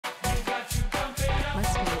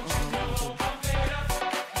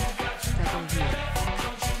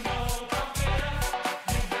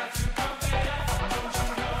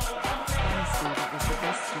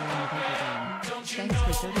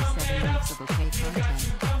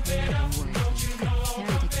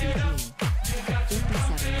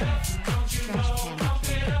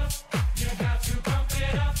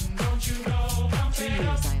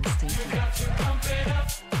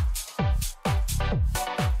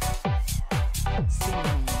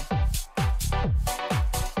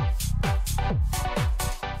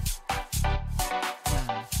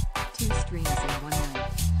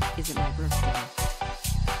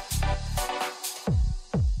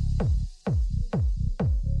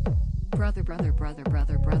Brother, brother, brother,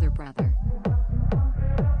 brother, brother, brother.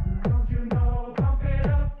 Don't you know, pump it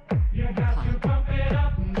up. You got to pump it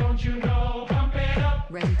up. Don't you know, pump it up.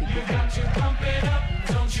 Ready to You give got to pump it up.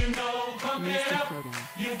 Don't you know, pump it Mr. up. Frodo.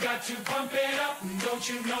 You got to pump it up. Don't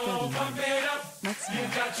you know, pump it up. Let's You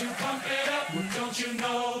got to pump it up. Don't you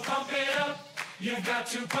know, pump it up. You got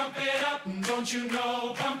to pump it up. Don't you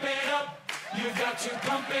know, pump it up. You got to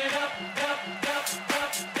pump it up. Up, up, up,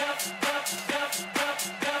 up, up, up, up, up,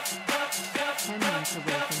 up, up. 10 minutes away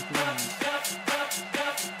from beyond.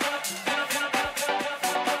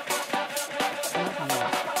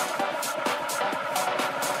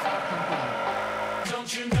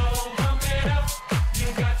 Don't you know, pump it up. You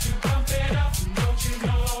got to pump it up. Don't you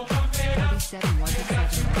know, pump it up. 47,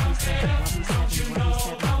 47, 47, 47,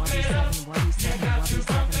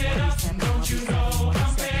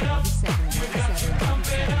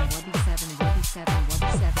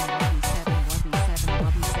 47,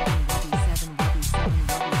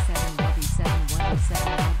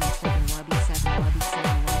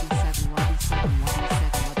 47, 47, 47,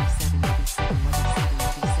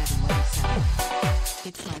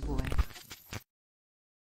 It's my boy.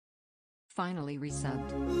 Finally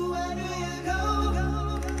resubbed.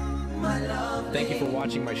 Thank you for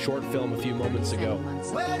watching my short film a few moments ago.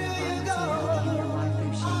 Where do you go?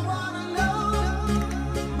 I wanna know,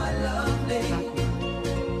 my lovely.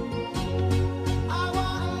 I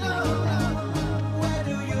wanna know, where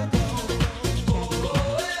do you go?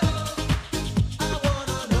 I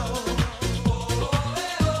wanna know,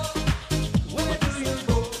 where do you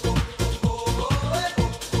go?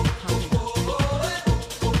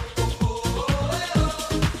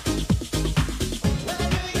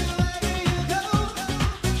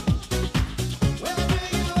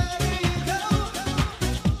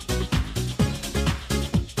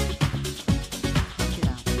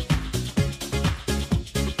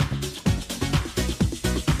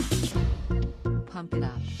 Pump it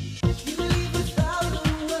up.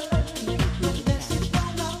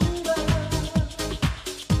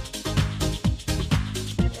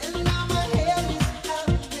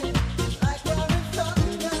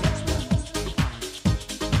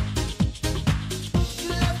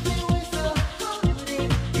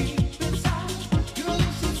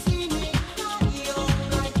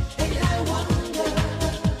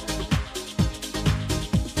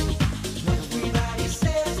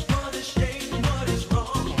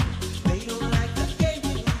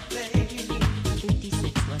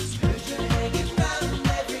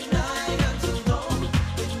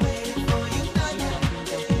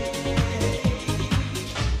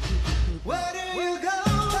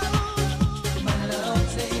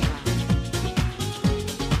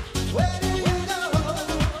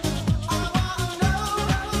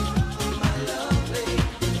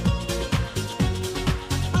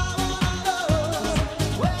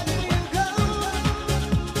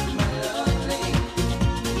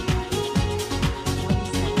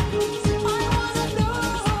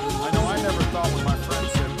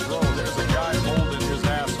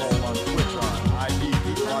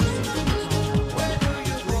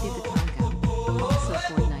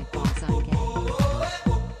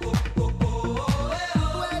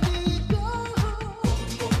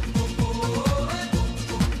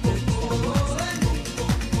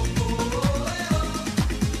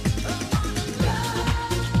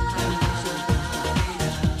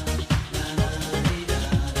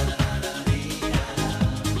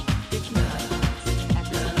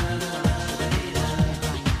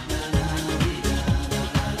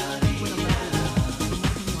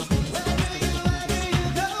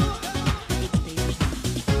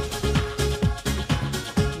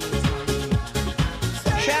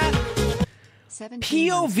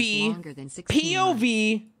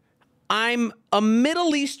 POV, I'm a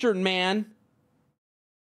Middle Eastern man.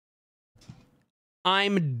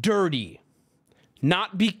 I'm dirty.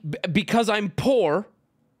 Not because I'm poor.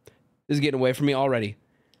 This is getting away from me already.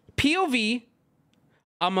 POV,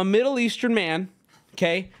 I'm a Middle Eastern man,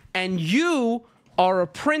 okay? And you are a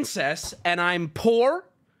princess and I'm poor.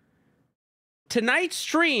 Tonight's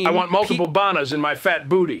stream... I want multiple banas in my fat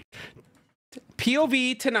booty.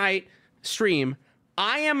 POV tonight stream.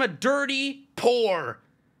 I am a dirty poor.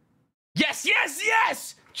 Yes, yes,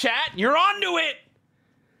 yes! Chat, you're onto it!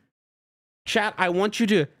 Chat, I want you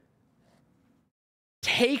to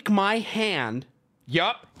take my hand.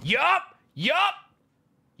 Yup, yup, yup,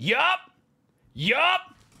 yup, yup.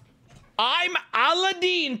 I'm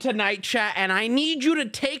Aladdin tonight, chat, and I need you to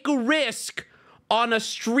take a risk on a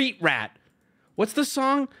street rat. What's the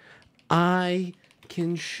song? I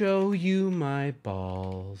can show you my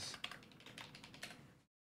balls.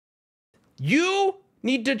 You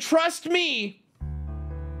need to trust me,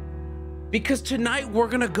 because tonight we're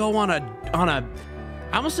gonna go on a I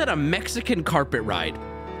almost said a Mexican carpet ride.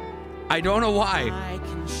 I don't know why. I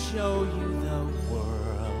can show you the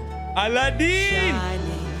world. Aladdin!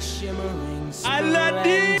 Shining, shimmering,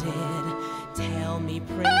 Aladdin! splendid. Tell me,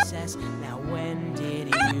 princess, now when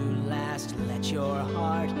did you last let your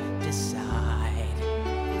heart decide?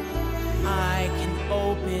 I can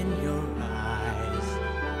open your eyes,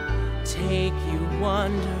 take you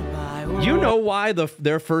wonder by wonder. You know why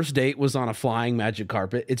their first date was on a flying magic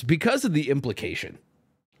carpet? It's because of the implication,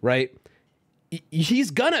 right?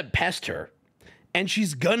 He's gonna pest her, and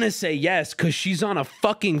she's gonna say yes because she's on a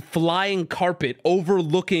fucking flying carpet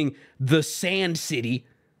overlooking the Sand City.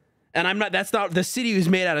 And that's not the city who's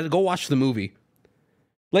made out of. Go watch the movie.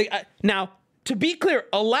 Like, now, to be clear,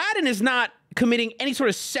 Aladdin is not committing any sort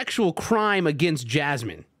of sexual crime against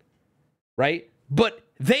Jasmine, right? But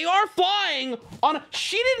they are flying on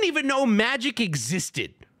she didn't even know magic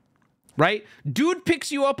existed, right? Dude picks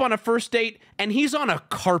you up on a first date, and he's on a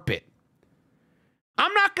carpet.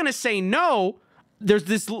 I'm not going to say no. There's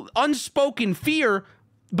this unspoken fear,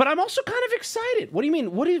 but I'm also kind of excited. What do you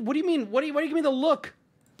mean? What do you mean? What do you give me the look?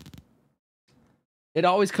 It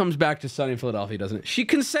always comes back to Sunny in Philadelphia, doesn't it? She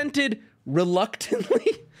consented reluctantly.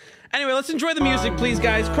 Anyway, let's enjoy the music, please,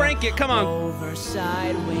 guys. Crank it. Come on. Over,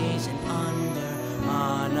 sideways, and under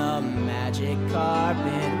on a magic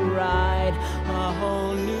carpet ride. A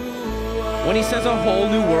whole new world. When he says a whole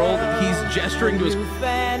new world, he's gesturing to his...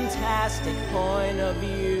 fantastic point of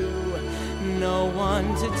view. No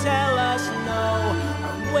one to tell us no,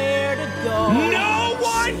 or where to go. No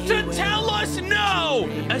one to tell us no!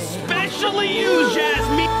 Especially you,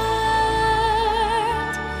 Jasmine!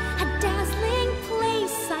 A dazzling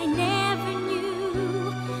place I never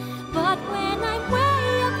knew. But when I'm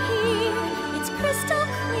way up here, it's crystal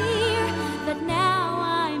clear that now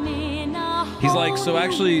I'm in a He's like, so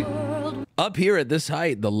actually, world. up here at this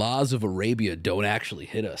height, the laws of Arabia don't actually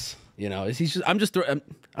hit us. You know, he's just, I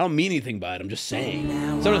don't mean anything by it. I'm just saying.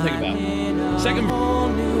 Something to think about. Second. Whole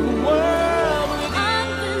new world with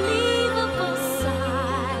Unbelievable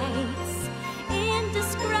sights,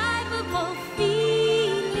 indescribable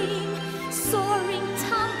feeling, soaring,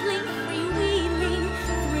 tumbling, freewheeling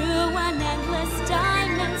through an endless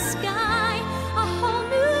diamond sky. A whole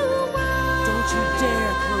new world. Don't you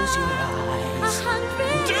dare close your eyes.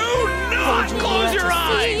 100 Do not close your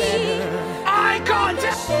eyes! Eye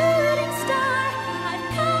contact! shooting star. I've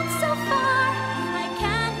come so far. I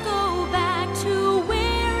can't go back to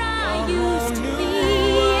where I used to be.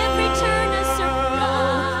 Every turn a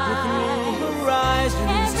surprise.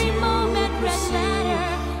 Every moment red letter.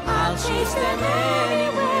 I'll chase them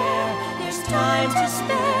anywhere. There's time to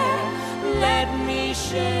spare. Let me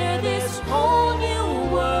share this whole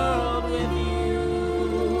new world with you.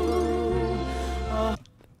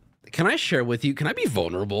 Can I share with you? Can I be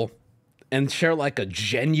vulnerable and share like a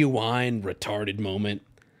genuine retarded moment?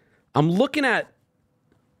 I'm looking at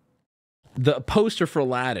the poster for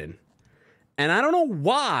Aladdin, and I don't know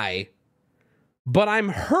why, but I'm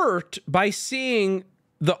hurt by seeing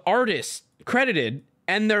the artist credited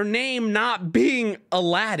and their name not being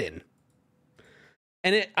Aladdin.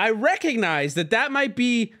 And I recognize that might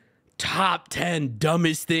be top 10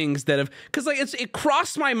 dumbest things that have, because like it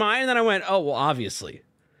crossed my mind, and then I went, oh well, obviously.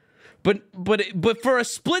 But for a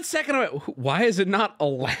split second, I went, why is it not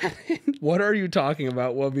Aladdin? What are you talking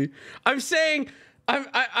about, Wubby? What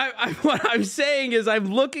I'm saying is I'm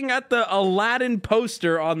looking at the Aladdin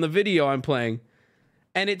poster on the video I'm playing,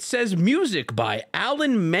 and it says music by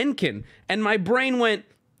Alan Menken, and my brain went,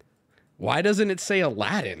 why doesn't it say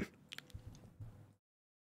Aladdin?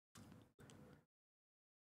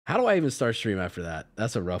 How do I even start stream after that?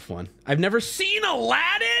 That's a rough one. I've never seen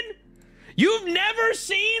Aladdin? You've never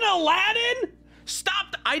seen Aladdin?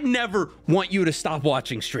 Stop. I never want you to stop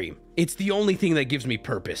watching stream. It's the only thing that gives me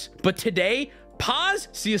purpose. But today, pause.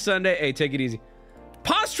 See you Sunday. Hey, take it easy.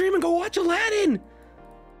 Pause stream and go watch Aladdin.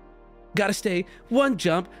 Gotta stay one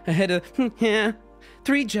jump ahead of, yeah.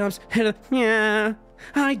 3 jumps ahead of, yeah.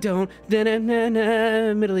 I don't,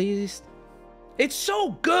 Middle East. It's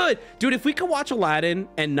so good. Dude, if we could watch Aladdin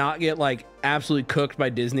and not get like absolutely cooked by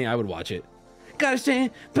Disney, I would watch it. Gotta stay,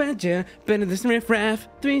 better this riff-raff,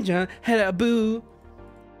 3 jump, head up, boo.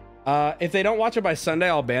 If they don't watch it by Sunday,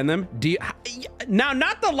 I'll ban them. Now,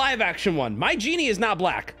 not the live action one. My genie is not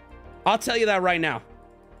black. I'll tell you that right now.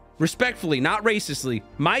 Respectfully, not racistly.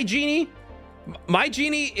 My genie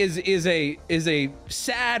is a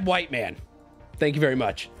sad white man. Thank you very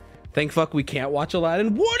much. Thank fuck we can't watch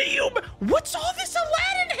Aladdin. What's all this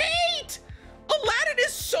Aladdin hate? Aladdin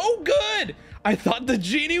is so good. I thought the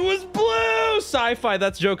genie was blue. sci-fi.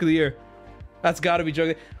 That's joke of the year. That's got to be joke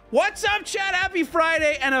of the year. What's up, chat? Happy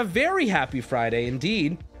Friday, and a very happy Friday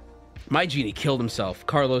indeed. My genie killed himself.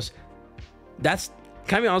 Carlos, that's...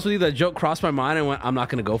 Can I be honest with you? That joke crossed my mind and went, I'm not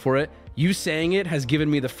going to go for it. You saying it has given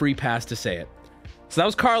me the free pass to say it. So that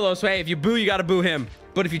was Carlos. Hey, if you boo, you got to boo him.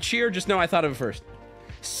 But if you cheer, just know I thought of it first.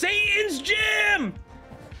 Satan's Gym!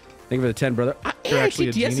 Thank you for the 10, brother. TS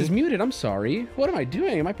is muted. I'm sorry. What am I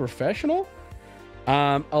doing? Am I professional?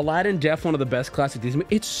 Aladdin, Def, one of the best classic Disney.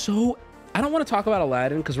 It's so... I don't want to talk about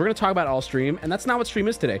Aladdin because we're going to talk about all stream, and that's not what stream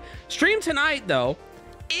is today. Stream tonight, though,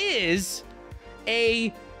 is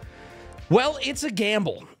a... Well, it's a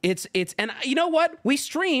gamble. It's and you know what? We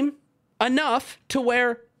stream enough to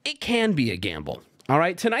where it can be a gamble. All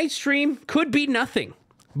right, tonight's stream could be nothing,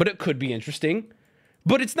 but it could be interesting.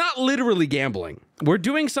 But it's not literally gambling. We're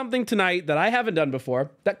doing something tonight that I haven't done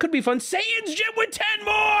before that could be fun. Satan's Gym with 10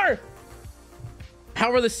 more!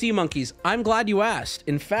 How are the sea monkeys? I'm glad you asked.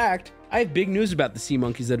 In fact, I have big news about the sea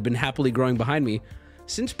monkeys that have been happily growing behind me.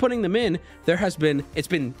 Since putting them in, it's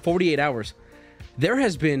been 48 hours. There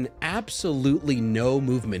has been absolutely no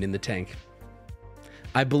movement in the tank.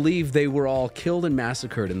 I believe they were all killed and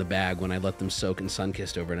massacred in the bag when I let them soak and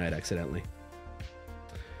sun-kissed overnight accidentally.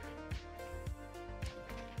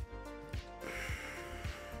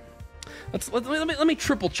 Let me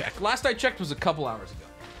triple check. Last I checked was a couple hours ago.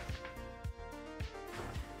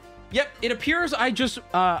 Yep, it appears I just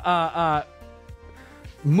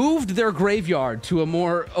moved their graveyard to a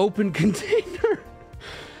more open container.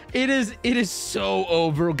 It is so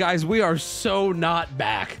over, guys. We are so not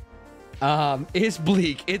back. It's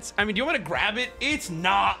bleak. I mean, do you want to grab it? It's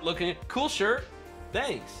not looking cool shirt.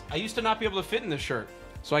 Thanks. I used to not be able to fit in this shirt,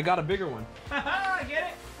 so I got a bigger one. Haha,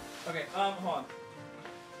 get it? Okay, hold on.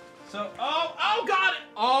 So, oh, got it.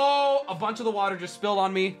 Oh, a bunch of the water just spilled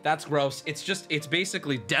on me. That's gross. It's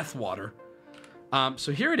basically death water.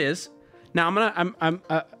 So here it is. Now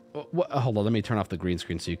hold on, let me turn off the green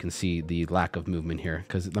screen so you can see the lack of movement here,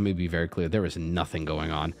 because let me be very clear, there is nothing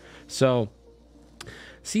going on. So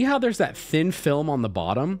see how there's that thin film on the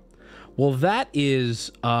bottom? Well, that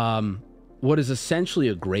is what is essentially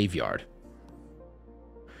a graveyard.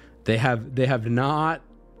 They have not...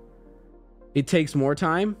 It takes more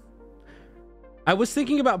time. I was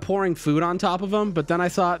thinking about pouring food on top of them, but then I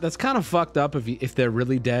thought that's kind of fucked up if they're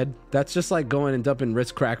really dead. That's just like going and dumping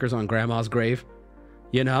Ritz crackers on grandma's grave.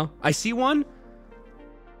 You know? I see one.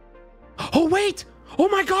 Oh, wait! Oh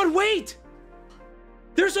my god, wait!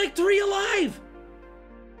 There's like 3 alive!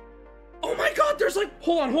 Oh my god, there's like...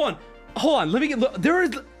 Hold on, let me get... There is...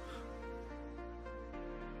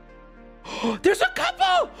 There's a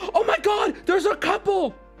couple! Oh my god, there's a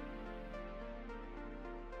couple!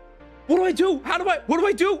 What do I do? What do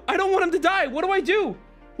I do? I don't want him to die. What do I do?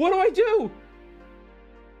 What do I do?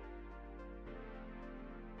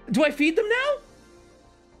 Do I feed them now?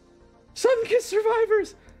 Sun-kissed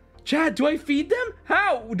survivors. Chad, do I feed them?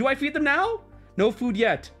 How? Do I feed them now? No food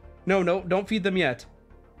yet. No, don't feed them yet.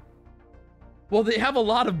 Well, they have a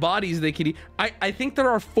lot of bodies they can eat. I think there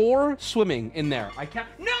are 4 swimming in there. I count.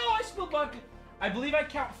 No, I spilled bucket. I believe I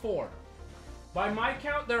count 4. By my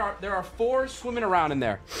count, there are 4 swimming around in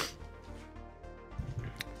there.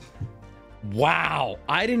 Wow,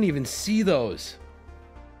 I didn't even see those.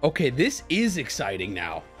 Okay, this is exciting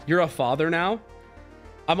now. You're a father now?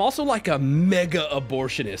 I'm also like a mega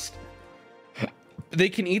abortionist. They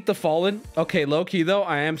can eat the fallen. Okay, low key though,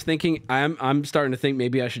 I'm starting to think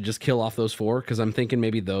maybe I should just kill off those 4, because I'm thinking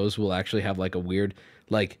maybe those will actually have like a weird,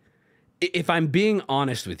 like, if I'm being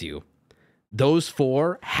honest with you, those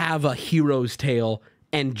 4 have a hero's tale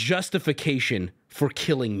and justification for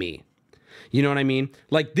killing me. You know what I mean?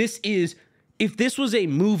 Like, this is... If this was a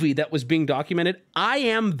movie that was being documented, I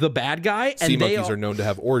am the bad guy, and sea monkeys are known to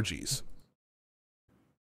have orgies.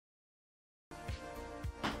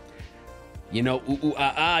 You know,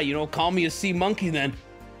 you know, call me a sea monkey then.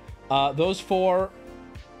 Those 4,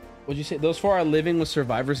 what'd you say? Those 4 are living with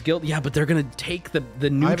survivor's guilt. Yeah, but they're gonna take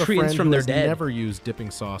the nutrients from their dead. I've never used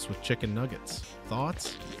dipping sauce with chicken nuggets.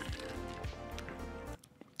 Thoughts?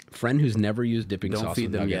 Friend who's never used dipping sauce. Don't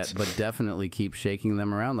feed with them nuggets. yet, but definitely keep shaking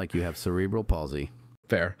them around like you have cerebral palsy.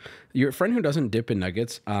 Fair. Your friend who doesn't dip in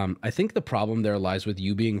nuggets, I think the problem there lies with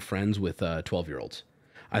you being friends with 12-year-olds.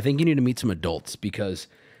 I think you need to meet some adults because,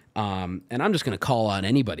 and I'm just going to call on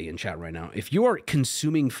anybody in chat right now. If you are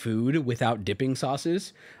consuming food without dipping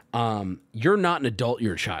sauces, you're not an adult,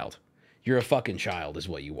 you're a child. You're a fucking child is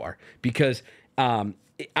what you are. Because I'm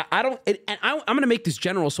going to make this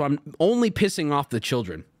general, so I'm only pissing off the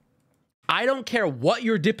children. I don't care what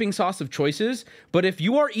your dipping sauce of choice is, but if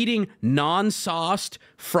you are eating non-sauced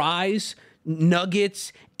fries,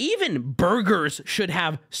 nuggets, even burgers should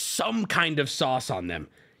have some kind of sauce on them.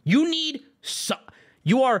 You need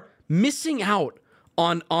you are missing out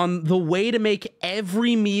on the way to make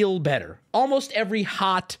every meal better. Almost every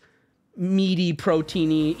hot, meaty,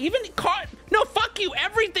 proteiny, even no, fuck you.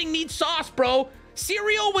 Everything needs sauce, bro.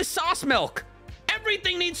 Cereal with sauce milk.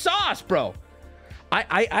 Everything needs sauce, bro.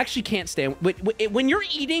 I actually can't stand when you're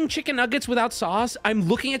eating chicken nuggets without sauce. I'm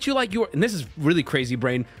looking at you like you're, and this is really crazy,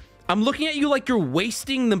 brain. I'm looking at you like you're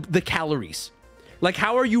wasting the calories. Like,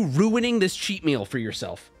 how are you ruining this cheat meal for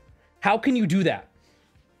yourself? How can you do that?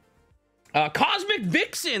 Cosmic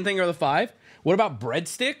Vixen, thing of the 5. What about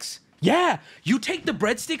breadsticks? Yeah, you take the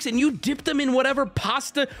breadsticks and you dip them in whatever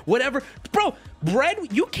pasta, whatever. Bro, bread,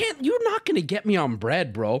 you're not gonna get me on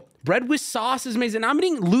bread, bro. Bread with sauce is amazing. I'm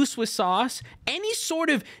eating loose with sauce. Any sort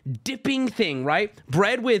of dipping thing, right?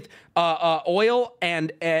 Bread with oil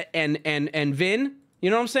and vin. You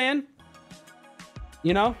know what I'm saying?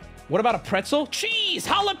 You know? What about a pretzel? Cheese,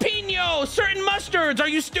 jalapeno, certain mustards. Are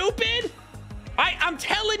you stupid? I'm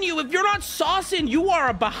telling you, if you're not saucing, you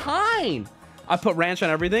are behind. I put ranch on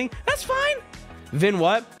everything. That's fine. Vin,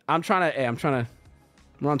 what? We're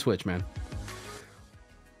on Twitch, man.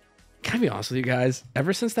 Can I be honest with you guys?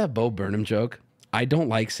 Ever since that Bo Burnham joke, I don't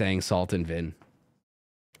like saying salt and Vin.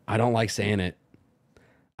 I don't like saying it.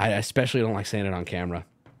 I especially don't like saying it on camera.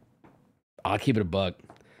 I'll keep it a buck.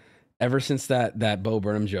 Ever since that Bo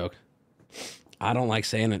Burnham joke, I don't like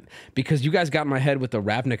saying it because you guys got in my head with the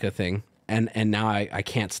Ravnica thing, and now I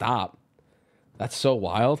can't stop. That's so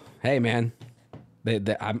wild. Hey, man.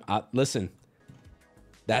 Listen,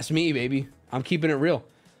 that's me, baby. I'm keeping it real.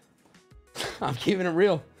 I'm keeping it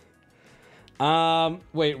real.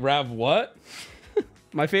 Wait, Rav, what?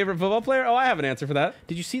 My favorite football player? Oh, I have an answer for that.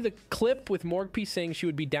 Did you see the clip with Morgp saying she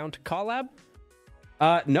would be down to collab?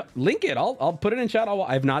 No, link it. I'll put it in chat.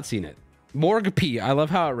 I have not seen it. Morgp. I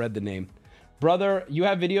love how I read the name. Brother, you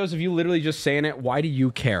have videos of you literally just saying it. Why do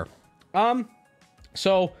you care?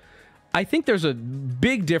 So I think there's a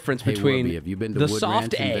big difference between Wubby, have you been to the Wood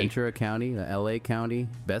soft Ranch in A. Ventura County, the LA County?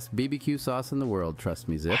 Best BBQ sauce in the world, trust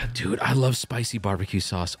me, Zip. Dude, I love spicy barbecue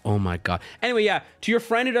sauce. Oh my God. Anyway, yeah, to your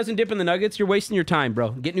friend who doesn't dip in the nuggets, you're wasting your time,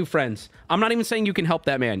 bro. Get new friends. I'm not even saying you can help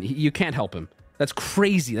that man. You can't help him. That's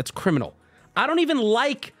crazy. That's criminal. I don't even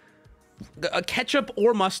like a ketchup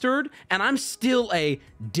or mustard, and I'm still a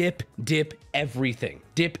dip everything.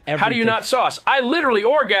 Dip everything. How do you not sauce? I literally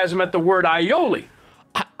orgasm at the word aioli.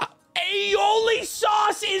 Aioli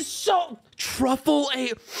sauce is so truffle.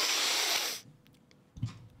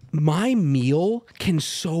 My meal can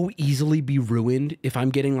so easily be ruined if I'm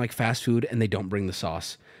getting like fast food and they don't bring the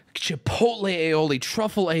sauce. Chipotle aioli,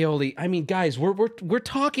 truffle aioli. I mean, guys, we're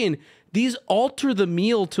talking. These alter the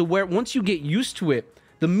meal to where once you get used to it,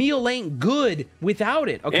 the meal ain't good without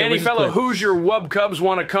it. Okay, Any fellow Hoosier Wub Cubs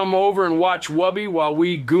want to come over and watch Wubby while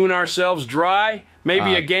we goon ourselves dry?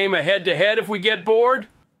 Maybe a game of head-to-head if we get bored?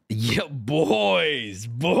 Yeah, boys.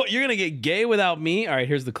 You're going to get gay without me? All right,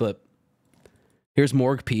 here's the clip. Here's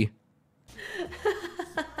Morgp.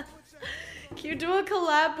 Can you do a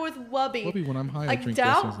collab with Wubby? Wubby, when I'm high, I drink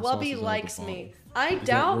doubt dressings and sauces Wubby out of likes the me. bottle. I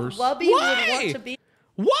doubt worse? Wubby would want to be.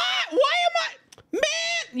 Why am I? Man,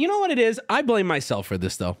 you know what it is? I blame myself for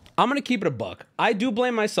this, though. I'm going to keep it a buck. I do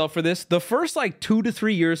blame myself for this. The first, 2 to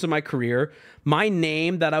 3 years of my career, my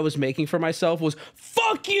name that I was making for myself was,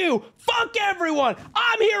 fuck you! Fuck everyone!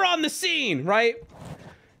 I'm here on the scene, right?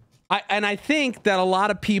 I think that a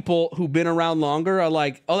lot of people who've been around longer are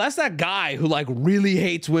like, oh, that's that guy who, really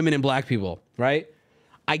hates women and black people, right?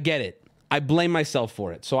 I get it. I blame myself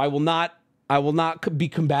for it. So I will not be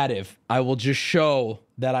combative. I will just show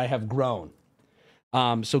that I have grown.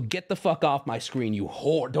 So get the fuck off my screen, you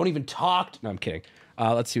whore. Don't even talk. No, I'm kidding.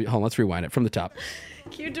 Let's see. Hold on, let's rewind it from the top.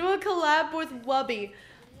 Can you do a collab with Wubby?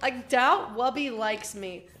 I doubt Wubby likes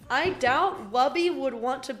me. I doubt Wubby would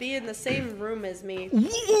want to be in the same room as me.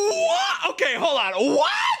 What? Okay, hold on.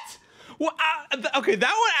 What? Okay,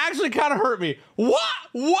 that one actually kind of hurt me. What?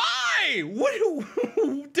 Why?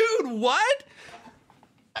 What? Dude, what?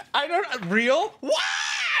 I don't... Real?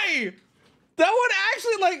 Why? That one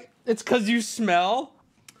actually, it's because you smell?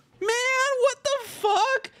 Man, what the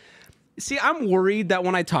fuck? See, I'm worried that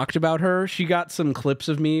when I talked about her, she got some clips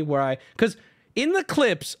of me where because in the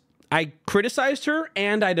clips, I criticized her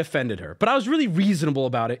and I defended her. But I was really reasonable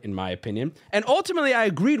about it, in my opinion. And ultimately, I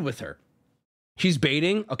agreed with her. She's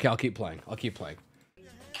baiting. Okay, I'll keep playing. She's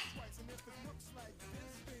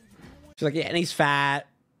like, yeah, and he's fat.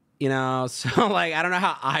 You know, so, I don't know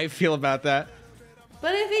how I feel about that.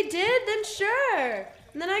 But if he did, then sure.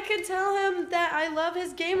 And then I could tell him that I love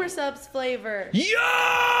his Gamer Subs flavor.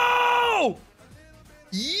 Yo!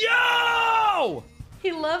 Yo!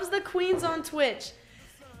 He loves the queens on Twitch.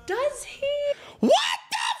 Does he? What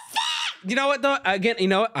the fuck? You know what though? Again, you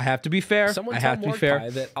know what? I have to be fair. Someone I tell have to be fair.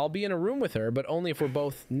 Mordecai that I'll be in a room with her, but only if we're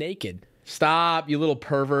both naked. Stop, you little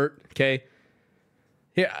pervert. Okay.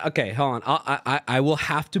 Here. Okay. Hold on. I will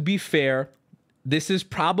have to be fair. This is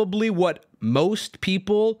probably what most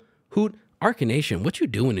people who Arcanation. What you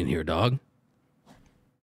doing in here, dog?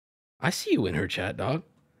 I see you in her chat, dog.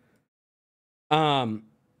 I'll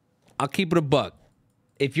keep it a buck.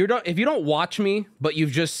 If you don't watch me, but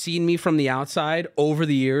you've just seen me from the outside over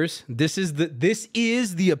the years, this is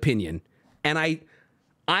the opinion, and I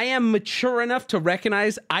am mature enough to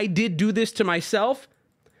recognize I did do this to myself,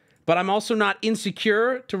 but I'm also not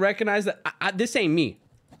insecure to recognize that this ain't me.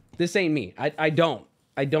 This ain't me. I don't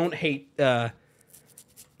hate the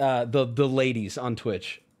ladies on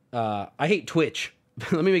Twitch. I hate Twitch.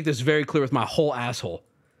 Let me make this very clear with my whole asshole.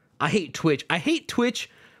 I hate Twitch. I hate Twitch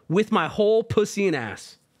with my whole pussy and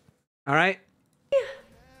ass. All right?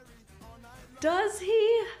 Does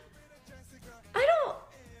he?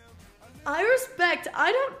 I respect.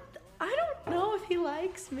 I don't know if he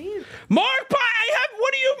likes me. Mark Pie,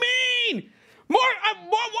 what do you mean? Mark,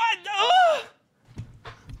 what?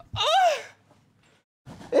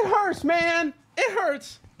 It hurts, man. It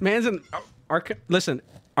hurts. Man's an listen,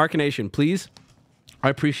 Arcanation, please. I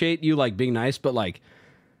appreciate you like being nice, but like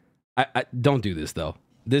I don't do this though.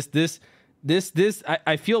 I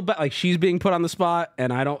feel bad, like she's being put on the spot,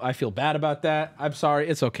 and I feel bad about that. I'm sorry.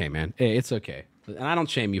 It's okay, man. Hey, it's okay. And I don't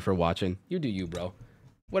shame you for watching. You do you, bro.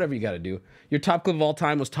 Whatever you got to do. Your top clip of all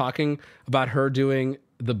time was talking about her doing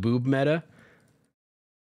the boob meta.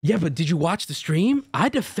 Yeah, but did you watch the stream? I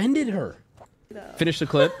defended her. No. Finish the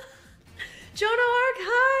clip. Jonah Arc,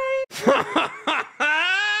 hi.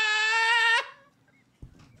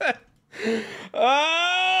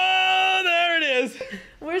 Oh, there it is.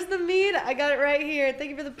 Where's the meat? I got it right here. Thank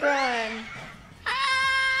you for the prime.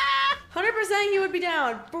 100% he would be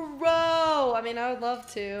down. Bro. I mean, I would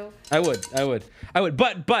love to. I would.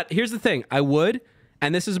 But here's the thing. I would,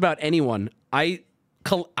 and this is about anyone. I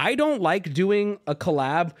don't like doing a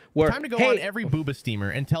collab where... Time to go on every booba steamer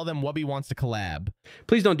and tell them Wubby wants to collab.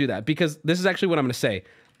 Please don't do that, because this is actually what I'm going to say.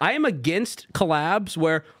 I am against collabs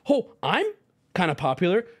where, oh, I'm kind of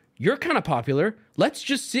popular. You're kind of popular. Let's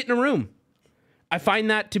just sit in a room. I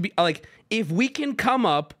find that to be like, if we can come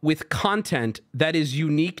up with content that is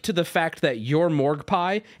unique to the fact that you're Morg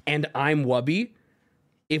Pie and I'm Wubby,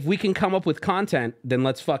 if we can come up with content, then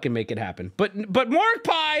let's fucking make it happen. But Morg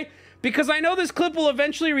Pie, because I know this clip will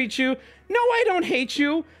eventually reach you. No, I don't hate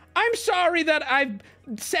you. I'm sorry that I've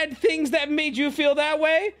said things that made you feel that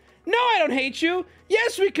way. No, I don't hate you.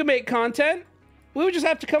 Yes, we can make content. We would just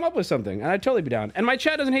have to come up with something, and I'd totally be down. And my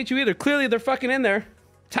chat doesn't hate you either. Clearly, they're fucking in there.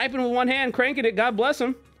 Typing with one hand, cranking it. God bless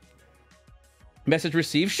them. Message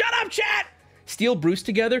received. Shut up, chat! Steal Bruce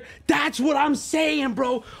together. That's what I'm saying,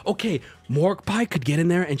 bro. Okay, Morg Pie could get in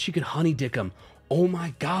there, and she could honey dick him. Oh,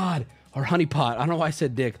 my God. Or honey pot. I don't know why I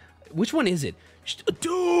said dick. Which one is it?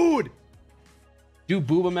 Dude! Do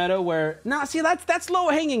booba meta where... Nah, see, that's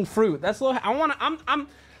low-hanging fruit. That's low... I'm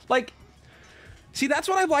like... See, that's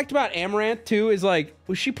what I've liked about Amaranth, too, is, like,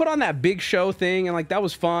 she put on that big show thing, and, like, that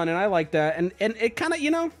was fun, and I like that. And it kind of,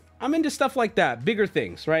 you know, I'm into stuff like that. Bigger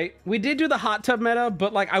things, right? We did do the hot tub meta,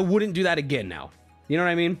 but, like, I wouldn't do that again now. You know what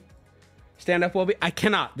I mean? Stand up, Wubby. I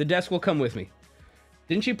cannot. The desk will come with me.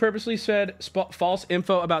 Didn't she purposely said false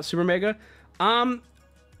info about Super Mega? I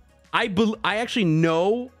actually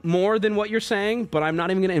know more than what you're saying, but I'm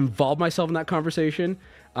not even going to involve myself in that conversation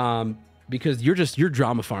because you're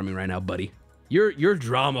drama farming right now, buddy. You're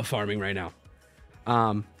drama farming right now.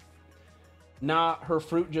 Nah, her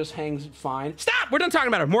fruit just hangs fine. Stop! We're done talking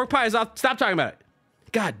about her. Morg Pie is off. Stop talking about it.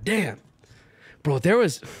 God damn. Bro, there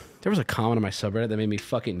was a comment on my subreddit that made me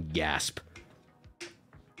fucking gasp.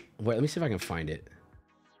 Wait, let me see if I can find it.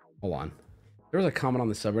 Hold on. There was a comment on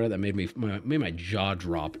the subreddit that made my jaw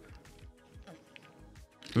drop.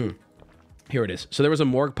 Here it is. So there was a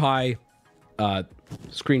Morg Pie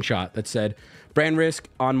screenshot that said, brand risk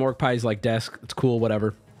on Morg Pie's like desk. It's cool,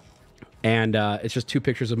 whatever. And it's just two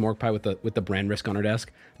pictures of Morg Pie with the brand risk on her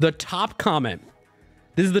desk. The top comment.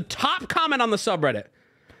 This is the top comment on the subreddit.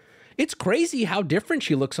 It's crazy how different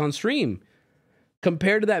she looks on stream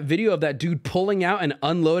compared to that video of that dude pulling out and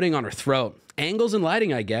unloading on her throat. Angles and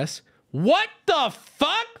lighting, I guess. What the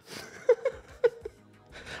fuck?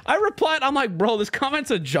 I replied, I'm like, bro, this comment's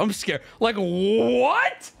a jump scare. Like,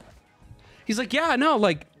 what? He's like, yeah, no,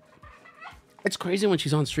 like, it's crazy when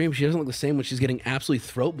she's on stream. She doesn't look the same when she's getting absolutely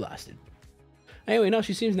throat blasted. Anyway, no,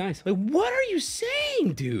 she seems nice. Like, what are you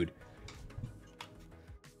saying, dude?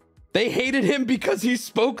 They hated him because he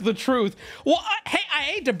spoke the truth. Well, hey, I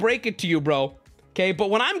hate to break it to you, bro. Okay, but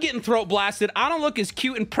when I'm getting throat blasted, I don't look as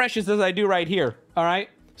cute and precious as I do right here. All right?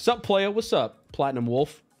 Sup, playa? What's up, Platinum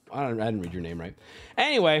Wolf? I didn't read your name right.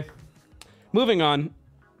 Anyway, moving on.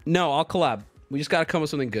 No, I'll collab. We just gotta come with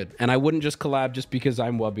something good, and I wouldn't just collab just because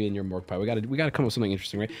I'm Wubby and you're Morg Pie. We gotta come with something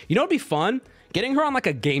interesting, right? You know, it'd be fun getting her on like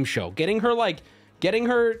a game show, getting her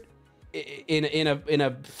in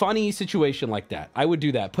a funny situation like that. I would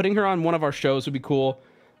do that. Putting her on one of our shows would be cool.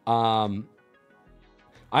 I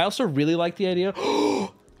also really like the idea.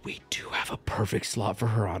 We do have a perfect slot for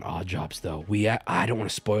her on Odd Jobs, though. I don't want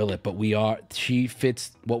to spoil it, but she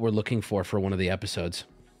fits what we're looking for one of the episodes.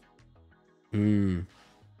 And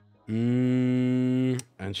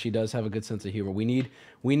she does have a good sense of humor. We need.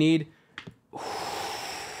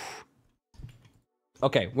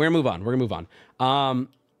 Okay, we're gonna move on.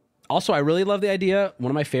 Also, I really love the idea. One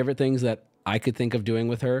of my favorite things that I could think of doing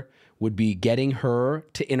with her would be getting her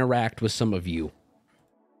to interact with some of you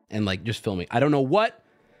and like just filming. I don't know what,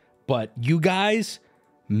 but you guys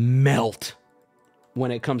melt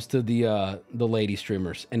when it comes to the lady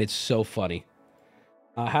streamers, and it's so funny.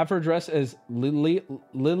 Have her dress as Liliana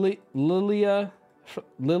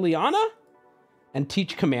and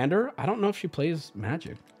teach Commander. I don't know if she plays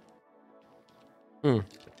Magic. All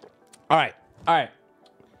right.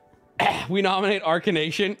 We nominate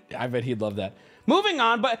Arcanation. I bet he'd love that. Moving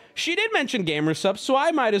on, but she did mention Gamer Subs, so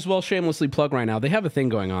I might as well shamelessly plug right now. They have a thing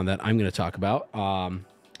going on that I'm going to talk about.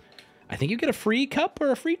 I think you get a free cup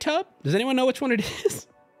or a free tub. Does anyone know which one it is?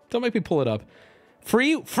 Don't make me pull it up.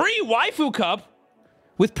 Free waifu cup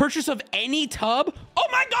with purchase of any tub. Oh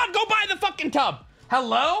my God, go buy the fucking tub.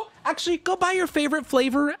 Hello? Actually, go buy your favorite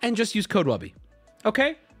flavor and just use code Wubby.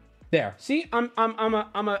 Okay? There. See, I'm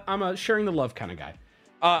a sharing the love kind of guy.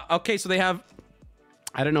 Okay, so they have,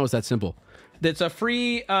 I don't know, it's that simple. It's a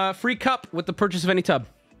free cup with the purchase of any tub.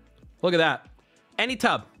 Look at that. Any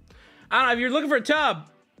tub. I don't know if you're looking for a tub.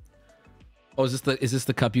 Oh, is this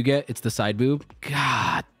the cup you get? It's the side boob.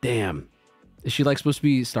 God damn. Is she like supposed to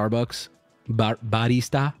be Starbucks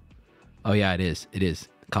barista? Oh yeah, it is. It is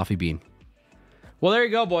coffee bean. Well, there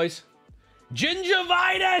you go, boys.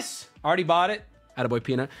 Gingivitis. Already bought it. Attaboy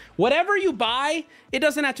Peanut. Whatever you buy, it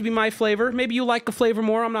doesn't have to be my flavor. Maybe you like the flavor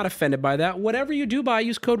more. I'm not offended by that. Whatever you do buy,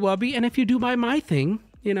 use code Wubby. And if you do buy my thing,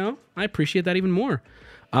 you know, I appreciate that even more.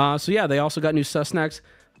 So yeah, they also got new sus snacks.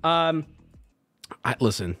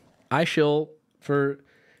 Listen, I shill for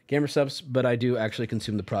Gamer Subs, but I do actually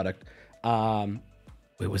consume the product.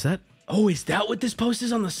 Wait, was that? Oh, is that what this post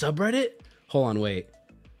is on the subreddit? Hold on, wait.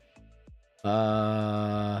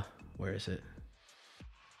 Where is it?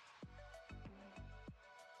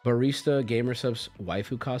 Barista Gamer Subs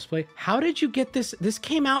waifu cosplay. How did you get this? This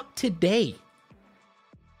came out today.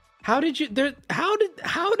 How did you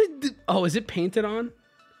oh, is it painted on?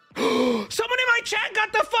 Someone in my chat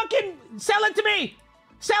got the fucking, sell it to me.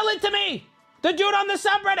 Sell it to me. The dude on the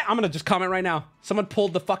subreddit. I'm gonna just comment right now. Someone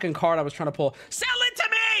pulled the fucking card I was trying to pull. Sell it to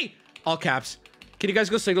me. All caps. Can you guys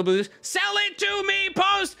go signal blue this? Sell it to me.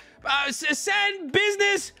 Post. Send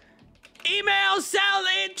business. Email. Sell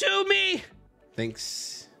it to me.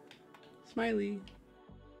 Thanks. Smiley.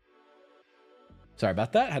 Sorry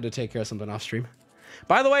about that. Had to take care of something off stream.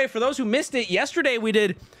 By the way, for those who missed it, yesterday we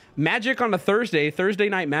did Magic on a Thursday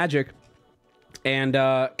Night Magic. And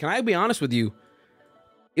can I be honest with you?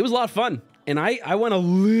 It was a lot of fun. And I went a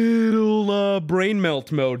little brain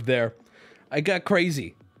melt mode there. I got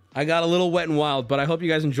crazy. I got a little wet and wild, but I hope you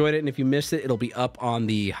guys enjoyed it. And if you missed it, it'll be up on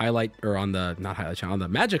the highlight, or on the, not highlight channel, on the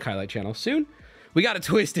Magic highlight channel soon. We got it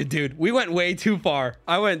twisted, dude. We went way too far.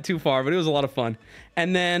 I went too far, but it was a lot of fun.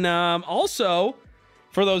 And then also,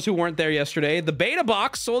 for those who weren't there yesterday, the beta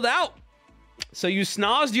box sold out. So you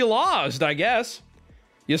snozzed, you lost, I guess.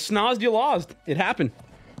 You snozzed, you lost. It happened.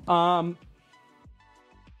 Oh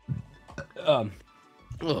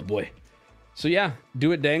boy. So yeah,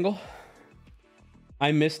 do it, Dangle.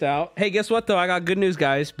 I missed out. Hey, guess what though? I got good news,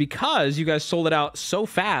 guys. Because you guys sold it out so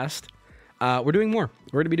fast, we're doing more.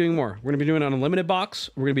 We're going to be doing more. We're going to be doing an unlimited box.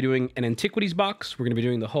 We're going to be doing an antiquities box. We're going to be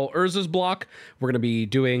doing the whole Urza's block. We're going to be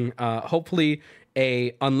doing, hopefully,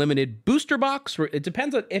 a unlimited booster box. It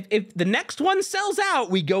depends on if the next one sells out,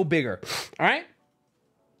 we go bigger. All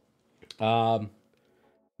right.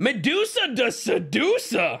 Medusa the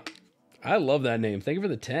Seducer. I love that name. Thank you for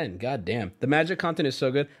the 10. God damn. The Magic content is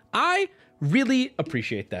so good. I really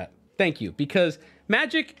appreciate that. Thank you. Because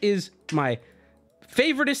Magic is my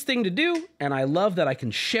favoriteest thing to do, and I love that I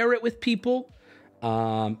can share it with people.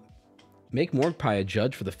 Make Morg Pie a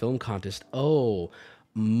judge for the film contest. Oh,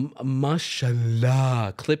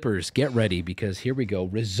 mashallah. Clippers, get ready, because here we go.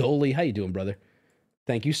 Rizzoli, how you doing, brother?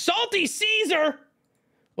 Thank you. Salty Caesar.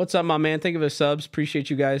 What's up, my man? Thank you for the subs. Appreciate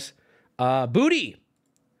you guys. Booty.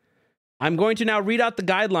 I'm going to now read out the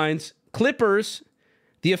guidelines. Clippers,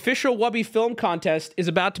 the official Wubby film contest is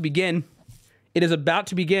about to begin. It is about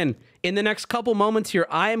to begin. In the next couple moments here,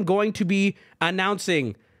 I am going to be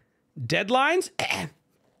announcing deadlines.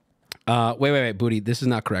 Wait, Booty. This is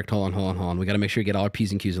not correct. Hold on. We got to make sure we get all our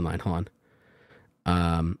P's and Q's in line. Hold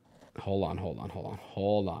on.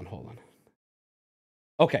 Hold on.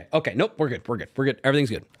 Okay. Nope, we're good.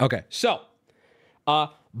 Everything's good. Okay, so,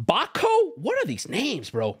 Bako? What are these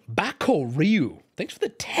names, bro? Bako Ryu. Thanks for the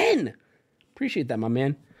 10. Appreciate that, my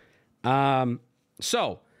man.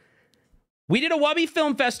 So, we did a Wubby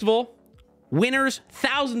Film Festival. Winners,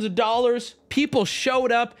 thousands of dollars. People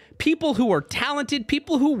showed up. People who were talented,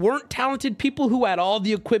 people who weren't talented, people who had all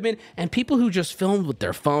the equipment, and people who just filmed with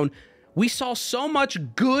their phone. We saw so much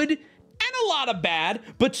good and a lot of bad,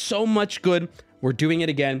 but so much good. We're doing it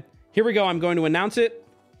again. Here we go. I'm going to announce it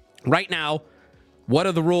right now. What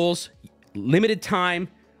are the rules? Limited time.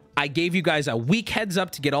 I gave you guys a week heads up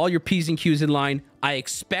to get all your P's and Q's in line. I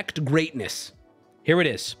expect greatness. Here it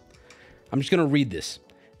is. I'm just going to read this.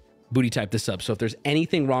 Booty type this up. So if there's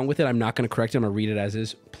anything wrong with it, I'm not going to correct him. I'm going to read it as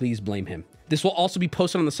is. Please blame him. This will also be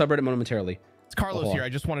posted on the subreddit momentarily. It's Carlos here. I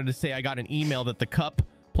just wanted to say I got an email that the cup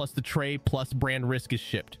plus the tray plus brand risk is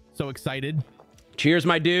shipped. So excited. Cheers,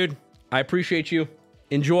 my dude. I appreciate you.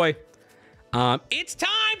 Enjoy. It's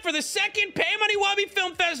time for the second PaymoneyWubby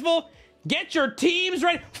Film Festival. Get your teams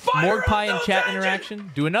ready. More pie and chat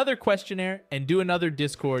interaction. Do another questionnaire and do another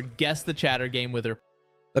Discord. Guess the chatter game with her.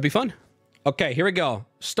 That'd be fun. Okay, here we go.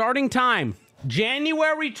 Starting time,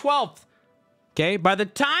 January 12th. Okay, by the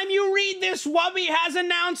time you read this, Wubby has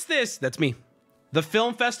announced this. That's me. The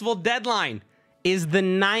film festival deadline is the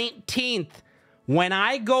 19th. When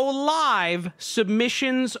I go live,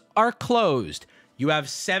 submissions are closed. You have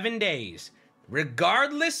 7 days.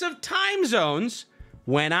 Regardless of time zones,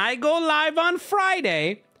 when I go live on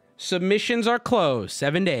Friday, submissions are closed.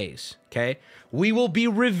 7 days, okay? We will be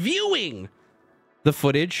reviewing the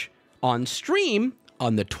footage on stream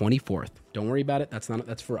on the 24th. Don't worry about it.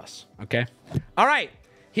 That's for us, okay? All right.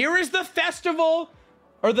 Here is the festival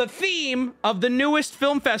or the theme of the newest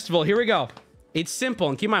film festival. Here we go. It's simple.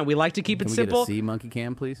 And keep in mind, we like to keep it simple. Can we get a sea monkey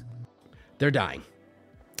cam, please? They're dying.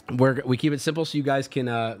 We keep it simple so you guys can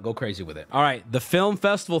go crazy with it. All right. The film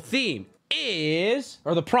festival theme is,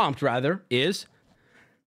 or the prompt rather, is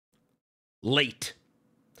late.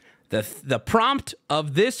 The prompt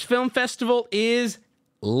of this film festival is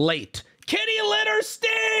late. Kitty litter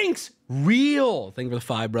stinks. Real. Thank you for the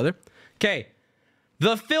 5, brother. Okay.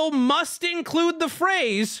 The film must include the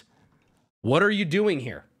phrase, "What are you doing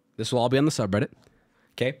here?" This will all be on the subreddit.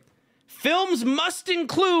 Okay. Films must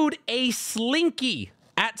include a slinky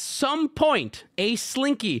at some point. A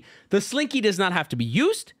slinky. The slinky does not have to be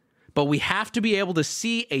used, but we have to be able to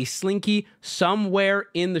see a slinky somewhere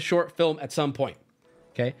in the short film at some point.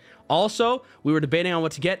 Okay. Also, we were debating on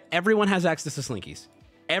what to get. Everyone has access to slinkies.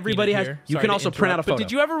 Everybody has. You can also print out a photo. But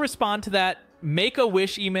did you ever respond to that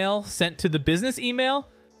Make-A-Wish email sent to the business email?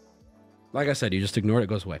 Like I said, you just ignore it. It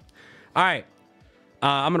goes away. All right.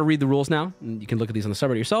 I'm going to read the rules now. You can look at these on the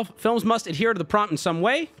subreddit yourself. Films must adhere to the prompt in some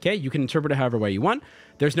way. Okay. You can interpret it however way you want.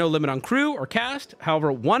 There's no limit on crew or cast.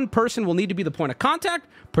 However, one person will need to be the point of contact.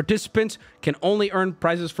 Participants can only earn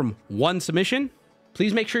prizes from one submission.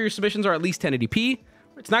 Please make sure your submissions are at least 1080p.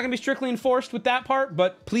 It's not going to be strictly enforced with that part,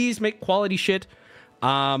 but please make quality shit.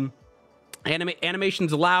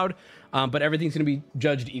 Animation's allowed, but everything's going to be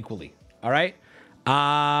judged equally. All right.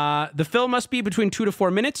 The film must be between 2 to 4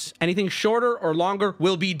 minutes. Anything shorter or longer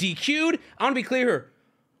will be DQ'd. I want to be clear here.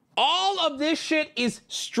 All of this shit is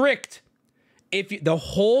strict. The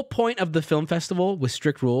whole point of the film festival with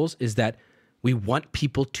strict rules is that we want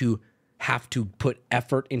people to have to put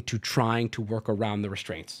effort into trying to work around the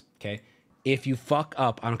restraints. Okay. If you fuck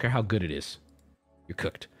up, I don't care how good it is. You're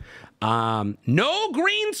cooked. No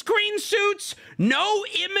green screen suits, no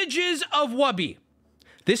images of Wubby.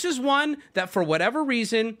 This is one that for whatever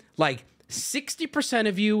reason, like 60%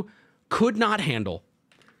 of you could not handle.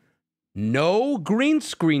 No green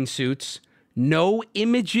screen suits, no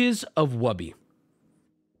images of Wubby.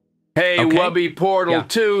 Hey, Okay. Wubby Portal Yeah.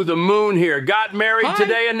 2, the moon here. Got married Hi.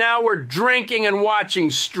 today and now we're drinking and watching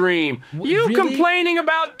stream. You really? complaining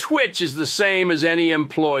about Twitch is the same as any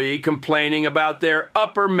employee complaining about their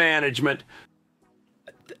upper management.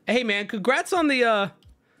 Hey man, congrats on the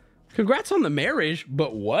marriage,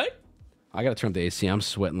 but what? I gotta turn up the AC. I'm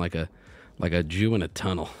sweating like a Jew in a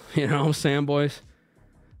tunnel. You know what I'm saying, boys?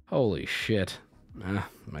 Holy shit.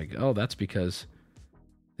 Oh, that's because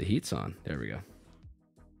the heat's on. There we go.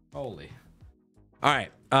 Holy. All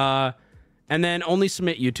right. And then only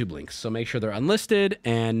submit YouTube links. So make sure they're unlisted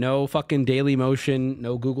and no fucking Daily Motion,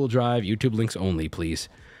 no Google Drive, YouTube links only, please.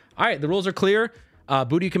 All right, the rules are clear.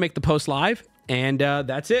 Booty can make the post live, and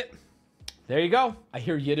that's it. There you go. I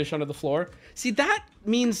hear Yiddish under the floor. See, that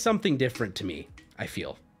means something different to me, I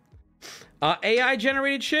feel. AI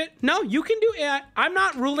generated shit? No, you can do AI. I'm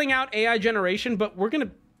not ruling out AI generation, but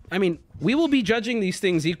we will be judging these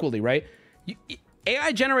things equally, right?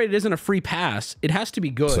 AI generated isn't a free pass. It has to be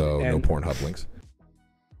good. So no Pornhub links.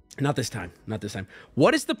 Not this time. Not this time.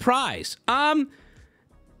 What is the prize? To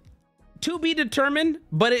be determined,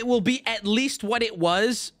 but it will be at least what it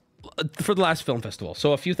was for the last film festival.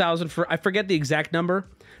 So a few thousand for, I forget the exact number.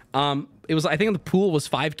 It was, I think the pool was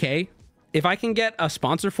 5K. If I can get a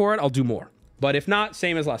sponsor for it, I'll do more. But if not,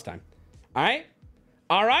 same as last time. All right?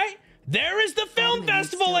 All right? There is the film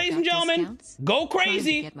festival, ladies and gentlemen. Go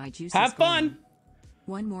crazy. Have fun.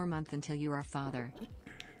 One more month until you are father.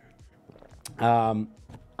 I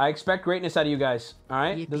expect greatness out of you guys. All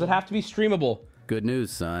right? Yippee. Does it have to be streamable? Good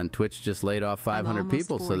news, son. Twitch just laid off 500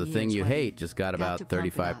 people, so the thing you hate just got about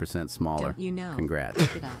 35% smaller. Don't you know? Congrats.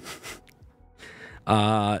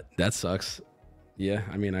 That sucks. Yeah,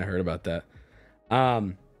 I mean, I heard about that.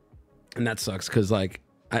 And that sucks because, like,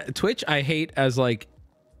 Twitch I hate as, like,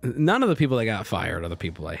 none of the people that got fired are the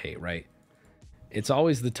people I hate, right? It's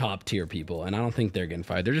always the top tier people, and I don't think they're getting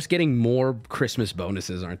fired. They're just getting more Christmas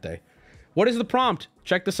bonuses, aren't they? What is the prompt?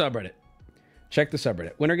 Check the subreddit. Check the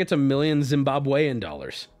subreddit. Winner gets $1 million Zimbabwean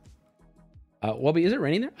dollars. Wubby, is it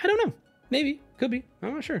raining there? I don't know. Maybe. Could be.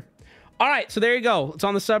 I'm not sure. All right, so there you go. It's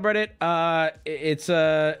on the subreddit.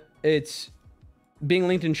 It's being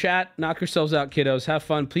linked in chat. Knock yourselves out, kiddos. Have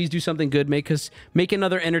fun. Please do something good. Make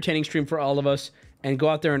another entertaining stream for all of us, and go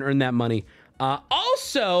out there and earn that money.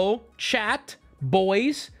 Also, chat,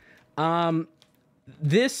 boys,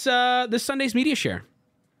 this Sunday's media share.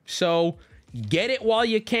 So get it while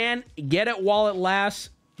you can. Get it while it lasts.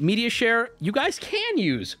 Media share. You guys can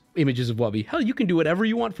use images of Wubby. Hell, you can do whatever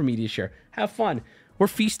you want for media share. Have fun. We're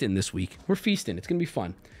feasting this week. We're feasting. It's going to be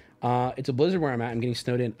fun. It's a blizzard where I'm at. I'm getting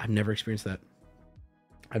snowed in. I've never experienced that.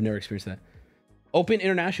 Open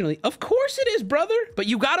internationally. Of course it is, brother. But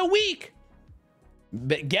you got a week.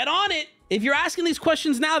 But get on it. If you're asking these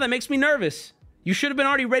questions now, that makes me nervous. You should have been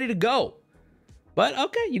already ready to go. But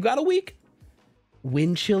okay, you got a week.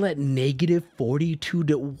 Wind chill at -42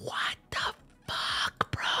 to what the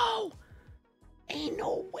fuck, bro? Ain't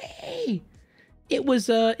no way. It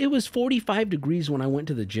was 45 degrees when I went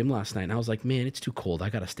to the gym last night, and I was like, man, it's too cold.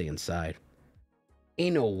 I gotta stay inside.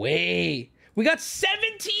 Ain't no way. We got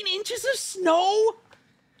 17 inches of snow.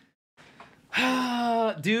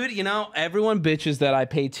 Dude, you know, everyone bitches that I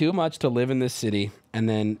pay too much to live in this city, and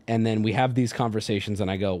then we have these conversations,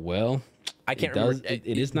 and I go, well, I can't remember. It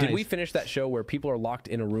is nice. Did we finish that show where people are locked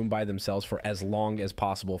in a room by themselves for as long as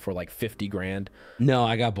possible for like 50 grand? No,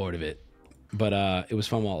 I got bored of it, but it was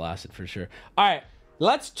fun while it lasted for sure. All right,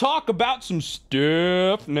 let's talk about some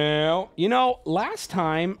stuff now. You know, last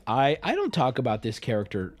time I don't talk about this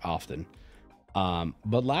character often,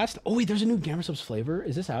 but oh wait, there's a new Gamer Subs flavor.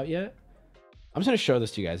 Is this out yet? I'm just gonna show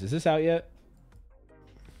this to you guys. Is this out yet?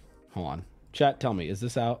 Hold on. Chat, tell me, is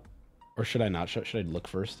this out? Or should I not? Should I look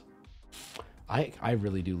first? I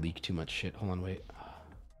really do leak too much shit. Hold on, wait.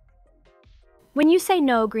 When you say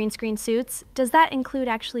no green screen suits, does that include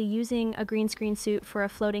actually using a green screen suit for a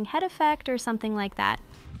floating head effect or something like that?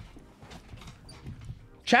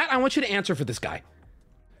 Chat, I want you to answer for this guy.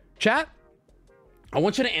 Chat, I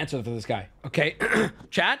want you to answer for this guy. Okay?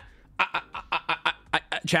 Chat,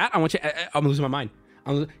 Chat, I want you. I'm losing my mind.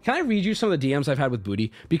 Can I read you some of the DMs I've had with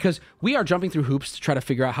Booty? Because we are jumping through hoops to try to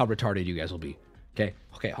figure out how retarded you guys will be. Okay.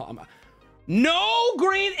 Okay. No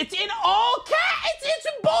green. It's in all caps. It's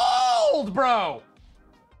bold, bro.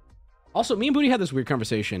 Also, me and Booty had this weird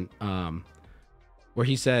conversation where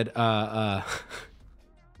he said, where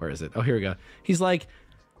is it? Oh, here we go. He's like,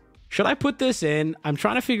 should I put this in? I'm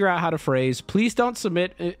trying to figure out how to phrase. Please don't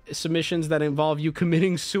submit submissions that involve you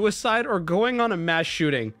committing suicide or going on a mass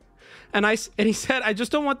shooting. And he said, I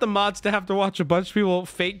just don't want the mods to have to watch a bunch of people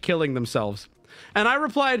fake killing themselves. And I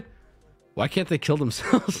replied, why can't they kill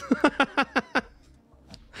themselves?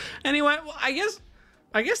 Anyway, well, I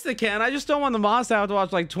guess they can. I just don't want the mods to have to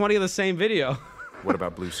watch like 20 of the same video. What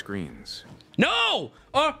about blue screens? No!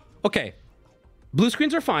 Okay. Blue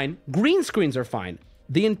screens are fine. Green screens are fine.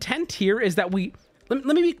 The intent here is that let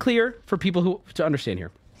me be clear for people to understand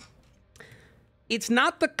here. It's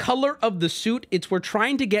not the color of the suit. It's we're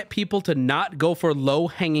trying to get people to not go for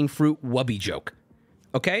low-hanging fruit Wubby joke.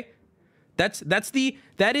 Okay? That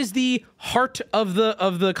is the heart of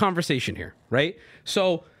the conversation here, right?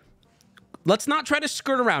 So Let's not try to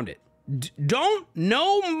skirt around it. Don't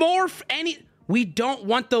no more we don't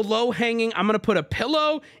want the low hanging. I'm going to put a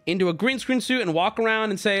pillow into a green screen suit and walk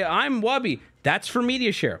around and say, I'm Wubby. That's for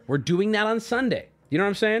media share. We're doing that on Sunday. You know what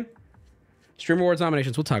I'm saying? Stream Awards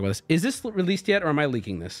nominations. We'll talk about this. Is this released yet or am I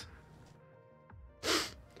leaking this?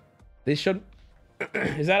 They showed.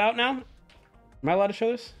 Is that out now? Am I allowed to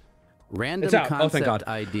show this? Random concept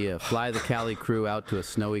idea. Fly the Cali crew out to a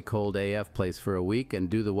snowy, cold AF place for a week and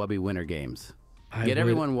do the Wubby Winter Games. Get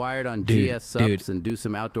everyone wired on GS subs and do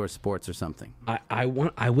some outdoor sports or something. I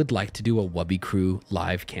would like to do a Wubby crew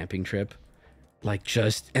live camping trip. Like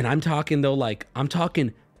and I'm talking though, like I'm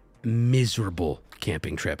talking miserable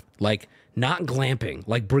camping trip. Like not glamping.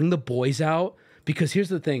 Like bring the boys out, because here's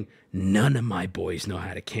the thing. None of my boys know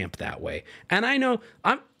how to camp that way. And I know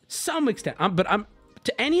I'm some extent, but I'm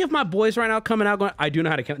to any of my boys right now coming out going, I do know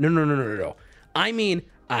how to camp. No. I mean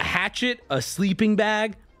a hatchet, a sleeping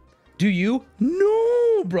bag. Do you?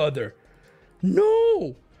 No, brother.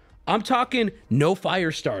 No. I'm talking no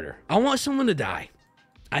fire starter. I want someone to die.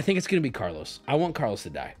 I think it's going to be Carlos. I want Carlos to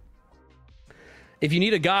die. If you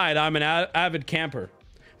need a guide, I'm an avid camper.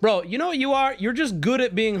 Bro, you know what you are? You're just good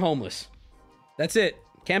at being homeless. That's it.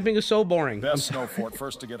 Camping is so boring. Best snow fort,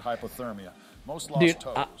 first to get hypothermia. Most lost Dude,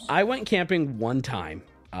 toes. I went camping one time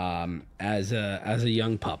as a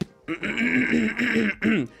young pup.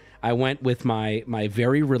 I went with my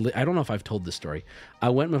very I don't know if I've told this story. I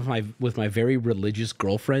went with my very religious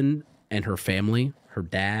girlfriend and her family, her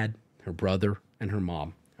dad, her brother, and her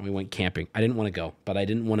mom, and we went camping. I didn't want to go, but I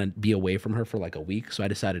didn't want to be away from her for like a week, so I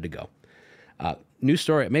decided to go. New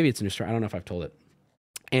story. Maybe it's a new story. I don't know if I've told it.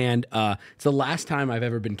 And it's the last time I've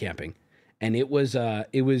ever been camping, and it was the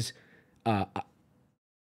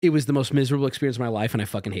most miserable experience of my life, and I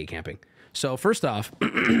fucking hate camping. So first off,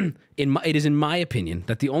 it is in my opinion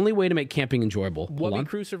that the only way to make camping enjoyable. Wubby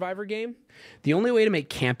Crew Survivor game? The only way to make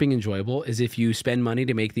camping enjoyable is if you spend money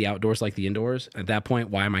to make the outdoors like the indoors. At that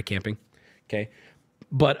point, why am I camping? Okay.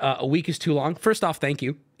 But a week is too long. First off, thank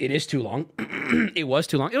you. It is too long. It was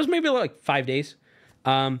too long. It was maybe like 5 days.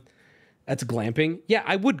 That's glamping. Yeah,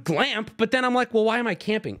 I would glamp, but then I'm like, well, why am I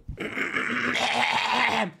camping?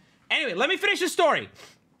 Anyway, let me finish the story.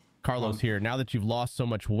 Carlos here. Now that you've lost so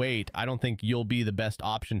much weight, I don't think you'll be the best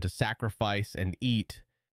option to sacrifice and eat.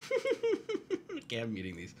 Okay, I'm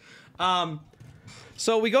eating these.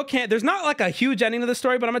 So we go camp. There's not like a huge ending to the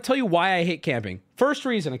story, but I'm gonna tell you why I hate camping. First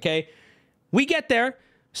reason, okay? We get there,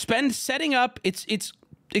 spend setting up. It's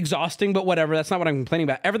exhausting, but whatever. That's not what I'm complaining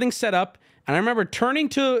about. Everything's set up, and I remember turning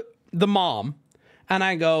to the mom, and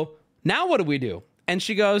I go, "Now what do we do?" And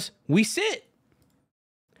she goes, "We sit."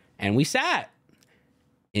 And we sat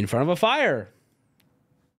in front of a fire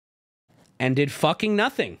and did fucking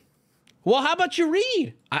nothing. Well, how about you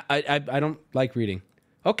read? I don't like reading.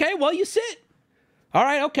 Okay, well, you sit. All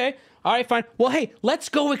right, okay. All right, fine. Well, hey, let's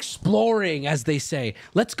go exploring, as they say.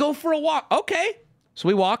 Let's go for a walk. Okay. So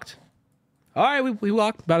we walked. All right, we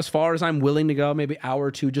walked about as far as I'm willing to go, maybe an hour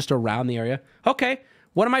or two just around the area. Okay,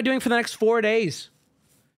 what am I doing for the next 4 days?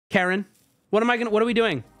 Karen, what are we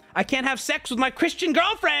doing? I can't have sex with my Christian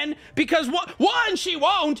girlfriend because one, she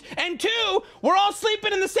won't, and two, we're all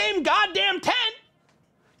sleeping in the same goddamn tent.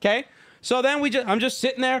 Okay? So then I'm just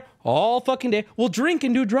sitting there all fucking day. We'll drink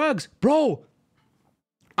and do drugs. Bro,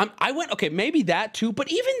 I went, okay, maybe that too,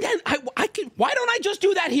 but even then, why don't I just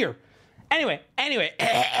do that here? Anyway,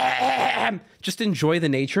 just enjoy the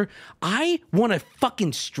nature. I want to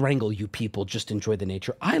fucking strangle you people. Just enjoy the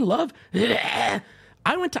nature. I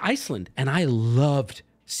went to Iceland and I loved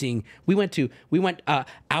seeing. We went out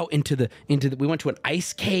into we went to an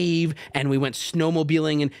ice cave and we went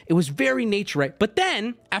snowmobiling and it was very nature, right? But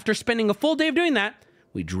then after spending a full day of doing that,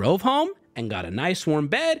 we drove home and got a nice warm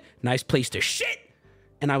bed, nice place to shit,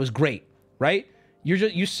 and I was great, right?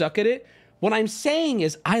 You suck at it. What I'm saying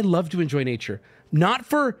is I love to enjoy nature, not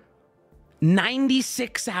for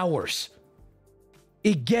 96 hours.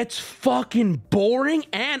 It gets fucking boring,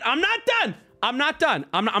 and I'm not done. I'm not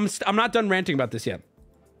done ranting about this yet.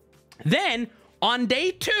 Then on day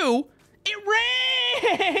 2, it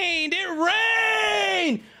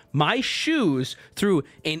rained. My shoes, through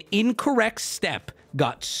an incorrect step,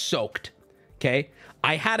 got soaked. Okay.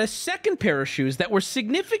 I had a second pair of shoes that were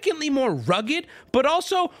significantly more rugged, but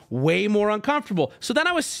also way more uncomfortable. So then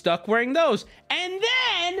I was stuck wearing those. And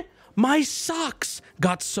then my socks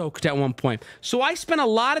got soaked at one point. So I spent a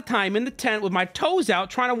lot of time in the tent with my toes out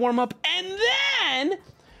trying to warm up. And then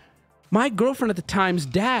my girlfriend at the time's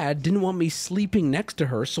dad didn't want me sleeping next to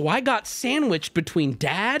her. So I got sandwiched between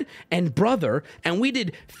dad and brother. And we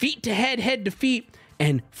did feet to head to feet.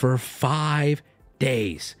 And for 5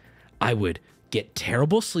 days, I would get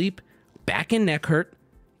terrible sleep, back and neck hurt,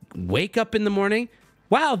 wake up in the morning.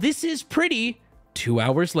 Wow, this is pretty. 2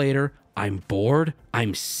 hours later, I'm bored.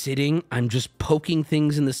 I'm sitting. I'm just poking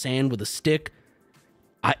things in the sand with a stick.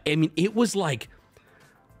 I mean, it was like,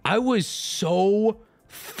 I was so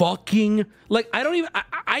fucking, like,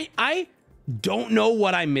 I don't know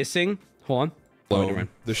what I'm missing. Hold on.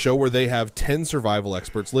 The show where they have 10 survival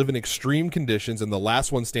experts live in extreme conditions and the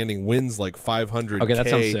last one standing wins like 500. Okay, that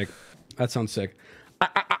sounds sick. That sounds sick.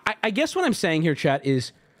 I guess what I'm saying here, chat,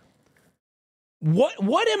 is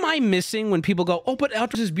what am I missing when people go, oh, but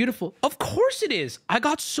outdoors is beautiful? Of course it is. I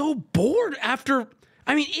got so bored after,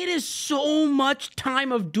 I mean, it is so much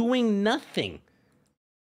time of doing nothing.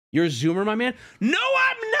 You're a Zoomer, my man? No,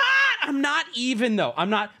 I'm not. I'm not even, though.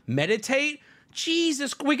 I'm not. Meditate.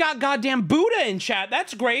 Jesus, we got goddamn Buddha in chat.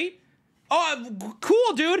 That's great. Oh,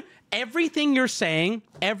 cool, dude. Everything you're saying,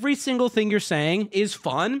 every single thing you're saying is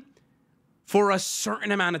fun for a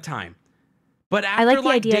certain amount of time. But after I like the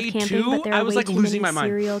like idea day of camping, two, but there I are was way like too losing many my mind.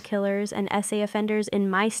 serial killers and SA offenders in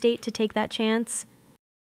my state to take that chance.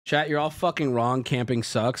 Chat, you're all fucking wrong. Camping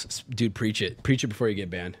sucks. Dude, preach it. Preach it before you get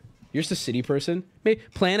banned. You're just a city person. Maybe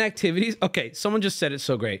plan activities. Okay, someone just said it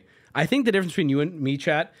so great. I think the difference between you and me,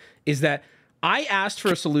 chat, is that I asked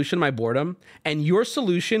for a solution to my boredom, and your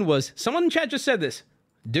solution was, someone in chat just said this,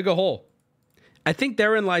 dig a hole. I think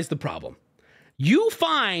therein lies the problem. You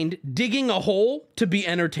find digging a hole to be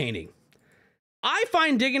entertaining. I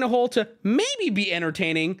find digging a hole to maybe be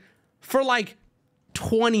entertaining for like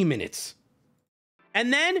 20 minutes.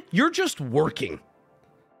 And then you're just working.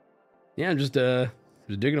 Yeah, I'm just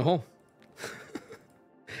digging a hole.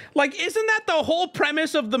 Like, isn't that the whole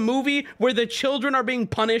premise of the movie where the children are being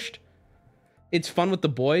punished? It's fun with the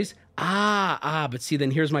boys. But see, then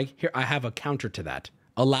here I have a counter to that.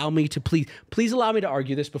 Allow me to please allow me to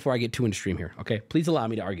argue this before I get too into stream here. Okay, please allow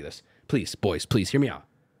me to argue this. Please, boys, please hear me out.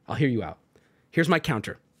 I'll hear you out. Here's my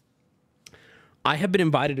counter. I have been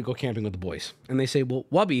invited to go camping with the boys, and they say, well,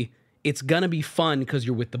 Wubby, it's gonna be fun because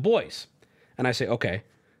you're with the boys. And I say, okay,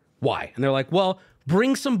 why? And they're like, well,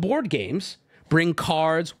 bring some board games, bring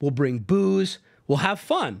cards, we'll bring booze, we'll have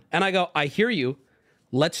fun. And I go, I hear you.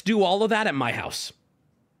 Let's do all of that at my house.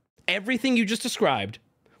 Everything you just described,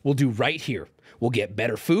 we'll do right here. We'll get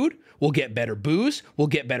better food, we'll get better booze, we'll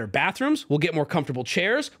get better bathrooms, we'll get more comfortable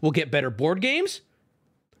chairs, we'll get better board games.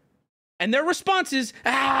 And their response is,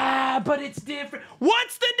 but it's different.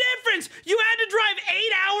 What's the difference? You had to drive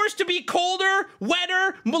 8 hours to be colder,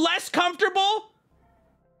 wetter, less comfortable?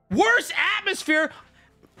 Worse atmosphere.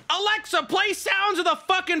 Alexa, play Sounds of the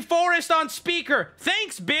Fucking Forest on speaker.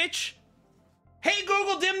 Thanks, bitch. Hey,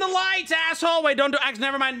 Google, dim the lights, asshole. Wait, don't do,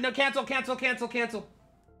 never mind. No, cancel.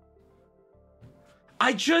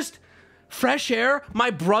 Fresh air, my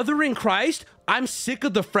brother in Christ, I'm sick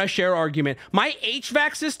of the fresh air argument. My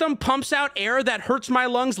HVAC system pumps out air that hurts my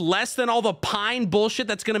lungs less than all the pine bullshit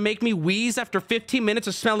that's gonna make me wheeze after 15 minutes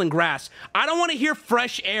of smelling grass. I don't wanna hear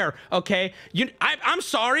fresh air, okay? I'm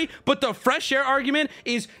sorry, but the fresh air argument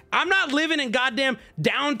is, I'm not living in goddamn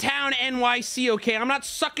downtown NYC, okay? I'm not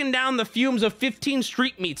sucking down the fumes of 15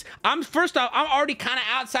 street meats. First off, I'm already kinda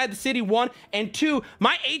outside the city, 1, and 2,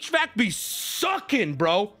 my HVAC be sucking,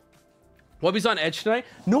 bro. Wubby's on edge tonight?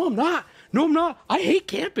 No, I'm not. I hate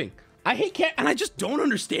camping. And I just don't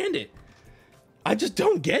understand it. I just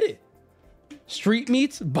don't get it. Street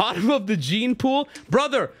meats, bottom of the gene pool.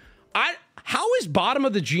 Brother, how is bottom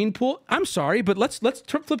of the gene pool? I'm sorry, but let's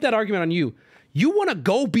flip that argument on you. You want to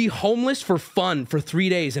go be homeless for fun for 3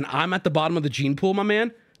 days and I'm at the bottom of the gene pool, my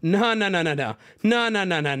man? No.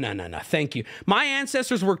 Thank you. My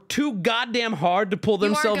ancestors worked too goddamn hard to pull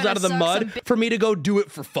themselves out of the mud for me to go do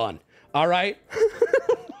it for fun. All right.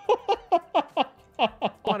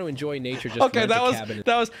 I want to enjoy nature. Just okay, that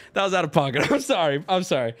was out of pocket. I'm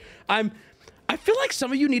sorry. I feel like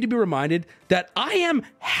some of you need to be reminded that I am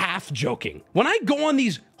half joking. When I go on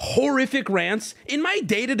these horrific rants in my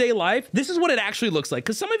day-to-day life, this is what it actually looks like.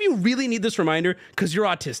 Because some of you really need this reminder because you're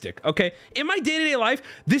autistic. Okay, in my day-to-day life,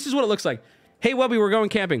 this is what it looks like. Hey, Wubby, we're going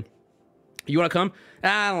camping. You want to come?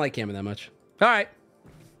 I don't like camping that much. All right.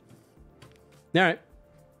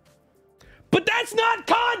 But that's not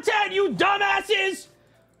content, you dumbasses!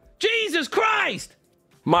 Jesus Christ!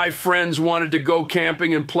 My friends wanted to go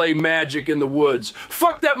camping and play magic in the woods.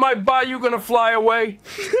 Fuck that, my bayou gonna fly away?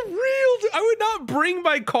 I would not bring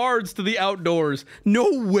my cards to the outdoors.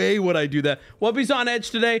 No way would I do that. Wubby's on edge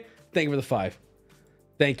today. Thank you for the 5.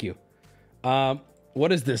 Thank you.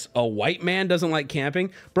 What is this? A white man doesn't like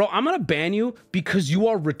camping? Bro, I'm gonna ban you because you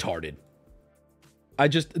are retarded.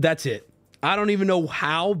 That's it. I don't even know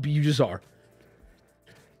how, but you just are.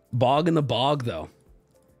 Bog in the bog, though.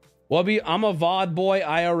 Wubby, I'm a VOD boy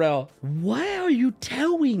IRL. Why are you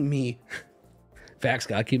telling me? Facts,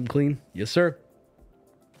 gotta keep them clean. Yes, sir.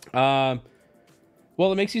 Well,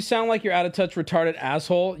 it makes you sound like you're out of touch, retarded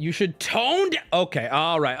asshole. You should tone down. Okay,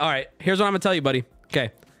 all right. Here's what I'm gonna tell you, buddy.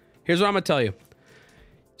 Okay, here's what I'm gonna tell you.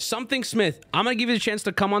 Something Smith, I'm gonna give you the chance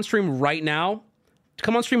to come on stream right now.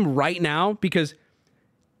 Come on stream right now, because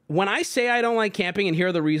when I say I don't like camping, and here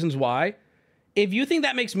are the reasons why, if you think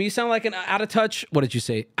that makes me sound like an out of touch, what did you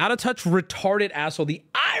say? Out of touch, retarded asshole. The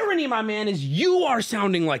irony, my man, is you are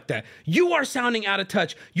sounding like that. You are sounding out of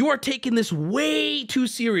touch. You are taking this way too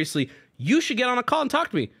seriously. You should get on a call and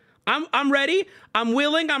talk to me. I'm ready. I'm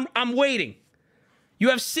willing. I'm waiting. You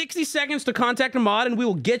have 60 seconds to contact a mod, and we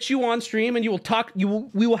will get you on stream, and you will talk. We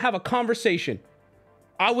will have a conversation.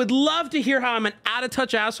 I would love to hear how I'm an out of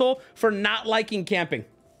touch asshole for not liking camping.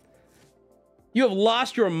 You have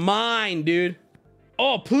lost your mind, dude.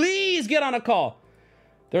 Oh, please get on a call.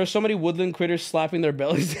 There are so many woodland critters slapping their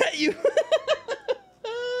bellies at you.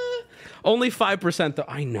 Only 5% though.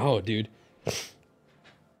 I know, dude.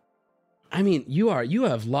 I mean, you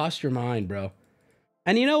have lost your mind, bro.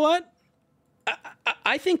 And you know what?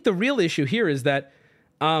 I think the real issue here is that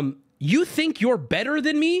you think you're better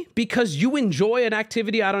than me because you enjoy an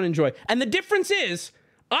activity I don't enjoy. And the difference is,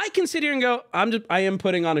 I can sit here and go, I am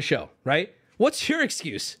putting on a show, right? What's your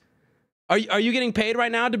excuse? Are you getting paid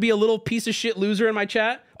right now to be a little piece of shit loser in my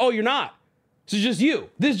chat? Oh, you're not. This is just you.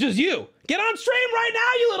 This is just you. Get on stream right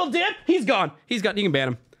now, you little dip. He's gone. He's gone. You can ban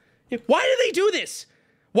him. Why do they do this?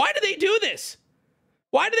 Why do they do this?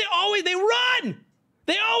 Why do they run?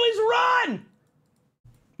 They always run.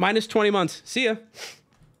 Minus 20 months. See ya.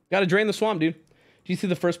 Gotta drain the swamp, dude. Do you see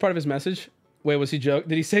the first part of his message? Wait, was he joke?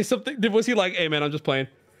 Did he say something? Was he like, hey man, I'm just playing?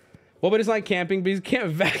 Well, but it's like camping, but he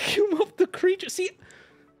can't vacuum up the creature. See,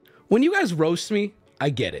 when you guys roast me, I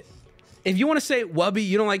get it. If you want to say, Wubby,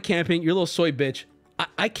 you don't like camping, you're a little soy bitch,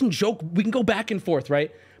 I can joke. We can go back and forth, right?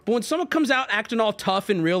 But when someone comes out acting all tough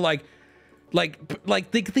and real, like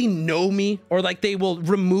they know me, or like they will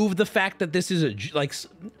remove the fact that this is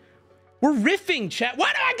we're riffing, chat.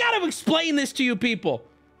 Why do I gotta explain this to you people?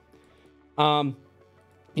 You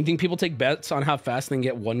think people take bets on how fast they can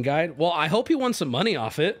get one guide? Well, I hope he won some money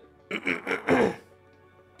off it.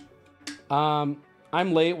 I'm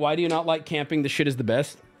late. Why do you not like camping? The shit is the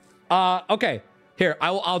best. Okay. Here,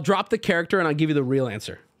 I'll drop the character and I'll give you the real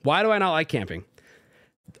answer. Why do I not like camping?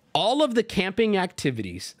 All of the camping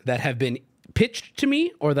activities that have been pitched to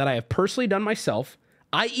me or that I have personally done myself,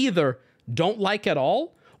 I either don't like at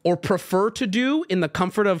all or prefer to do in the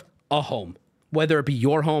comfort of a home, whether it be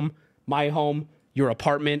your home, your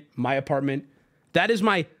apartment, my apartment. That is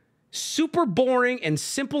my super boring and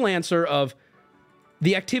simple answer of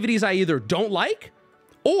the activities I either don't like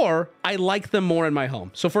or I like them more in my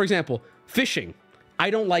home. So for example, fishing. I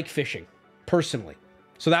don't like fishing personally.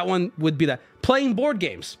 So that one would be that. Playing board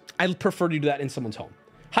games. I prefer to do that in someone's home.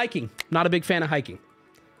 Hiking. Not a big fan of hiking.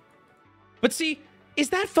 But see, is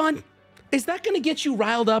that fun? Is that going to get you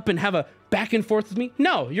riled up and have a back and forth with me?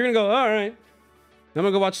 No, you're going to go, all right. I'm going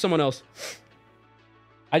to go watch someone else.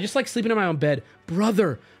 I just like sleeping in my own bed.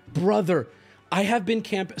 Brother, I have been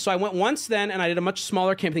camping. So I went once then and I did a much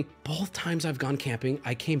smaller camping thing. Both times I've gone camping,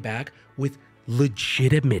 I came back with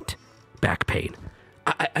legitimate back pain.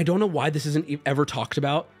 I don't know why this isn't ever talked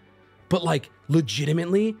about, but like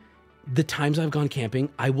legitimately, the times I've gone camping,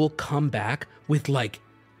 I will come back with like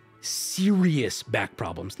serious back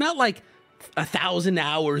problems. Not like 1,000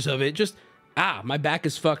 hours of it. Just, my back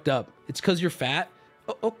is fucked up. It's because you're fat.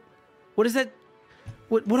 Oh, what is that?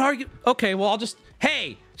 What are you? Okay, well,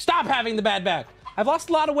 hey, stop having the bad back. I've lost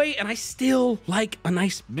a lot of weight and I still like a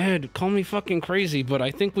nice bed. Call me fucking crazy, but I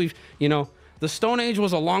think the Stone Age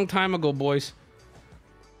was a long time ago, boys.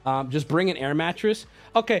 Just bring an air mattress.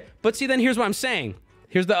 Okay, but see, then here's what I'm saying.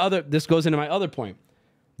 This goes into my other point.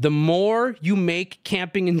 The more you make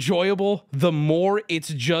camping enjoyable, the more it's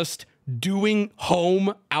just doing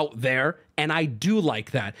home out there. And I do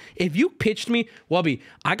like that. If you pitched me, Wubby,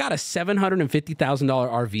 I got a $750,000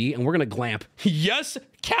 RV and we're going to glamp. Yes,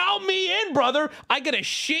 count me in, brother. I get to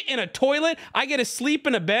shit in a toilet. I get to sleep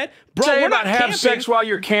in a bed. Bro, we're not have sex while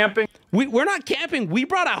you're camping. We're not camping. We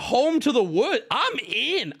brought a home to the wood. I'm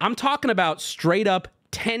in. I'm talking about straight up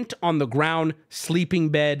tent on the ground, sleeping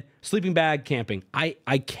bag camping. I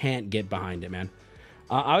can't get behind it, man.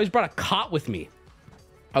 I always brought a cot with me.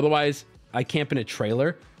 Otherwise, I camp in a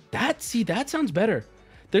trailer. That sounds better.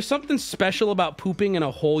 There's something special about pooping in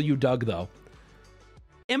a hole you dug, though.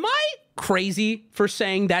 Am I crazy for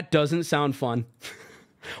saying that doesn't sound fun?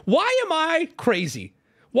 Why am I crazy?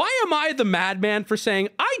 Why am I the madman for saying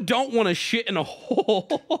I don't want to shit in a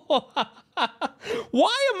hole?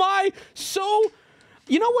 Why am I so...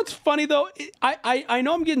 You know what's funny, though? I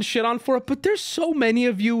know I'm getting shit on for it, but there's so many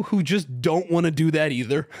of you who just don't want to do that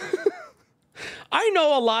either. I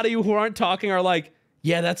know a lot of you who aren't talking are like,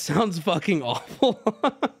 yeah, that sounds fucking awful.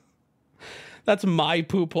 That's my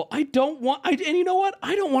poop hole. I don't want... and you know what?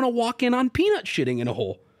 I don't want to walk in on peanut shitting in a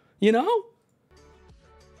hole. You know?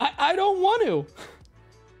 I don't want to.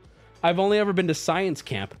 I've only ever been to science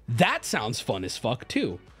camp. That sounds fun as fuck,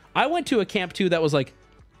 too. I went to a camp, too, that was like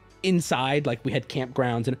inside, like we had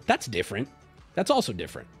campgrounds, and that's different. That's also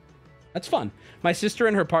different. That's fun. My sister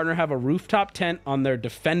and her partner have a rooftop tent on their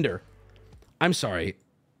Defender. I'm sorry.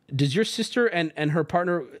 Does your sister and her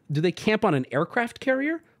partner, do they camp on an aircraft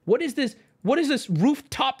carrier? What is this? What is this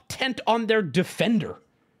rooftop tent on their Defender?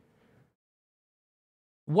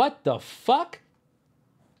 What the fuck?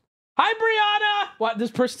 Hi, Brianna! What? This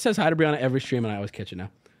person says hi to Brianna every stream, and I always catch it now.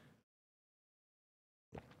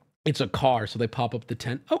 It's a car, so they pop up the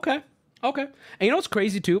tent. Okay, okay. And you know what's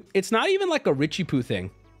crazy, too? It's not even like a Richie Poo thing.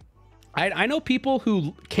 I know people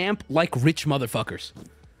who camp like rich motherfuckers.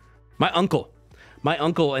 My uncle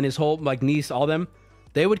and his whole like niece, all them,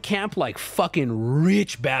 they would camp like fucking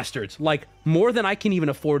rich bastards. Like more than I can even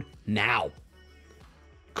afford now.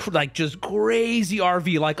 Like just crazy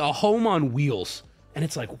RV, like a home on wheels. And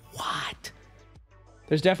it's like, what?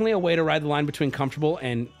 There's definitely a way to ride the line between comfortable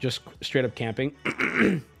and just straight up camping.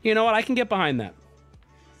 You know what? I can get behind that.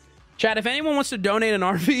 Chat, if anyone wants to donate an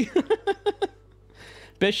RV,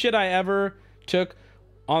 best shit I ever took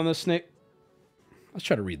on the Snake. Let's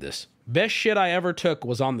try to read this. Best shit I ever took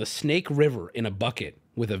was on the Snake River in a bucket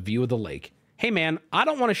with a view of the lake. Hey man, I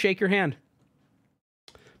don't want to shake your hand.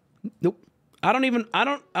 Nope. I'm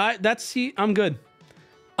good.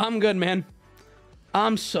 I'm good, man.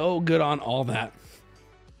 I'm so good on all that.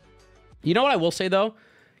 You know what I will say, though?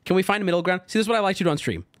 Can we find a middle ground? See, this is what I like to do on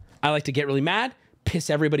stream. I like to get really mad, piss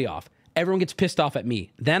everybody off. Everyone gets pissed off at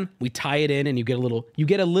me. Then we tie it in, and you get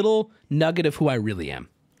a little nugget of who I really am.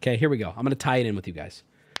 Okay, here we go. I'm going to tie it in with you guys.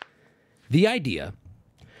 The idea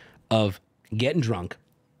of getting drunk,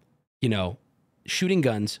 you know, shooting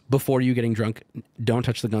guns before you getting drunk. Don't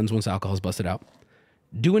touch the guns once alcohol's busted out.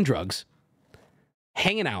 Doing drugs.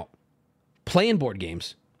 Hanging out. Playing board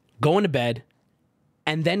games, going to bed,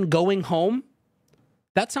 and then going home,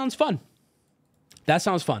 that sounds fun. That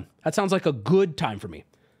sounds fun. That sounds like a good time for me.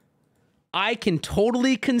 I can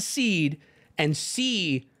totally concede and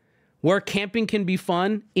see where camping can be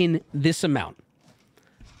fun in this amount.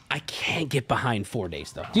 I can't get behind 4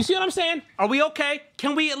 days, though. Do you see what I'm saying? Are we okay?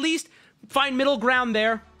 Can we at least find middle ground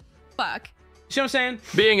there? Fuck. See what I'm saying?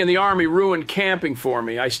 Being in the Army ruined camping for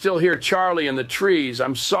me. I still hear Charlie in the trees.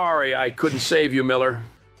 I'm sorry I couldn't save you, Miller.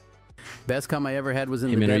 Best come I ever had was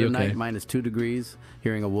in the dead of night, -2 degrees,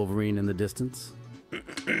 hearing a Wolverine in the distance.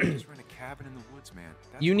 Just rent a cabin in the woods, man.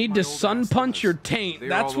 You need to sun punch your taint.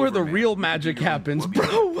 That's where the real magic happens.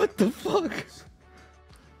 Bro, what the fuck?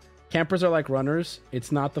 Campers are like runners.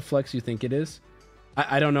 It's not the flex you think it is.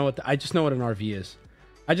 I don't know what I just know what an RV is.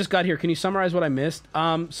 I just got here. Can you summarize what I missed?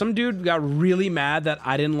 Some dude got really mad that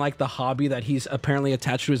I didn't like the hobby that he's apparently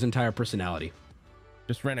attached to his entire personality.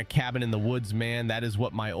 Just rent a cabin in the woods, man. That is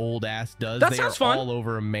what my old ass does. That sounds fun. All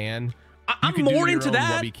over a man. I'm more into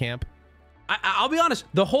that. Wubby camp. I'll be honest.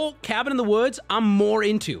 The whole cabin in the woods, I'm more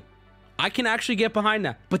into. I can actually get behind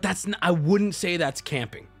that. But I wouldn't say that's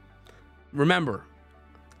camping. Remember,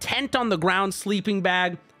 tent on the ground, sleeping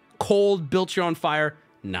bag, cold, built your own fire.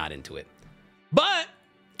 Not into it. But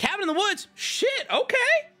cabin in the woods, shit, okay.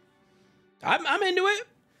 I'm into it.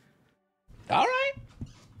 All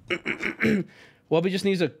right. Wubby just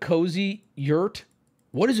needs a cozy yurt.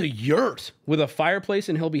 What is a yurt? With a fireplace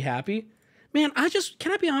and he'll be happy? Man,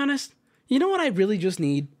 can I be honest? You know what I really just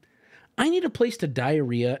need? I need a place to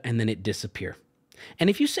diarrhea and then it disappear. And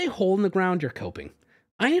if you say hole in the ground, you're coping.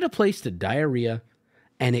 I need a place to diarrhea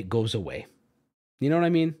and it goes away. You know what I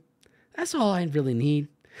mean? That's all I really need.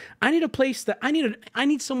 I need a place that I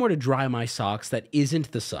need somewhere to dry my socks that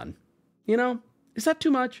isn't the sun. You know? Is that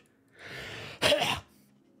too much?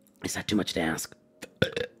 Is that too much to ask?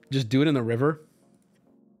 Just do it in the river?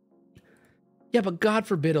 Yeah, but God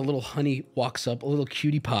forbid a little honey walks up, a little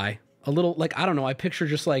cutie pie, a little, like, I don't know, I picture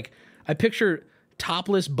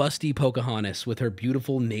topless, busty Pocahontas with her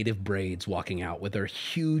beautiful native braids walking out with her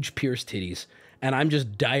huge pierced titties, and I'm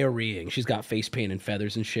just diarrheaing. She's got face paint and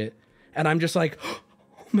feathers and shit, and I'm just like, oh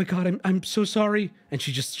my God, I'm so sorry. And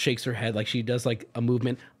she just shakes her head like she does like a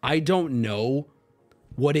movement. I don't know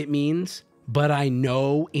what it means, but I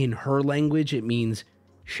know in her language it means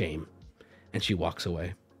shame. And she walks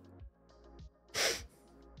away.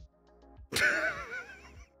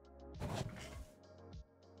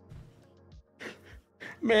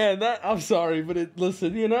 Man, I'm sorry, but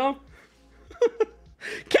listen, you know?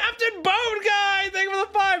 Captain Boat Guy, thank you for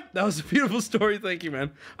the 5. That was a beautiful story. Thank you,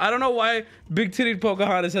 man. I don't know why Big Titty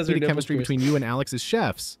Pocahontas has her The chemistry between you and Alex is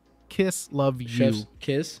chefs. Kiss, love you. Chefs,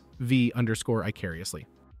 kiss. V_icariously.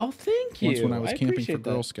 Oh, thank you. Once when I was camping for appreciate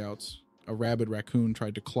Girl that. Scouts, a rabid raccoon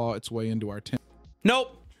tried to claw its way into our tent.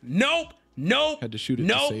 Nope. Had to shoot it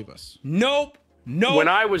to save us. Nope. When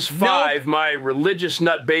I was 5, my religious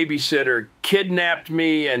nut babysitter kidnapped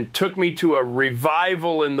me and took me to a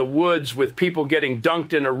revival in the woods with people getting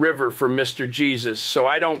dunked in a river for Mr. Jesus. So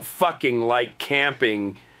I don't fucking like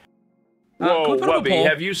camping. Whoa, Wubby,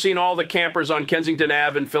 have you seen all the campers on Kensington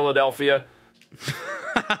Ave in Philadelphia?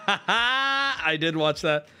 I did watch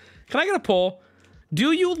that. Can I get a poll?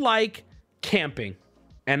 Do you like camping?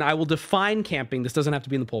 And I will define camping. This doesn't have to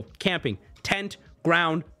be in the poll. Camping. Tent,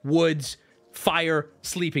 ground, woods, fire,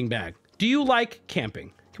 sleeping bag. Do you like camping?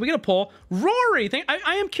 Can we get a poll? Rory,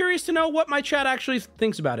 I am curious to know what my chat actually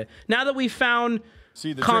thinks about it. Now that we've found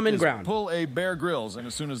See, the common trick is ground. Pull a Bear Grylls, and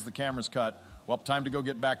as soon as the camera's cut, well, time to go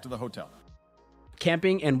get back to the hotel.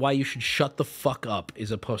 Camping and why you should shut the fuck up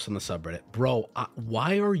is a post on the subreddit. Bro,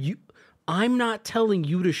 why are you... I'm not telling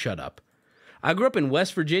you to shut up. I grew up in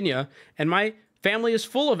West Virginia, and my family is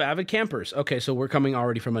full of avid campers. Okay, so we're coming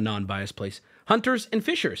already from a non-biased place. Hunters and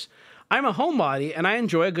fishers. I'm a homebody, and I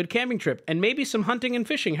enjoy a good camping trip, and maybe some hunting and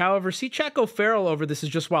fishing. However, see chat go feral over this is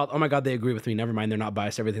just wild. Oh my god, they agree with me. Never mind, they're not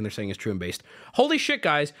biased. Everything they're saying is true and based. Holy shit,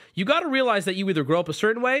 guys. You gotta realize that you either grow up a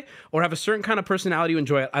certain way or have a certain kind of personality to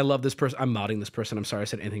enjoy it. I love this person. I'm modding this person. I'm sorry I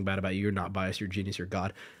said anything bad about you. You're not biased. You're a genius. You're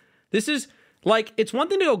God. This is... Like, it's one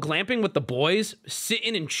thing to go glamping with the boys.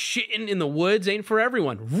 Sitting and shitting in the woods ain't for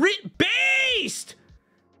everyone. Based!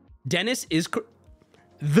 Dennis is...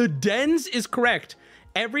 The Dens is correct.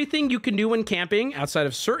 Everything you can do when camping, outside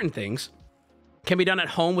of certain things, can be done at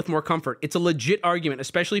home with more comfort. It's a legit argument,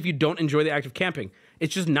 especially if you don't enjoy the act of camping.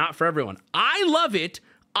 It's just not for everyone. I love it.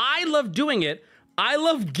 I love doing it. I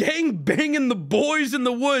love gang banging the boys in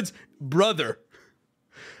the woods. Brother.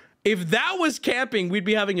 If that was camping, we'd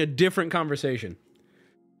be having a different conversation.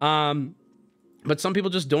 But some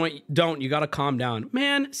people just don't. You gotta calm down.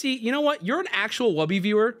 Man, see, you know what? You're an actual Wubby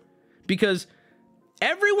viewer because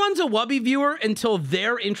everyone's a Wubby viewer until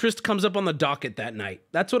their interest comes up on the docket that night.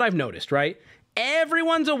 That's what I've noticed, right?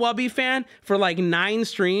 Everyone's a Wubby fan for like 9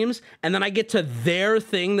 streams, and then I get to their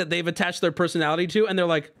thing that they've attached their personality to, and they're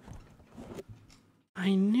like,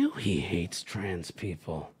 I knew he hates trans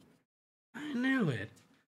people. I knew it.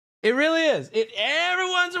 It really is.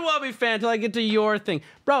 Everyone's a Wubby fan until I get to your thing.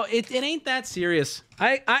 Bro, it ain't that serious.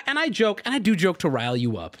 I joke, and I do joke to rile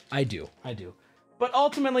you up. I do. But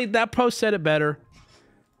ultimately, that post said it better.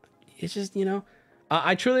 It's just, you know,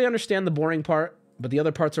 I truly understand the boring part, but the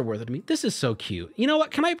other parts are worth it to me. This is so cute. You know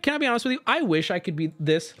what? Can I be honest with you? I wish I could be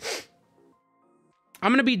this.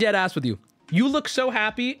 I'm going to be dead ass with you. You look so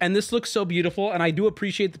happy, and this looks so beautiful, and I do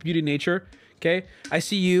appreciate the beauty of nature, okay? I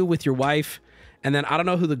see you with your wife. And then I don't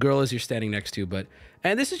know who the girl is you're standing next to,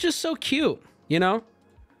 and this is just so cute, you know?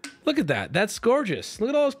 Look at that. That's gorgeous. Look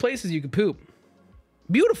at all those places you could poop.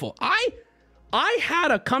 Beautiful. I had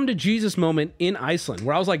a come to Jesus moment in Iceland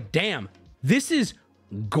where I was like, damn, this is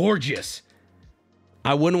gorgeous.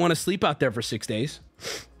 I wouldn't want to sleep out there for 6 days.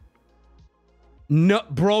 No,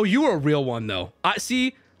 bro, you're a real one though.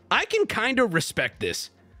 See, I can kind of respect this.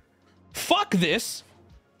 Fuck this,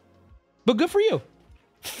 but good for you.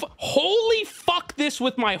 Holy fuck this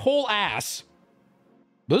with my whole ass.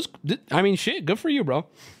 I mean, shit, good for you, bro.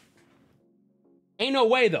 Ain't no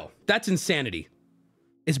way, though. That's insanity.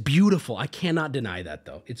 It's beautiful. I cannot deny that,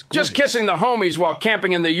 though. It's gorgeous. Just kissing the homies while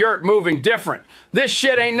camping in the yurt, moving different. This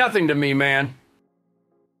shit ain't nothing to me, man.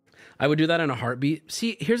 I would do that in a heartbeat.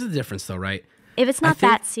 See, here's the difference, though, right? If it's not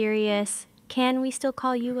that serious, can we still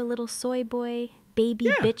call you a little soy boy? Baby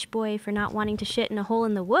bitch boy for not wanting to shit in a hole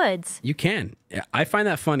in the woods. You can. I find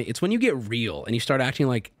that funny. It's when you get real and you start acting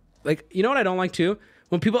like, you know what I don't like too?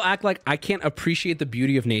 When people act like I can't appreciate the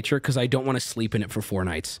beauty of nature because I don't want to sleep in it for 4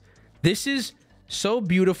 nights. This is so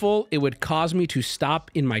beautiful, it would cause me to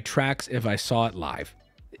stop in my tracks if I saw it live.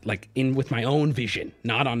 Like with my own vision,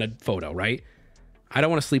 not on a photo, right? I don't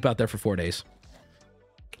want to sleep out there for 4 days.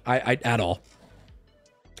 I at all.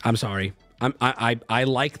 I'm sorry. I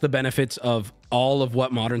like the benefits of all of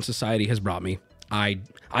what modern society has brought me. I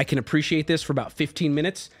can appreciate this for about 15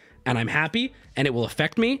 minutes and I'm happy and it will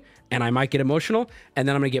affect me and I might get emotional and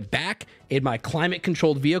then I'm gonna get back in my climate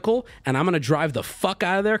controlled vehicle and I'm gonna drive the fuck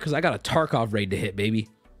out of there because I got a Tarkov raid to hit, baby.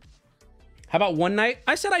 How about one night?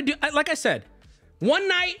 I said like I said, one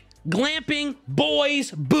night, glamping,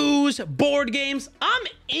 boys, booze, board games. I'm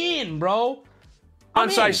in, bro.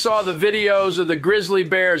 Once I saw the videos of the grizzly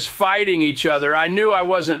bears fighting each other, I knew I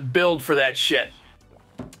wasn't built for that shit.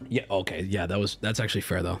 Yeah, okay. Yeah, that's actually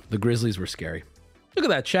fair, though. The grizzlies were scary. Look at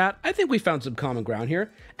that, chat. I think we found some common ground here.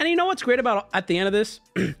 And you know what's great about at the end of this?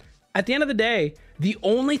 At the end of the day, the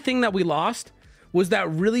only thing that we lost was that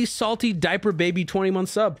really salty diaper baby 20-month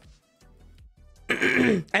sub.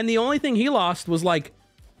 And the only thing he lost was, like,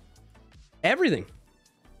 everything.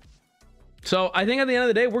 So I think at the end of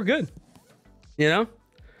the day, we're good. You know?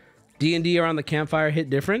 D&D around the campfire hit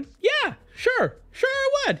different? Yeah, sure. Sure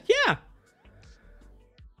it would. Yeah.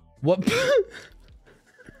 What?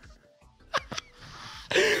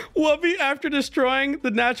 Wubby after destroying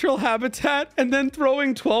the natural habitat and then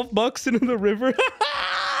throwing $12 into the river.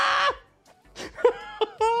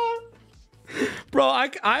 Bro,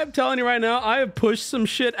 I'm telling you right now, I have pushed some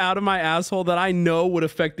shit out of my asshole that I know would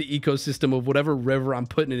affect the ecosystem of whatever river I'm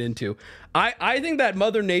putting it into. I think that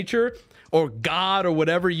Mother Nature or God or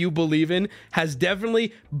whatever you believe in has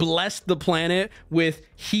definitely blessed the planet with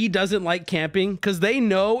he doesn't like camping, because they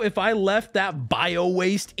know if I left that bio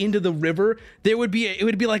waste into the river, it would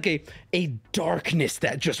be like a darkness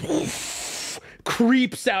that just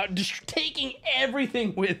creeps out, just taking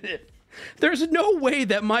everything with it. There's no way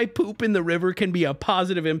that my poop in the river can be a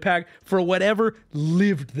positive impact for whatever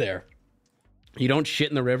lived there. You don't shit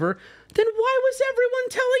in the river? Then why was everyone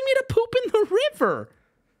telling me to poop in the river?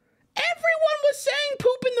 Everyone was saying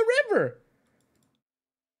poop in the river.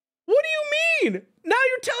 What do you mean? Now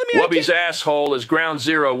you're telling me Wubby's asshole is ground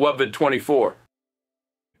zero Wubvid 24.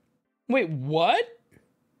 Wait, what?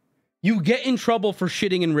 You get in trouble for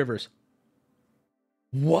shitting in rivers.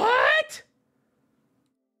 What?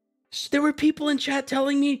 There were people in chat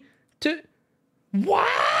telling me to...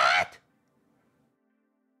 What?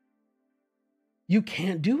 You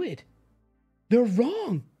can't do it. They're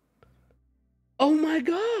wrong. Oh my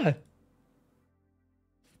God.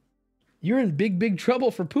 You're in big, big trouble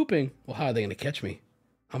for pooping. Well, how are they going to catch me?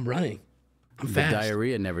 I'm running. I'm fast. The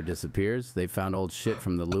diarrhea never disappears. They found old shit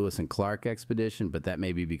from the Lewis and Clark expedition, but that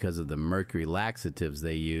may be because of the mercury laxatives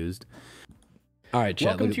they used. All right,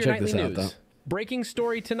 chat. Welcome to your check nightly this out, news. though. Breaking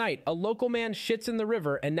story tonight. A local man shits in the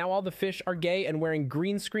river, and now all the fish are gay and wearing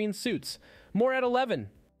green screen suits. More at 11.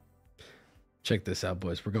 Check this out,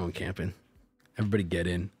 boys. We're going camping. Everybody get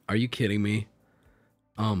in. Are you kidding me?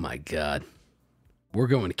 Oh, my God. We're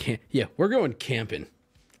going we're going camping.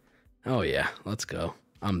 Oh, yeah. Let's go.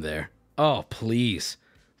 I'm there. Oh, please.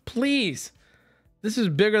 Please. This is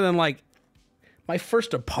bigger than, like, my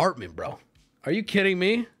first apartment, bro. Are you kidding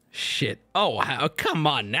me? Shit. Oh, wow. Come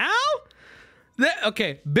on now.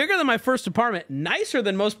 Okay, bigger than my first apartment, nicer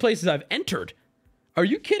than most places I've entered. Are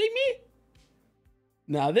you kidding me?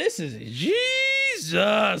 Now this is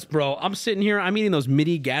Jesus, bro. I'm sitting here, I'm eating those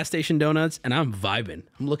mini gas station donuts, and I'm vibing.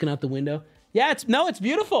 I'm looking out the window. Yeah, it's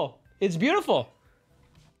beautiful. It's beautiful.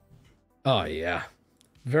 Oh yeah,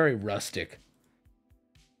 very rustic.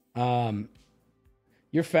 You're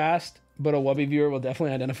fast, but a Wubby viewer will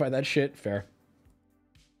definitely identify that shit. Fair.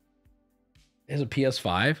 There's a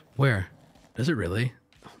PS5? Where? Does it really?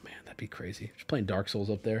 Oh man, that'd be crazy. Just playing Dark Souls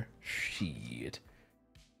up there. Shit.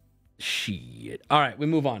 All right, we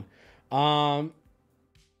move on.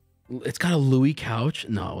 It's got a Louis couch.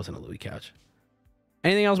 No, it wasn't a Louis couch.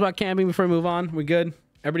 Anything else about camping before we move on? We good?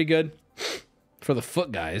 Everybody good? For the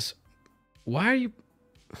foot guys. Why are you...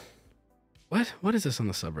 What is this on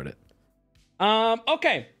the subreddit?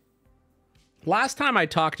 Okay. Last time I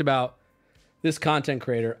talked about this content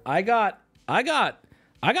creator, I got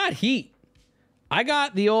heat. I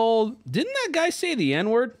got the old, didn't that guy say the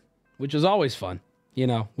N-word? Which is always fun. You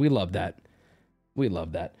know, we love that. We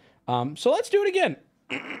love that. So let's do it again.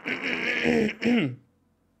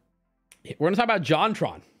 We're going to talk about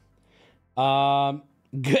JonTron.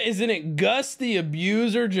 Isn't it Gus the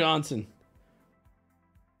Abuser Johnson?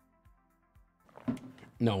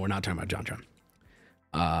 No, we're not talking about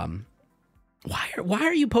JonTron. Why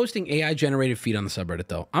are you posting AI generated feed on the subreddit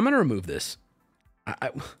though? I'm going to remove this. All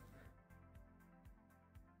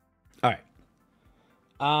right.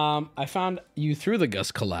 I found you through the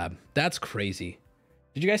Gus collab. That's crazy.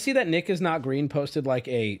 Did you guys see that Nick is not green posted like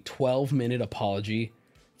a 12-minute apology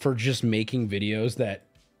for just making videos that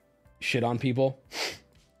shit on people?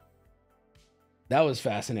 That was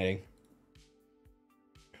fascinating.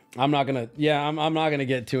 I'm not gonna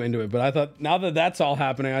get too into it, but I thought now that that's all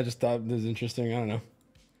happening, I just thought this is interesting. I don't know.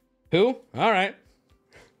 Who? All right.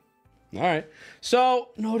 So,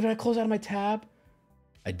 no, did I close out of my tab?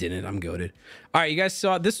 I didn't. I'm goated. All right, you guys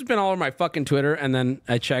saw this has been all over my fucking Twitter, and then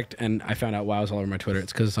I checked and I found out why it was all over my Twitter.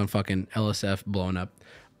 It's because it's on fucking LSF blowing up.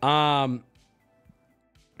 Kai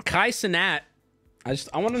Cenat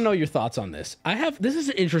I want to know your thoughts on this. This is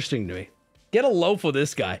interesting to me. Get a loaf of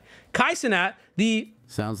this guy. Kai Cenat,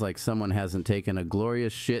 Sounds like someone hasn't taken a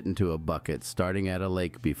glorious shit into a bucket, starting at a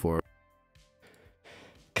lake before.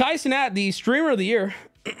 Kai Cenat, the streamer of the year,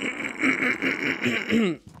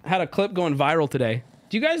 had a clip going viral today.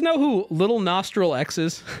 Do you guys know who Little Nostril X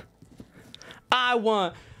is? I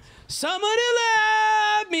want someone to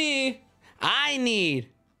love me. I need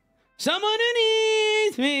someone who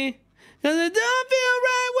needs me. Cause it don't feel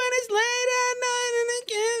right when it's late at night and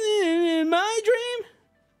again in my dream.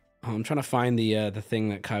 Oh, I'm trying to find the thing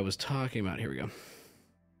that Kai was talking about. Here we go.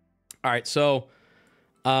 All right, so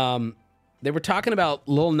they were talking about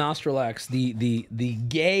Lil Nostril X, the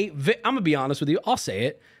gay. I'm gonna be honest with you. I'll say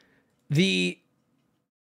it. The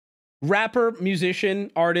rapper,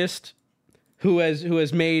 musician, artist who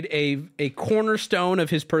has made a cornerstone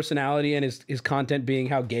of his personality and his content being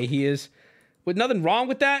how gay he is. With nothing wrong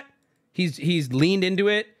with that. He's leaned into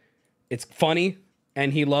it. It's funny,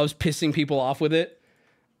 and he loves pissing people off with it.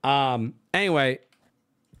 Anyway,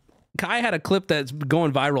 Kai had a clip that's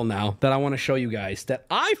going viral now that I want to show you guys that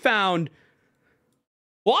I found.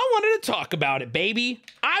 Well, I wanted to talk about it, baby.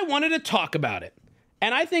 I wanted to talk about it.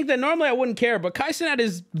 And I think that normally I wouldn't care, but Kai Cenat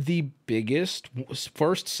is the biggest,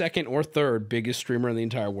 first, second, or third biggest streamer in the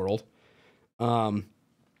entire world. And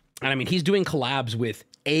I mean, he's doing collabs with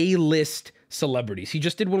A-list celebrities. He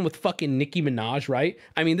just did one with fucking Nicki Minaj, right?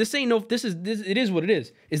 I mean, it is what it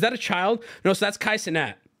is. Is that a child? No, so that's Kai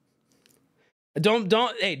Cenat.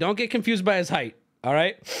 Don't get confused by his height. All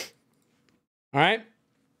right? All right?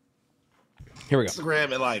 Here we go.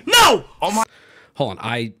 Instagram and like, no! Oh my. Hold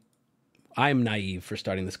on. I'm naive for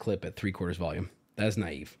starting this clip at 3/4 volume. That is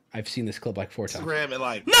naive. I've seen this clip like 4 times. Instagram and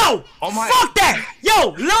like, no! Oh my. Fuck that!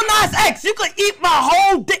 Yo, Lil Nas X, you could eat my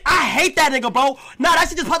whole dick. I hate that nigga, bro. Nah, that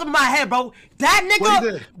shit just popped up in my head, bro. That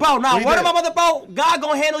nigga, bro, nah, word of my mother, bro. God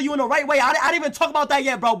gonna handle you in the right way. I didn't even talk about that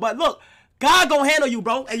yet, bro. But look, God gonna handle you,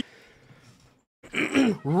 bro. And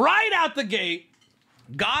right out the gate,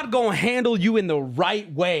 God gonna handle you in the right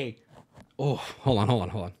way. Oh, hold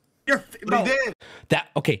on. Bro.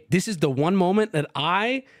 Okay, this is the one moment that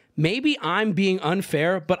maybe I'm being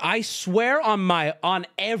unfair, but I swear on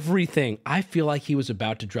everything, I feel like he was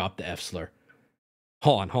about to drop the F slur.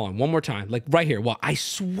 Hold on, one more time. Like right here. Well, I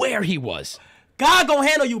swear he was. God gonna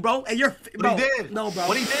handle you, bro. And bro. What he did? No, bro.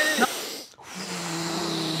 What he did? No.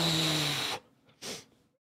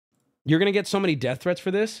 You're gonna get so many death threats for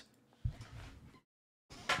this.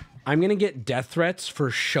 I'm gonna get death threats for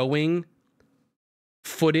showing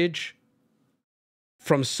footage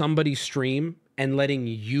from somebody's stream and letting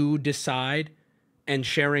you decide and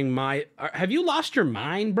sharing my. Have you lost your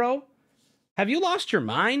mind, bro? Have you lost your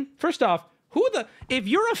mind? First off, if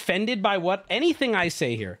you're offended by anything I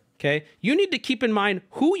say here, okay, you need to keep in mind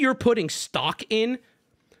who you're putting stock in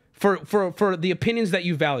for the opinions that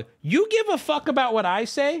you value. You give a fuck about what I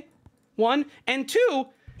say, one, and two,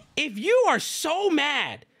 if you are so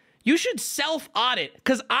mad, you should self-audit,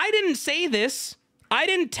 because I didn't say this. I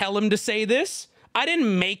didn't tell him to say this. I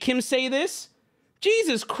didn't make him say this.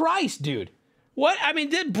 Jesus Christ, dude. What? I mean,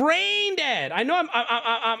 brain dead. I know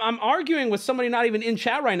I'm arguing with somebody not even in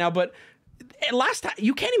chat right now, but last time,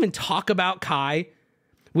 you can't even talk about Kai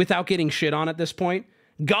without getting shit on at this point.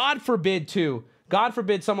 God forbid, too. God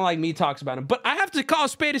forbid someone like me talks about him. But I have to call a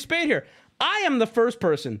spade here. I am the first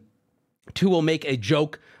person who will make a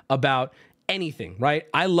joke about anything, right?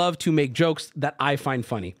 I love to make jokes that I find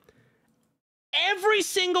funny. Every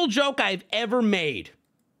single joke I've ever made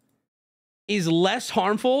is less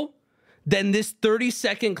harmful than this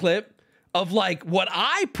 30-second clip of like what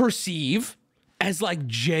I perceive as like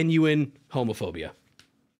genuine homophobia.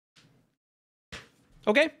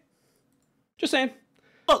 Okay? Just saying.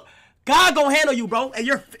 Look, God gonna handle you, bro. And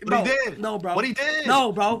bro. What he did? No, bro. What he did?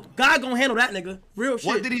 No, bro. God gonna handle that nigga. Real shit.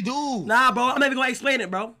 What did he do? Nah, bro. I'm not even gonna explain it,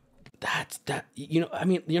 bro. I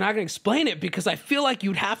mean, you're not gonna explain it because I feel like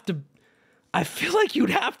you'd have to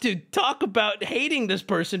talk about hating this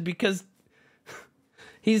person because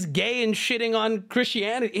he's gay and shitting on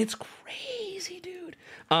Christianity. It's crazy, dude.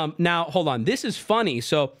 Now, hold on. This is funny.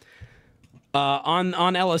 So on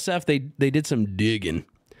LSF, they did some digging.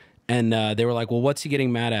 And they were like, well, what's he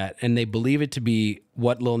getting mad at? And they believe it to be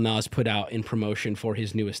what Lil Nas put out in promotion for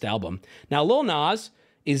his newest album. Now, Lil Nas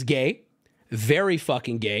is gay. Very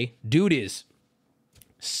fucking gay. Dude is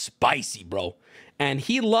spicy, bro. And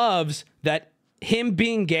he loves that him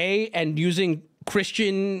being gay and using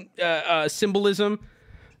Christian symbolism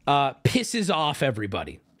pisses off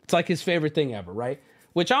everybody. It's like his favorite thing ever, right?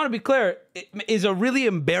 Which I want to be clear, is a really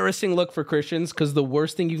embarrassing look for Christians because the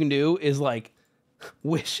worst thing you can do is like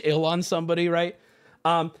wish ill on somebody, right?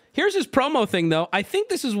 Here's his promo thing, though. I think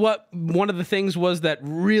this is what one of the things was that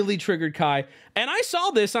really triggered Kai. And I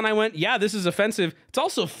saw this and I went, yeah, this is offensive. It's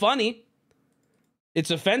also funny.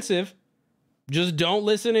 It's offensive. Just don't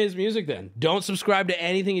listen to his music then. Don't subscribe to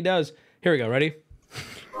anything he does. Here we go. Ready?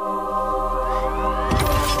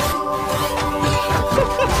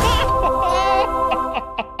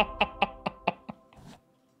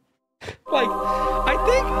 Like, I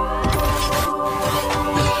think...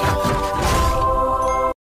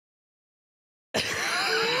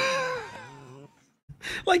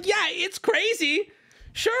 Like, yeah, it's crazy.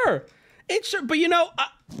 Sure. It's sure. But, you know,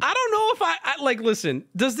 I don't know if I like, listen,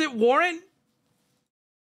 does it warrant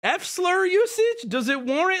F-slur usage? Does it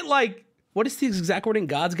warrant, like, what is the exact wording?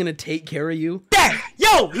 God's gonna take care of you? Yeah.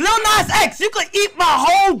 Yo, Lil Nas X, you could eat my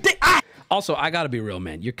whole dick. Also, I gotta be real,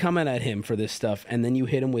 man. You're coming at him for this stuff, and then you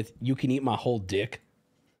hit him with, you can eat my whole dick.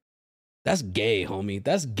 That's gay, homie.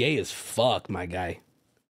 That's gay as fuck, my guy.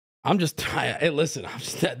 I'm just, hey, listen,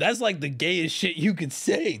 that's like the gayest shit you could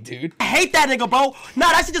say, dude. I hate that nigga, bro.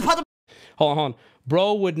 Nah, that shit just popped up. Hold on.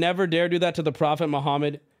 Bro would never dare do that to the Prophet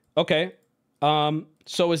Muhammad. Okay.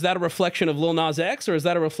 So is that a reflection of Lil Nas X, or is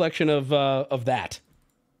that a reflection of that?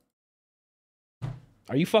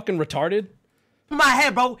 Are you fucking retarded? My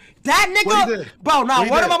head, bro. That nigga, bro. Nah,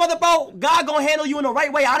 word of my mother, bro. God gonna handle you in the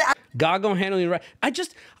right way. God gonna handle you right. I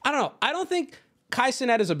don't know. I don't think Kai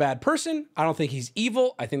Cenat is a bad person. I don't think he's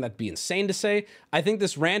evil. I think that'd be insane to say. I think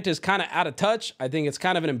this rant is kind of out of touch. I think it's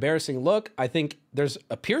kind of an embarrassing look. I think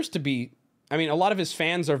appears to be, I mean, a lot of his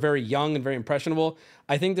fans are very young and very impressionable.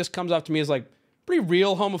 I think this comes off to me as like pretty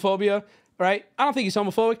real homophobia, right? I don't think he's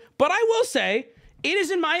homophobic, but I will say it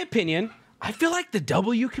is, in my opinion, I feel like the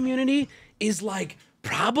W community is like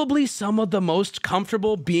probably some of the most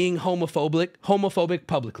comfortable being homophobic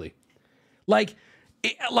publicly. Like,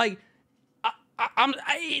 it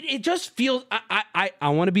just feels, I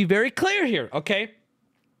want to be very clear here, okay?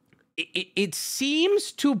 It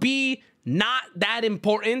seems to be not that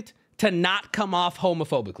important to not come off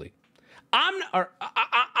homophobically. I'm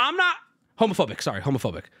not homophobic, sorry,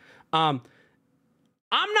 homophobic. I'm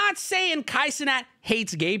not saying Kai Cenat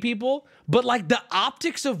hates gay people, but like the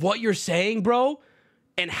optics of what you're saying, bro,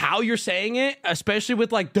 and how you're saying it, especially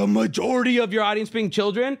with like the majority of your audience being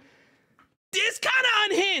children, it's kind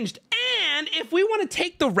of unhinged. And if we want to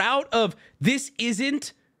take the route of this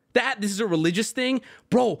isn't that, this is a religious thing,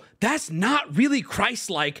 bro, that's not really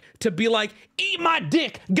Christ-like to be like, eat my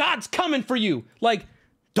dick, God's coming for you. Like,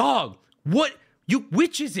 dog,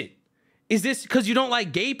 which is it? Is this because you don't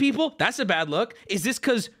like gay people? That's a bad look. Is this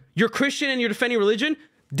because you're Christian and you're defending religion?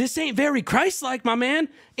 This ain't very Christ-like, my man.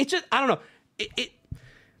 It's just, I don't know.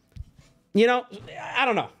 You know, I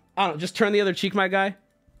don't know. Just turn the other cheek, my guy.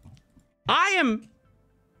 I'll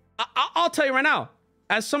tell you right now,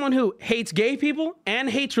 as someone who hates gay people and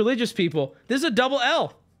hates religious people, this is a double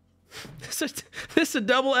L. This is a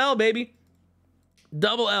double L, baby.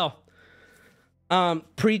 Double L.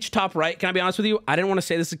 Preach top right. Can I be honest with you? I didn't want to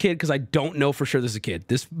say this is a kid because I don't know for sure this is a kid.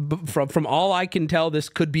 This, from all I can tell, this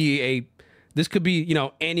could be, you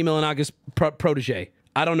know, Andy Milanakis protege.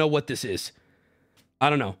 I don't know what this is. I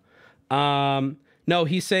don't know. No,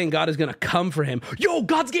 he's saying God is going to come for him. Yo,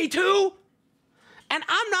 God's gay too? And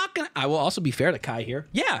I will also be fair to Kai here.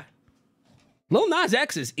 Yeah. Lil Nas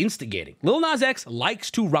X is instigating. Lil Nas X likes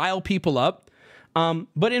to rile people up.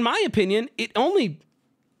 But in my opinion, it only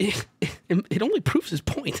proves his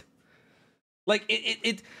point. Like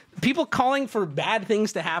people calling for bad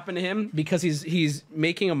things to happen to him because he's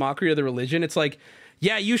making a mockery of the religion. It's like,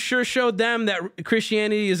 yeah, you sure showed them that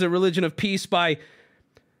Christianity is a religion of peace by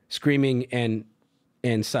screaming and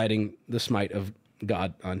citing the smite of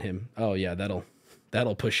God on him. Oh yeah, that'll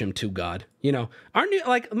push him to God. You know, aren't you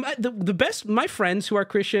like the best? My friends who are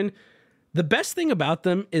Christian, the best thing about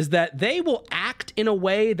them is that they will act in a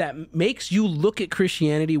way that makes you look at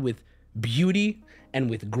Christianity with beauty and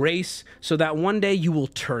with grace, so that one day you will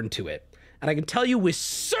turn to it. And I can tell you with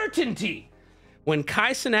certainty, when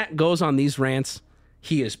Kai Cenat goes on these rants,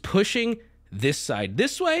 he is pushing this side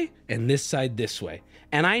this way and this side this way.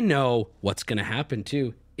 And I know what's going to happen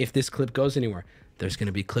too if this clip goes anywhere. There's going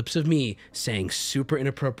to be clips of me saying super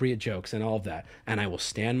inappropriate jokes and all of that. And I will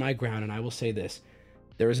stand my ground and I will say this.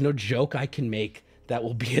 There is no joke I can make that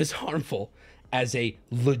will be as harmful as a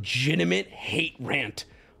legitimate hate rant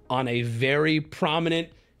on a very prominent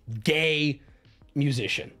gay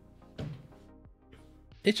musician.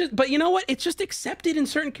 It's just, but you know what? It's just accepted in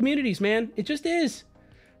certain communities, man. It just is.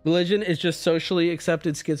 Religion is just socially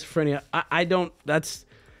accepted schizophrenia. I don't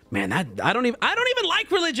even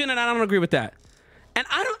like religion, and I don't agree with that. And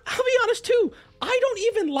I'll be honest too, I don't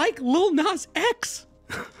even like Lil Nas X.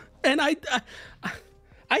 And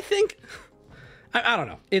I think I don't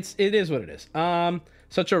know. It is what it is.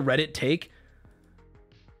 Such a Reddit take.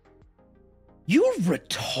 You're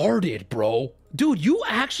retarded, bro. Dude, you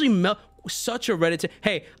actually such a Reddit take.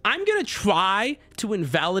 Hey, I'm gonna try to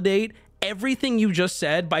invalidate everything you just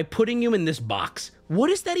said by putting you in this box. What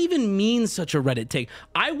does that even mean, such a Reddit take?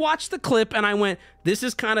 I watched the clip and I went, this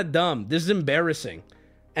is kind of dumb. This is embarrassing.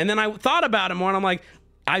 And then I thought about it more and I'm like,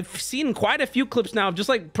 I've seen quite a few clips now of just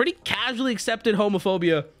like pretty casually accepted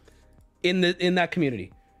homophobia in that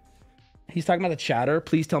community. He's talking about the chatter.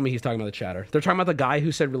 Please tell me he's talking about the chatter. They're talking about the guy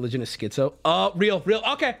who said religion is schizo. Real.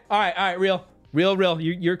 Okay. All right. Real.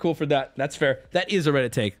 You're cool for that. That's fair. That is a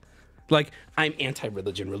Reddit take. Like, I'm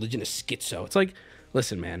anti-religion. Religion is schizo. It's like,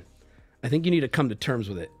 listen, man, I think you need to come to terms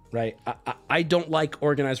with it, right? I don't like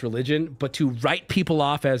organized religion, but to write people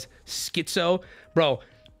off as schizo, bro,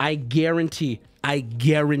 I guarantee, put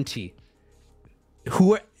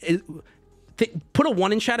a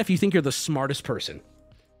 1 in chat if you think you're the smartest person.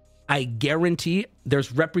 I guarantee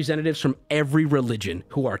there's representatives from every religion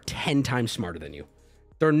who are 10 times smarter than you.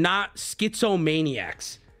 They're not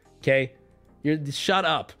schizomaniacs, okay? Shut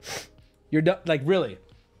up. You're like, really.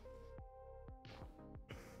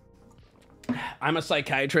 I'm a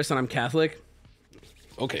psychiatrist and I'm Catholic.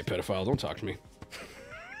 Okay, pedophile, don't talk to me.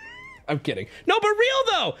 I'm kidding. No, but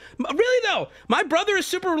really though, my brother is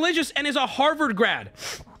super religious and is a Harvard grad.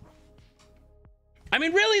 I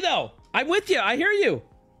mean, really though, I'm with you. I hear you.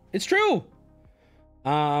 It's true.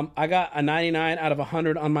 I got a 99 out of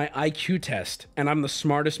 100 on my IQ test, and I'm the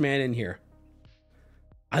smartest man in here.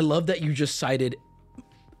 I love that you just cited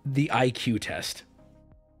the IQ test.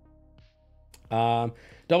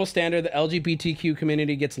 Double standard, the LGBTQ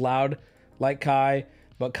community gets loud like Kai,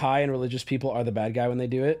 but Kai and religious people are the bad guy when they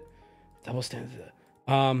do it. Double standard.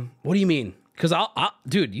 What do you mean? Because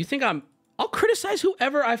dude, you think I'll criticize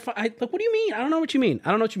whoever I like, what do you mean? I don't know what you mean. I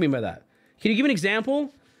don't know what you mean by that. Can you give an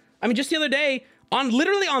example? I mean, just the other day,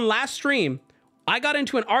 literally on last stream, I got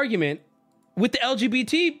into an argument with the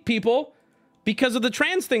LGBT people because of the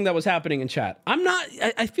trans thing that was happening in chat.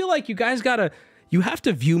 I feel like you guys you have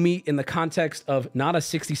to view me in the context of not a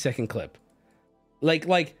 60-second clip.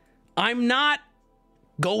 Like, I'm not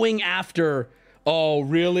going after, oh,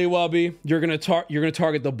 really, Wubby? You're gonna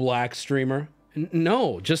target the black streamer?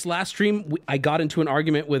 No, just last stream, I got into an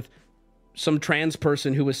argument with some trans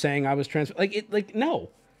person who was saying I was trans.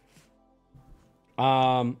 No.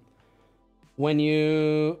 When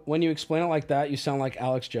you explain it like that, you sound like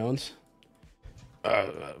Alex Jones.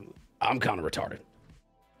 I'm kind of retarded.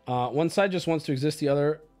 One side just wants to exist, the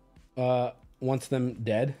other wants them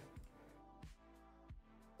dead.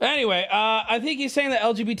 Anyway, I think he's saying that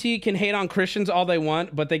LGBT can hate on Christians all they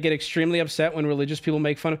want, but they get extremely upset when religious people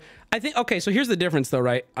make fun of. I think, okay, so here's the difference though,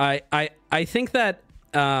 right? I think that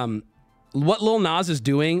what Lil Nas is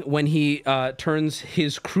doing when he turns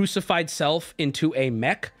his crucified self into a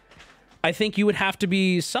mech, I think you would have to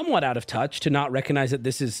be somewhat out of touch to not recognize that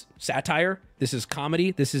this is satire, this is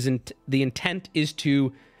comedy, this is the intent is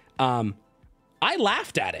to, I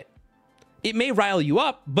laughed at it. It may rile you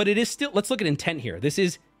up, but it is still, let's look at intent here. This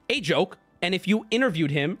is a joke, and if you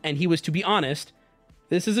interviewed him and he was to be honest,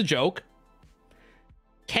 this is a joke.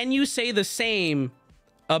 Can you say the same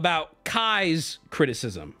about Kai's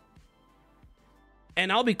criticism?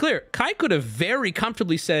 And I'll be clear, Kai could have very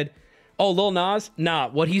comfortably said, oh, Lil Nas, nah,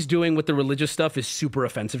 what he's doing with the religious stuff is super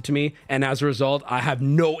offensive to me, and as a result, I have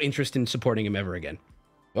no interest in supporting him ever again.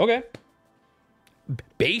 Okay.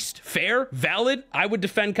 Based, fair, valid, I would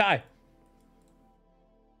defend Kai.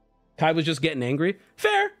 Kai was just getting angry.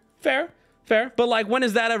 Fair. But like, when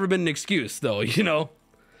has that ever been an excuse though, you know?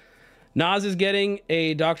 Nas is getting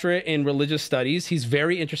a doctorate in religious studies. He's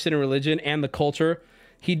very interested in religion and the culture.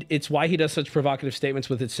 It's why he does such provocative statements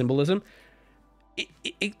with its symbolism.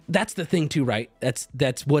 That's the thing too, right?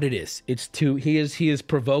 That's what it is. He is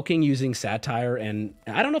provoking using satire, and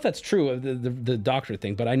I don't know if that's true of the doctorate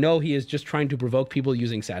thing, but I know he is just trying to provoke people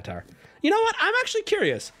using satire. You know what? I'm actually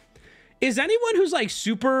curious. Is anyone who's like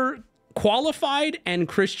super qualified and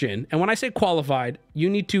Christian, and when I say qualified, you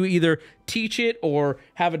need to either teach it or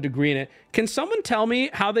have a degree in it. Can someone tell me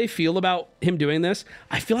how they feel about him doing this?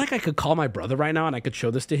 I feel like I could call my brother right now and I could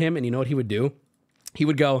show this to him, and you know what he would do? He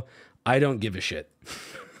would go, I don't give a shit.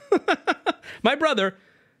 My brother,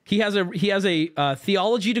 he has a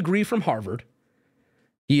theology degree from Harvard.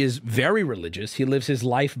 He is very religious. He lives his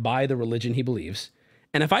life by the religion he believes.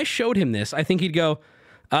 And if I showed him this, I think he'd go,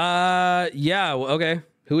 yeah, okay.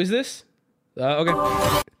 Who is this?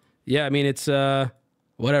 Okay. Yeah, I mean, it's,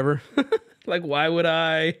 whatever. Like, why would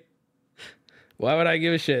I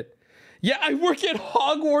give a shit? Yeah, I work at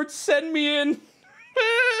Hogwarts. Send me in.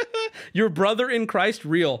 Your brother in Christ,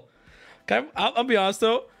 real. Okay, I'll be honest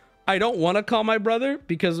though. I don't want to call my brother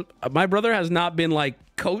because my brother has not been like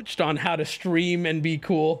coached on how to stream and be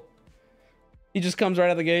cool. He just comes right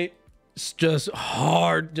out the gate. It's just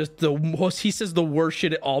hard. Just the most. He says the worst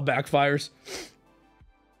shit. It all backfires.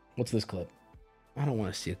 What's this clip? I don't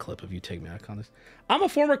want to see a clip of you taking me out of context. I'm a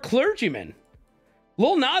former clergyman.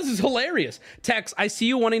 Lil Nas is hilarious. Tex, I see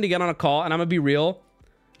you wanting to get on a call, and I'm gonna be real.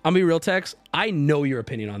 I'm gonna be real, Tex. I know your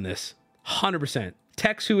opinion on this. 100%.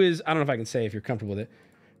 Tex, who is, I don't know if I can say if you're comfortable with it.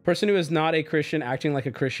 Person who is not a Christian, acting like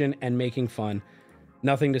a Christian and making fun.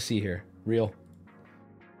 Nothing to see here. Real.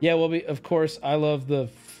 Yeah, well, of course, I love the...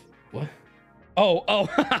 What? Oh.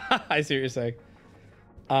 I see what you're saying.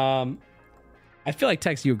 I feel like,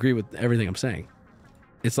 Tex, you agree with everything I'm saying.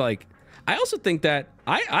 It's like, I also think that...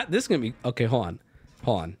 this is going to be... Okay, hold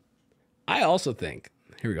on. I also think...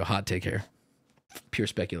 Here we go, hot take here. Pure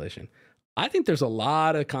speculation. I think there's a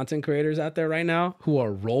lot of content creators out there right now who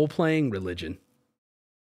are role-playing religion.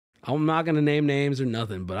 I'm not going to name names or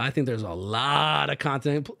nothing, but I think there's a lot of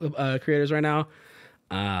content creators right now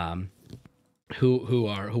who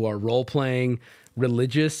are role playing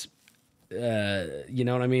religious, you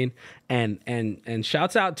know what I mean? And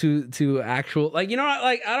shouts out to actual, like, you know what,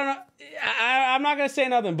 like, I don't know, I'm not going to say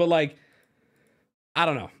nothing, but like, I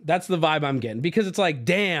don't know. That's the vibe I'm getting, because it's like,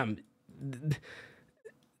 damn,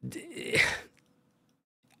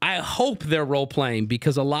 I hope they're role playing,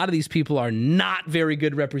 because a lot of these people are not very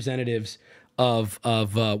good representatives of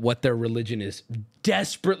what their religion is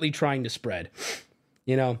desperately trying to spread.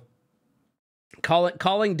 You know,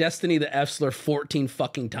 calling Destiny the F-slur 14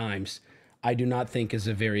 fucking times, I do not think is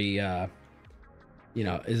a very, is a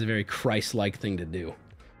very Christ-like thing to do.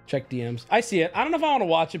 Check DMs. I see it. I don't know if I want to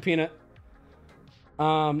watch it, Peanut.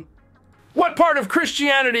 What part of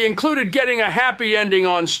Christianity included getting a happy ending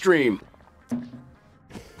on stream?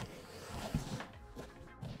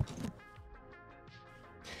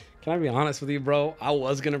 Can I be honest with you, bro? I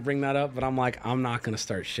was going to bring that up, but I'm like, I'm not going to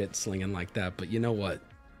start shit slinging like that. But you know what?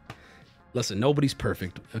 Listen, nobody's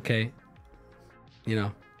perfect, okay? You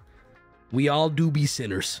know, we all do be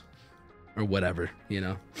sinners or whatever, you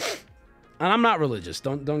know? And I'm not religious.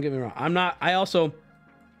 Don't get me wrong. I'm not. I also,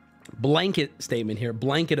 blanket statement here,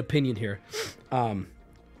 blanket opinion here. I'm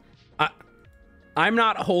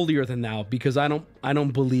not holier than thou, because I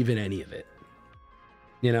don't believe in any of it.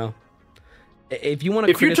 You know? If you want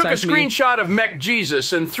to criticize If you took a screenshot of Mech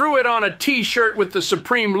Jesus and threw it on a t-shirt with the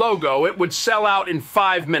Supreme logo, it would sell out in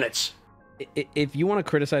 5 minutes. If you want to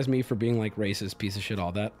criticize me for being like racist, piece of shit,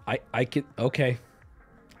 all that, I could, okay.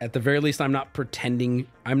 At the very least, I'm not pretending,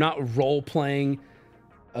 I'm not role-playing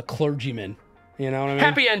a clergyman. You know what I mean?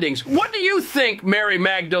 Happy endings. What do you think Mary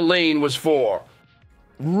Magdalene was for?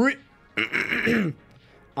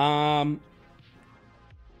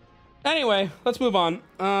 Anyway, let's move on.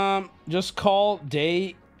 Just call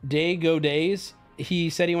Day Go Days. He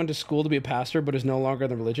said he went to school to be a pastor, but is no longer in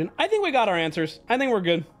the religion. I think we got our answers. I think we're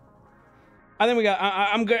good. I think we got.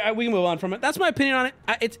 I'm good. We can move on from it. That's my opinion on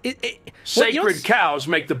it. Sacred cows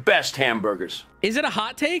make the best hamburgers. Is it a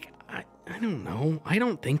hot take? I don't know. I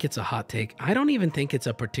don't think it's a hot take. I don't even think it's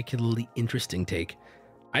a particularly interesting take.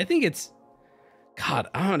 I think it's. God,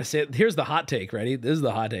 I want to say it. Here's the hot take. Ready? This is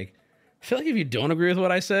the hot take. I feel like if you don't agree with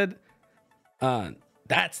what I said, that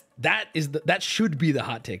should be the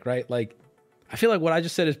hot take, right? Like, I feel like what I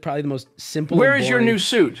just said is probably the most simple. Where is your new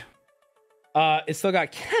suit? It's still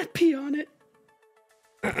got cat pee on it.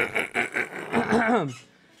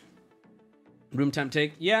 Room temp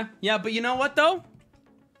take, yeah, but you know what though?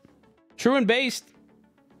 True and based.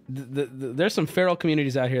 There's some feral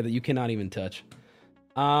communities out here that you cannot even touch.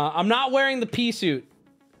 I'm not wearing the pea suit.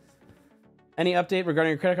 Any update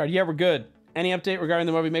regarding your credit card? Yeah, we're good. Any update regarding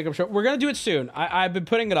the Wubby makeup show? We're gonna do it soon. I've been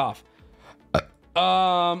putting it off.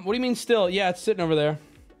 What do you mean still? Yeah, it's sitting over there.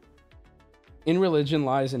 In religion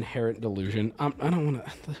lies inherent delusion. I don't want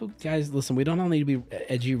to... Guys, listen, we don't all need to be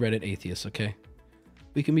edgy Reddit atheists, okay?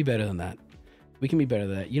 We can be better than that. We can be better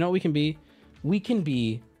than that. You know what we can be? We can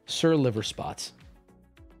be Sir Liver Spots.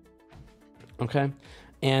 Okay?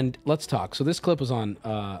 And let's talk. So this clip was on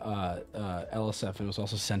LSF, and it was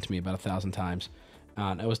also sent to me about 1,000 times.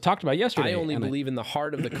 It was talked about yesterday. I only believe in the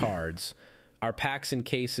heart of the cards. Our packs and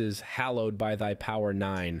cases hallowed by thy power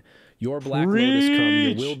 9. Your black lotus come,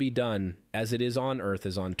 your will be done, as it is on earth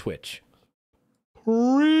as on Twitch.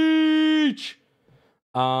 Preach.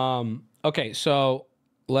 Okay, so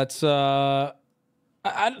let's not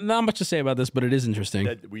much to say about this, but it is interesting.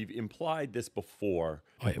 That we've implied this before.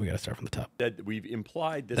 Oh, wait, we got to start from the top. That we've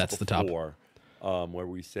implied this That's before, where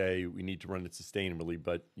we say we need to run it sustainably.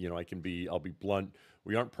 But you know, I'll be blunt.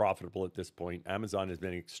 We aren't profitable at this point. Amazon has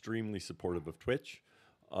been extremely supportive of Twitch.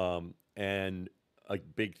 And a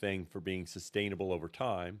big thing for being sustainable over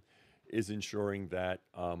time is ensuring that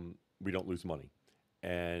we don't lose money.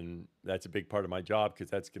 And that's a big part of my job because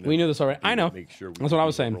that's going to... We knew this already. I know. Make sure that's what I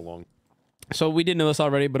was saying. So we did know this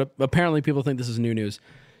already, but apparently people think this is new news.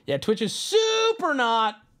 Yeah, Twitch is super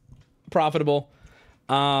not profitable.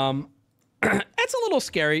 That's a little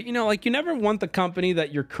scary. You know, like you never want the company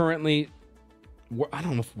that you're currently, I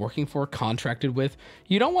don't know if working for, contracted with.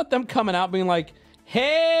 You don't want them coming out being like,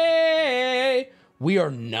 hey, we are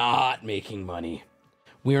not making money.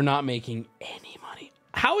 We are not making any money.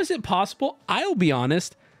 How is it possible? I'll be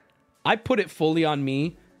honest. I put it fully on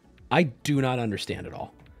me. I do not understand it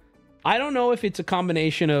all. I don't know if it's a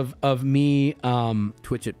combination of me...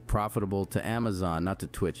 Twitch it profitable to Amazon, not to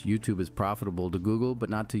Twitch. YouTube is profitable to Google, but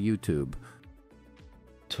not to YouTube.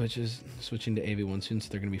 Twitch is switching to AV1 soon, so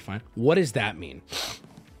they're going to be fine. What does that mean?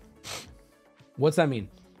 What's that mean?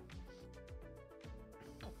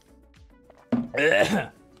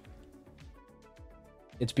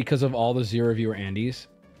 It's because of all the zero viewer Andys.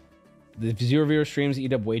 The zero viewer streams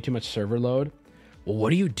eat up way too much server load. Well, what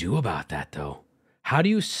do you do about that, though? How do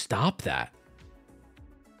you stop that?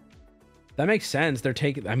 That makes sense. They're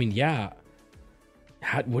taking... I mean, yeah.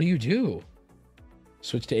 What do you do?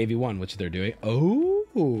 Switch to AV1, which they're doing.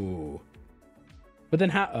 Oh. But then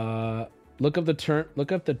how... look up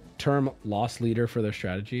the term loss leader for their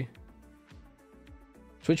strategy.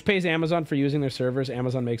 Twitch pays Amazon for using their servers.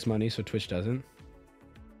 Amazon makes money, so Twitch doesn't.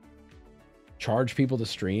 Charge people to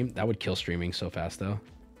stream. That would kill streaming so fast, though.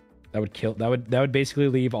 That would basically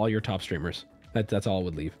leave all your top streamers. That's all it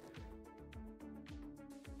would leave.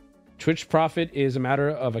 Twitch profit is a matter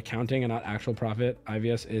of accounting and not actual profit.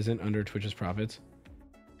 IVS isn't under Twitch's profits.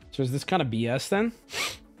 So is this kind of BS then?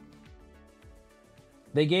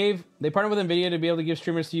 They partnered with NVIDIA to be able to give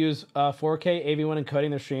streamers to use 4K AV1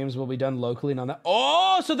 encoding. Their streams will be done locally, not that.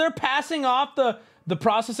 Oh, so they're passing off the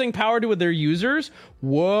processing power to their users?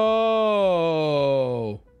 Whoa.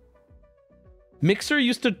 Mixer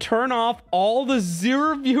used to turn off all the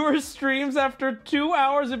zero viewer streams after 2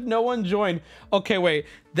 hours if no one joined. Okay, wait.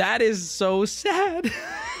 That is so sad.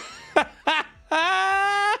 All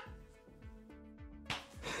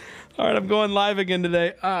right, I'm going live again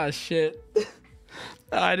today. Ah, shit.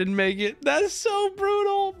 I didn't make it. That's so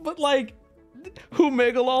brutal. But like, who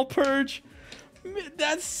Megalol Purge?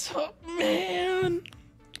 That's so...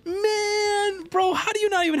 Man, bro, how do you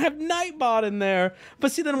not even have Nightbot in there?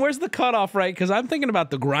 But see, then where's the cutoff, right? Because I'm thinking about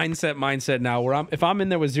the grind set mindset now, where if I'm in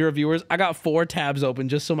there with 0 viewers, I got 4 tabs open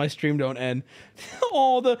just so my stream don't end.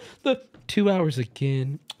 Oh, the 2 hours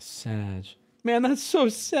again. Sad. Man, that's so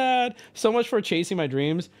sad. So much for chasing my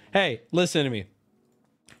dreams. Hey, listen to me.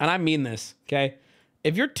 And I mean this, okay?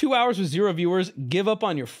 If you're 2 hours with 0 viewers, give up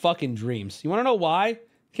on your fucking dreams. You want to know why?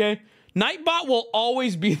 Okay? Nightbot will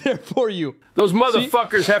always be there for you. Those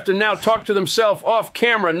motherfuckers have to now talk to themselves off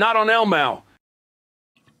camera, not on Elmow.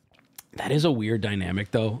 That is a weird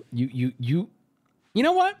dynamic, though. You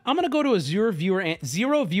know what? I'm gonna go to a zero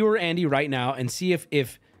viewer Andy right now and see if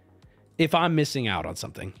I'm missing out on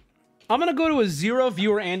something. I'm gonna go to a 0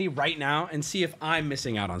 viewer Andy right now and see if I'm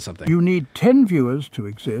missing out on something. You need 10 viewers to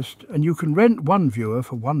exist, and you can rent 1 viewer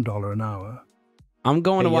for $1 an hour. I'm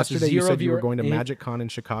going to watch yesterday the you zero said viewer. you were going to MagicCon in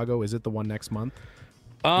Chicago. Is it the one next month?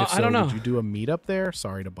 I don't know. Did you do a meetup there?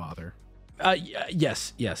 Sorry to bother.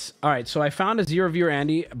 Yes. All right, so I found a 0 viewer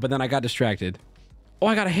Andy, but then I got distracted. Oh,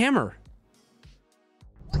 I got a hammer.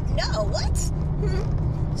 No, what?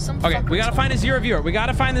 Okay, we gotta find a 0 viewer. We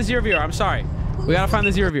gotta find the 0 viewer. I'm sorry. We gotta find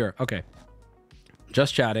the 0 viewer. Okay.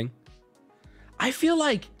 Just chatting. I feel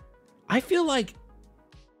like,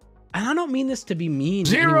 and I don't mean this to be mean.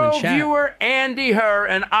 To anyone in 0 chat. viewer Andy her,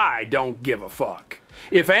 and I don't give a fuck.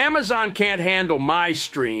 If Amazon can't handle my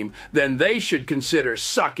stream, then they should consider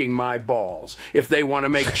sucking my balls. If they want to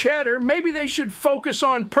make cheddar, maybe they should focus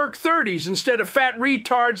on perk 30s instead of fat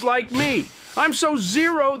retards like me. I'm so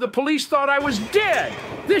zero, the police thought I was dead.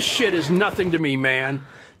 This shit is nothing to me, man.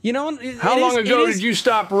 You know, how long ago did you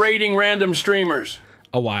stop rating random streamers?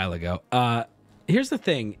 A while ago. Here's the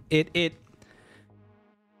thing.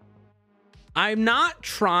 I'm not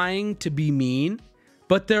trying to be mean,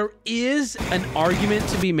 but there is an argument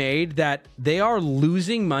to be made that they are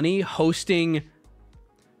losing money hosting.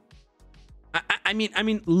 I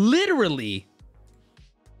mean, literally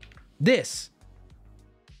this.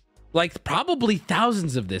 Like probably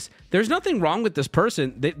thousands of this. There's nothing wrong with this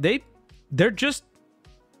person. They're just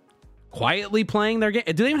quietly playing their game.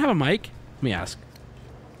 Do they even have a mic? Let me ask.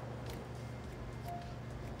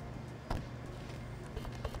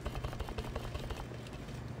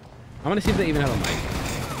 I want to see if they even have a mic.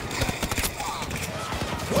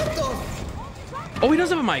 Oh, he does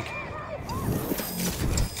have a mic.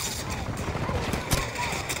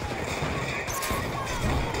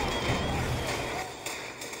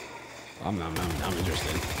 I'm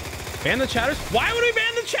interested. Ban the chatters? Why would we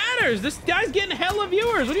ban the chatters? This guy's getting hella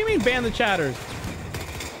viewers. What do you mean ban the chatters?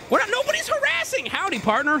 We're not, nobody's harassing. Howdy,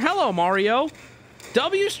 partner. Hello, Mario.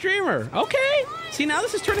 W streamer. Okay. See, now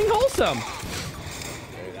this is turning wholesome.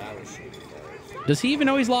 Does he even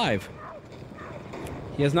know he's live?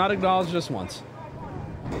 He has not acknowledged us once.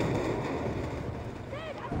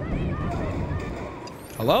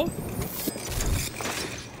 Hello?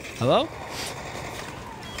 Hello?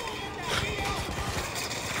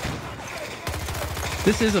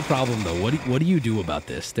 This is a problem, though. What do you do about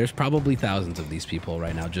this? There's probably thousands of these people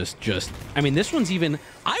right now. I mean, this one's even.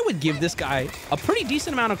 I would give this guy a pretty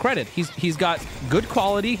decent amount of credit. He's got good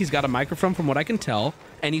quality. He's got a microphone, from what I can tell,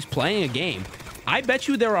 and he's playing a game. I bet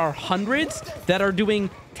you there are hundreds that are doing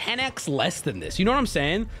 10x less than this. You know what I'm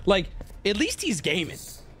saying? Like, at least he's gaming.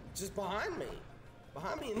 Just behind me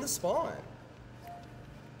in the spawn.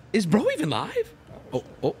 Is bro even live?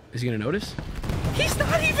 Oh, is he gonna notice? He's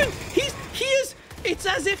not even. He is. It's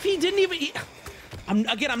as if he didn't even. I'm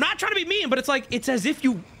not trying to be mean, but it's as if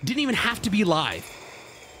you didn't even have to be live.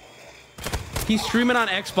 He's streaming on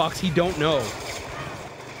Xbox. He don't know.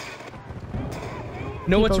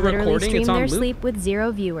 No, it's recording. It's on their loop. sleep with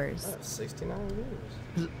 0 viewers. 69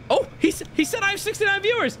 viewers. Oh, he said I have 69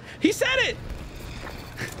 viewers. He said it.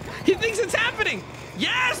 He thinks it's happening.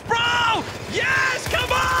 Yes, bro. Yes,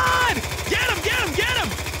 come on. Get him.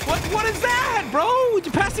 What is that, bro? Would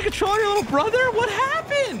you pass the controller to your little brother? What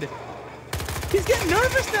happened? He's getting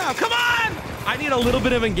nervous now. Come on. I need a little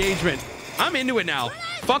bit of engagement. I'm into it now.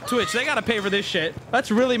 Fuck Twitch. They gotta pay for this shit. Let's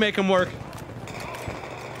really make them work.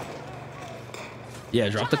 Yeah,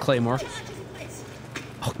 drop the claymore.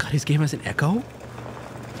 Oh god, his game has an echo?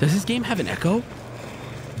 Does his game have an echo?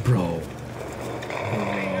 Bro.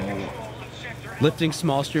 Lifting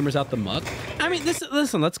small streamers out the muck. I mean,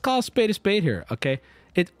 listen, let's call a spade here, okay?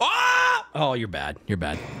 Oh, you're bad.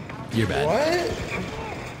 What?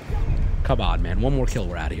 Come on, man. One more kill,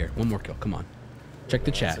 we're out of here. One more kill, come on. Check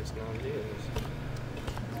the chat.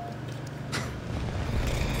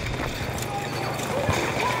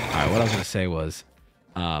 All right, what I was gonna say was,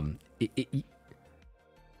 I'm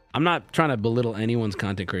not trying to belittle anyone's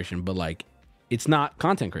content creation, but like, it's not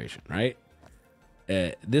content creation, right?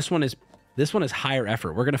 This one is higher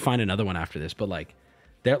effort. We're gonna find another one after this, but like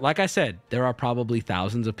I said, there are probably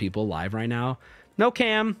thousands of people live right now. No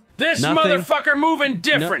cam. This nothing. motherfucker moving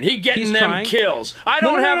different. He getting them trying. kills. I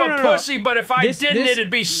don't have a pussy, but if I didn't,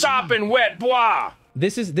 it'd be sopping wet. Blah.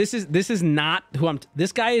 This is not who I'm.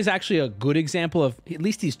 This guy is actually a good example of. At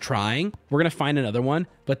least he's trying. We're gonna find another one,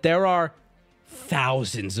 but there are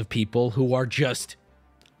thousands of people who are just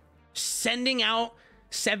sending out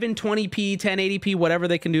 720p, 1080p, whatever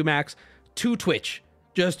they can do max to Twitch,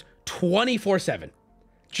 just 24/7.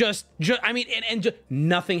 Just I mean, and just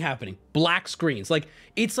nothing happening. Black screens. Like,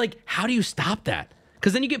 it's like, how do you stop that?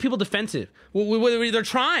 Because then you get people defensive. They're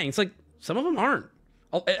trying. It's like, some of them aren't.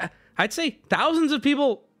 I'd say thousands of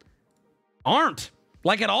people aren't,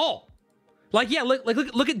 like, at all. Like, yeah,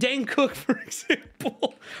 look at Dane Cook, for example.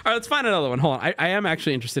 All right, let's find another one. Hold on. I am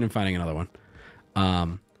actually interested in finding another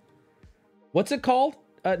one. What's it called?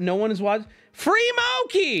 No one is watching. Free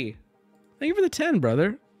Moki! Thank you for the 10,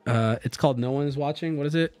 brother. It's called No One Is Watching. What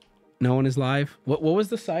is it? No One Is Live. What was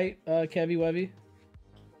the site, Kevy Webby?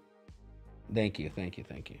 Thank you.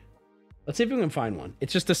 Let's see if we can find one.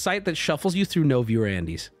 It's just a site that shuffles you through no viewer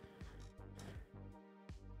Andes.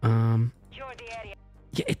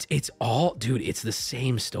 Yeah, it's all, dude, it's the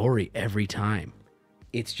same story every time.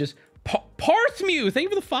 It's just Parthmew. Thank you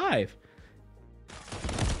for the 5.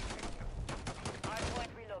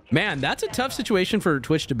 Man, that's a tough situation for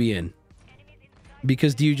Twitch to be in.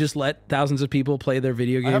 Because do you just let thousands of people play their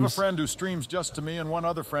video games? I have a friend who streams just to me and one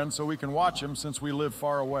other friend so we can watch him since we live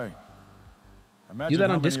far away. Imagine do that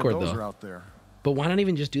how on many Discord, of those though. are out there. But why not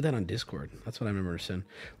even just do that on Discord? That's what I remember saying.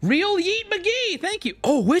 Real Yeet McGee, thank you.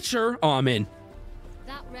 Oh, Witcher. Oh, I'm in.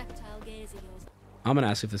 That reptile gaze of yours. I'm going to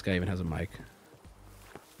ask if this guy even has a mic.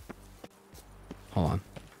 Hold on.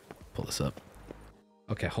 Pull this up.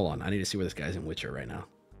 Okay, hold on. I need to see where this guy's in Witcher right now.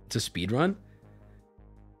 It's a speed run?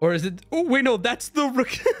 Or is it... Oh, wait, no, that's the...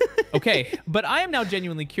 Okay, but I am now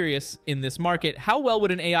genuinely curious in this market, how well would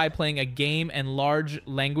an AI playing a game and large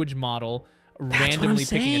language model randomly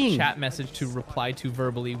picking a chat message to reply to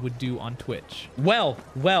verbally would do on Twitch? Well,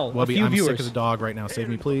 Wubby, a few I'm viewers. sick of the dog right now. Save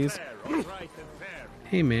me, please.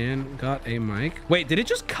 Hey, man, got a mic. Wait, did it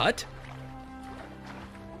just cut?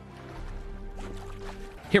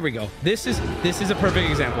 Here we go. This is a perfect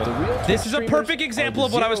example. This is a perfect example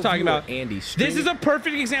of what I was talking about. This is a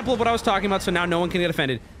perfect example of what I was talking about, so now no one can get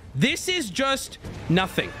offended. This is just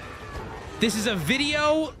nothing. This is a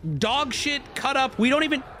video, dog shit, cut up. We don't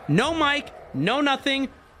even, no mic, no nothing.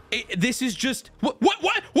 This is just,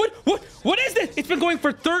 what is this? It's been going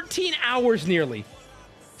for 13 hours nearly.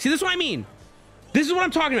 See, this is what I mean. This is what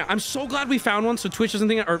I'm talking about. I'm so glad we found one so Twitch doesn't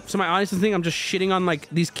think, or so my audience doesn't think I'm just shitting on like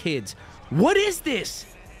these kids. What is this?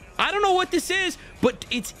 I don't know what this is, but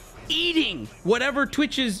it's eating whatever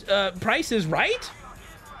Twitch's price is, right?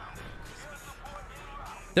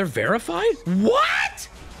 They're verified? What?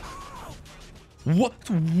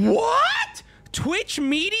 What? Twitch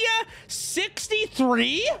Media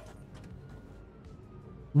 63?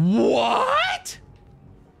 What?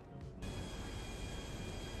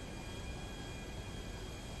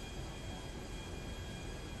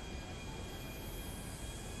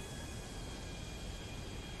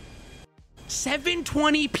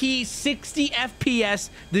 $720p 60 FPS.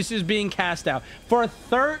 This is being cast out for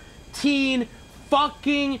 13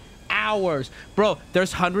 fucking hours. Bro,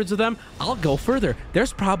 there's hundreds of them. I'll go further.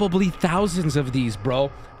 There's probably thousands of these,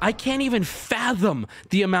 bro. I can't even fathom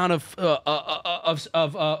the amount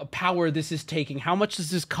of power this is taking. How much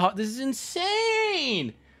does this cost? This is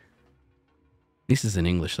insane. This is in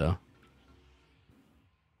English, though.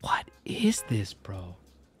 What is this, bro?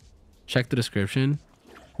 Check the description.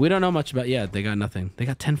 We don't know much about, yeah, they got nothing. They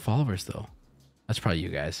got 10 followers, though. That's probably you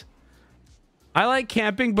guys. I like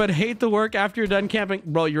camping, but hate the work after you're done camping.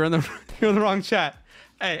 Bro, you're in the wrong chat.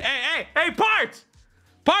 Hey, Parts!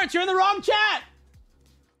 Parts, you're in the wrong chat!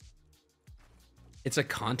 It's a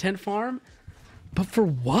content farm? But for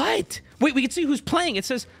what? Wait, we can see who's playing. It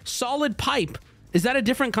says Solid Pipe. Is that a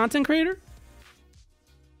different content creator?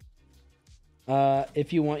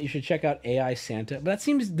 If you want, you should check out AI Santa. But that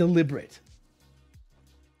seems deliberate.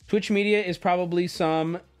 Twitch Media is probably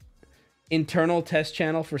some internal test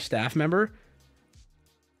channel for staff member.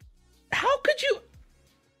 How could you...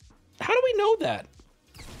 How do we know that?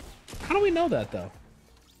 How do we know that, though?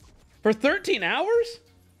 For 13 hours?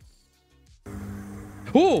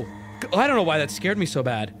 Ooh, I don't know why that scared me so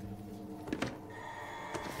bad.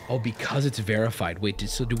 Oh, because it's verified. Wait,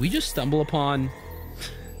 so do we just stumble upon...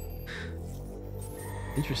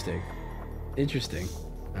 Interesting. Interesting.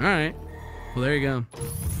 All right. Well, there you go.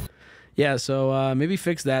 Yeah, so maybe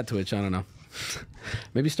fix that, Twitch. I don't know.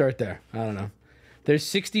 Maybe start there. I don't know. There's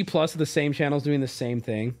 60 plus of the same channels doing the same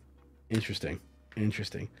thing. Interesting.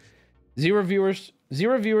 Interesting. Zero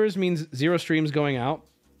viewers means zero streams going out.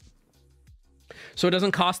 So it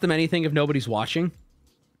doesn't cost them anything if nobody's watching.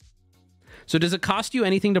 So does it cost you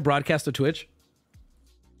anything to broadcast to Twitch?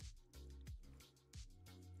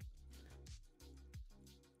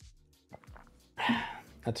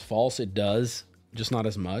 That's false. It does, just not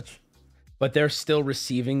as much. But they're still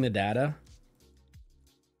receiving the data.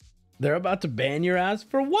 They're about to ban your ass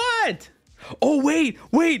for what? Oh, wait.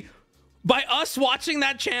 By us watching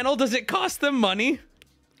that channel, does it cost them money?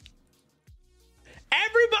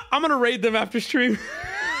 Everybody, I'm gonna raid them after stream.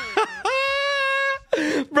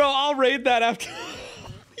 Bro, I'll raid that after.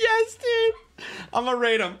 Yes, dude. I'm gonna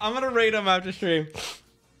raid them. I'm gonna raid them after stream.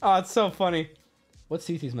 Oh, it's so funny. What's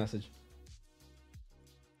TT's message?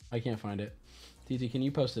 I can't find it. TT, can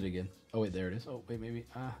you post it again? Oh, wait, there it is. Oh, wait, maybe.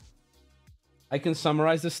 I can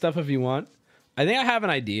summarize this stuff if you want. I think I have an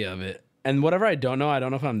idea of it. And whatever I don't know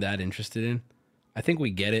if I'm that interested in. I think we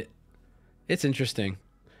get it. It's interesting.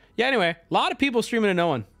 Yeah, anyway, a lot of people streaming to no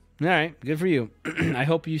one. All right, good for you. I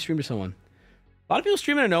hope you stream to someone. A lot of people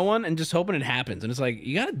streaming to no one and just hoping it happens. And it's like,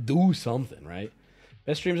 you got to do something, right?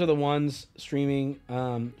 Best streams are the ones streaming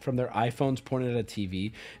from their iPhones pointed at a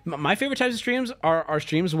TV. My favorite types of streams are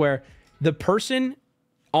streams where the person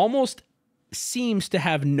almost seems to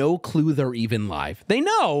have no clue they're even live. They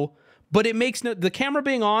know, but it makes no... The camera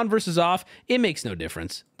being on versus off, it makes no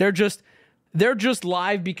difference. They're just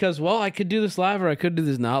live because, well, I could do this live or I could do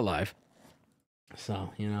this not live.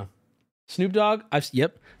 So, you know. Snoop Dogg,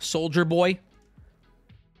 yep. Soldier Boy.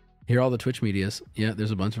 Here are all the Twitch medias. Yeah,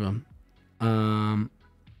 there's a bunch of them.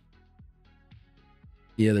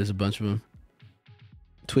 Yeah, there's a bunch of them.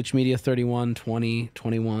 Twitch Media 31, 20,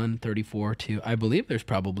 21, 34, 2. I believe there's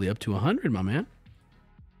probably up to 100, my man.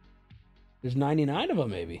 There's 99 of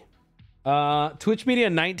them, maybe. Twitch Media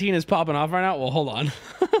 19 is popping off right now. Well, hold on.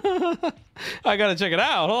 I gotta check it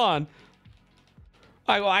out. Hold on.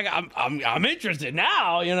 I'm interested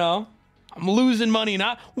now, you know. I'm losing money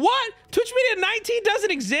now. What? Twitch Media 19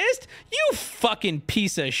 doesn't exist? You fucking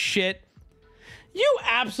piece of shit. You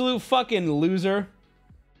absolute fucking loser.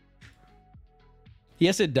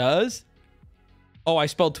 Yes, it does. Oh, I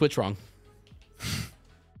spelled Twitch wrong.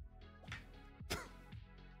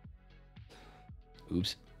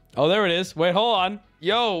 Oops. Oh, there it is. Wait, hold on.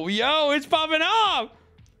 Yo, it's popping off.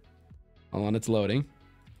 Hold on, it's loading.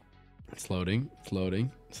 It's loading. It's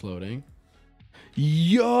loading. It's loading.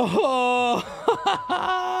 Yo! Oh!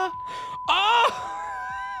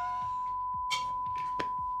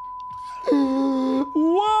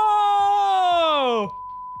 Whoa!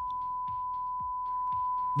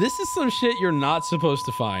 This is some shit you're not supposed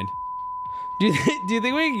to find. Do you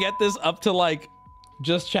think we can get this up to like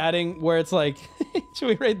just chatting where it's like, should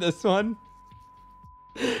we rate this one?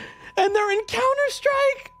 And they're in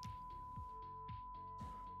Counter-Strike.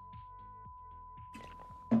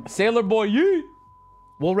 Sailor Boy, yeet.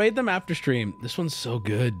 We'll raid them after stream. This one's so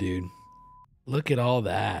good, dude. Look at all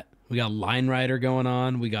that. We got Line Rider going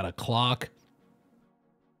on. We got a clock.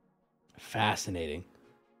 Fascinating.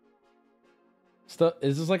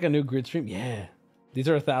 Is this like a new grid stream? Yeah. These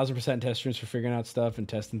are 1,000% test streams for figuring out stuff and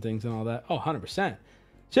testing things and all that. Oh, 100%.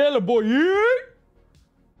 Sailor Boy, yeet.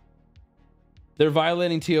 They're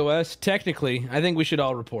violating TOS. Technically, I think we should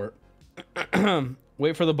all report.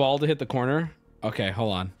 Wait for the ball to hit the corner. Okay,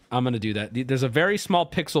 hold on. I'm going to do that. There's a very small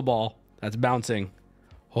pixel ball that's bouncing.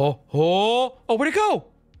 Oh, where'd it go?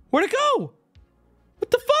 Where'd it go?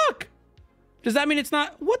 What the fuck? Does that mean it's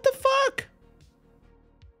not? What the fuck?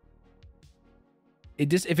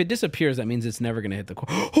 If it disappears, that means it's never going to hit the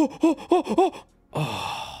corner.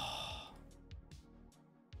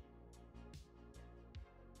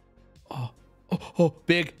 Oh,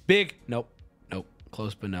 big. Nope.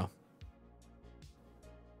 Close, but no.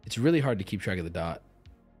 It's really hard to keep track of the dot.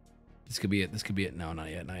 This could be it. No, not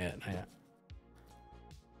yet.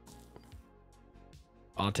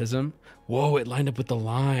 Autism. Whoa, it lined up with the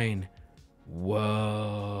line.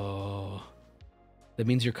 Whoa. That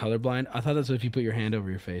means you're colorblind? I thought that's if you put your hand over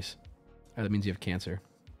your face. That means you have cancer.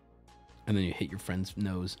 And then you hit your friend's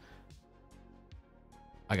nose.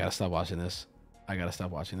 I gotta stop watching this.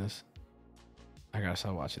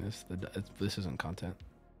 This isn't content.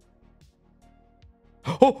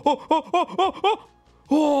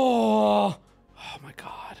 Oh my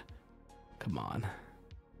God. Come on.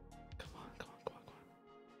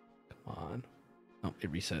 Oh,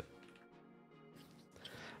 it reset.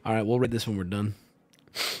 All right, we'll rate this when we're done.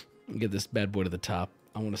 Get this bad boy to the top.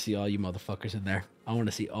 I want to see all you motherfuckers in there.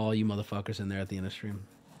 at the end of stream.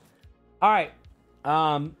 All right.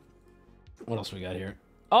 What else we got here?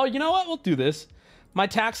 Oh, you know what? We'll do this. My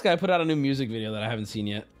tax guy put out a new music video that I haven't seen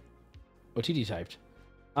yet. OTT typed.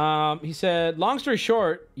 He said, long story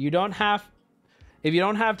short, if you don't have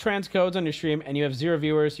transcodes on your stream and you have 0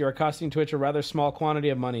 viewers, you are costing Twitch a rather small quantity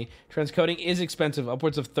of money. Transcoding is expensive,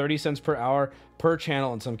 upwards of 30 cents per hour per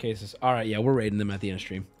channel in some cases. All right, yeah, we're rating them at the end of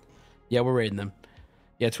stream. Yeah, we're rating them.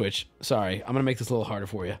 Yeah, Twitch. Sorry, I'm going to make this a little harder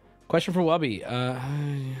for you. Question for Wubby.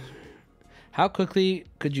 How quickly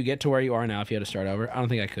could you get to where you are now if you had to start over? I don't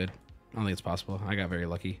think I could. I don't think it's possible. I got very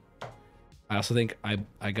lucky. I also think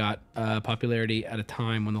I got popularity at a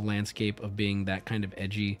time when the landscape of being that kind of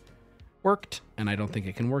edgy worked, and I don't think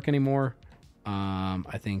it can work anymore.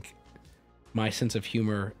 I think my sense of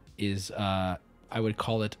humor is, I would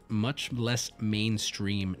call it much less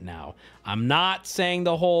mainstream now. I'm not saying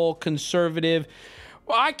the whole conservative,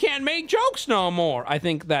 well, I can't make jokes no more. I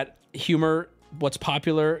think that humor, what's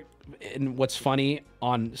popular and what's funny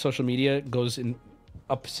on social media goes in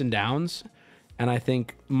ups and downs. And I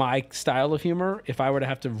think my style of humor, if I were to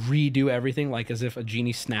have to redo everything, like as if a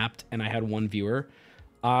genie snapped and I had 1 viewer,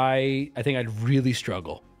 I think I'd really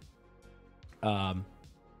struggle.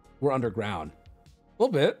 We're underground. A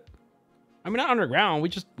little bit. I mean, not underground.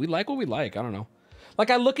 We like what we like. I don't know. Like,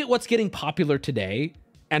 I look at what's getting popular today,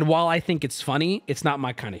 and while I think it's funny, it's not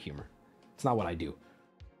my kind of humor. It's not what I do.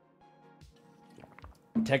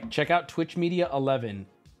 Check out Twitch Media 11.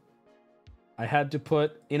 I had to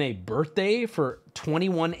put in a birthday for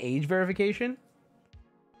 21 age verification.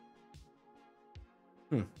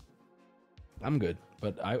 I'm good,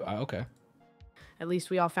 but I okay. At least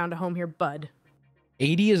we all found a home here, bud.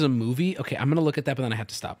 80 is a movie? Okay, I'm gonna look at that, but then I have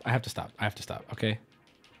to stop. Okay.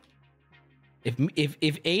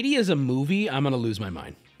 If 80 is a movie, I'm gonna lose my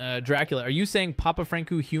mind. Dracula, are you saying Papa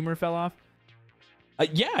Franco humor fell off?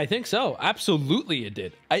 Yeah, I think so. Absolutely, it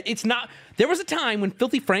did. It's not. There was a time when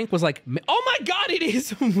Filthy Frank was like, "Oh my God, it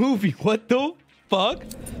is a movie." What the fuck?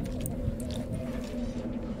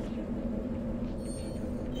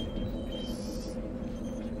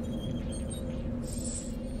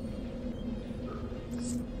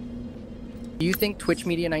 Do you think Twitch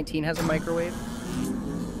Media 19 has a microwave?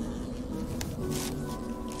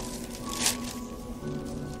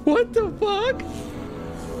 What the fuck?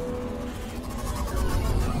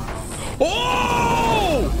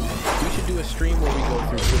 Oh! We should do a stream where we go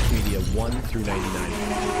through Twitch Media 1 through 99.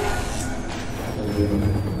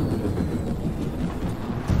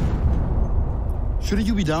 Shouldn't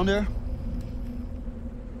you be down there?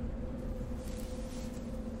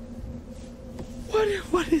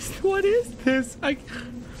 What is this? I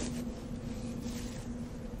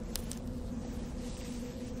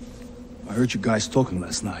heard you guys talking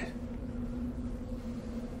last night.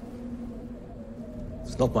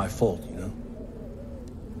 It's not my fault, you know?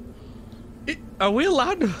 Are we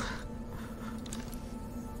allowed to?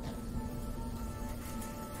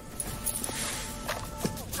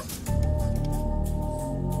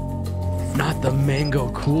 Not the mango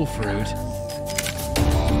cool fruit.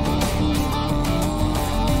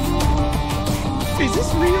 Is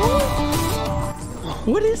this real?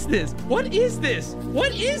 What is this? What is this?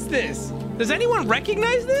 What is this? Does anyone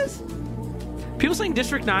recognize this? People saying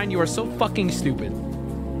District 9, you are so fucking stupid.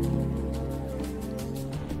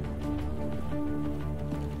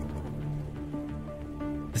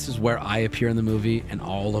 This is where I appear in the movie, and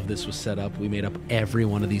all of this was set up. We made up every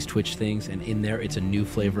one of these Twitch things, and in there, it's a new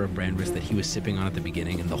flavor of brand risk that he was sipping on at the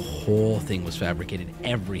beginning, and the whole thing was fabricated.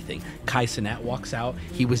 Everything. Kai Cenat walks out.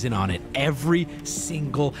 He was in on it. Every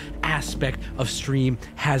single aspect of stream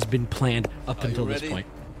has been planned up until this point.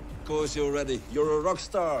 Of course you're ready. You're a rock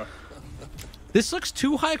star. This looks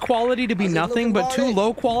too high quality to be nothing, but too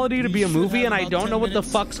low quality to be a movie, and I don't know what the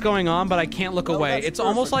fuck's going on, but I can't look away. It's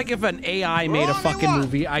almost like if an AI made a fucking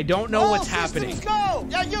movie. I don't know what's happening. Go!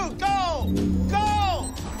 Yeah, you go! Go!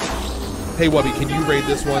 Hey, Wubby, can you rate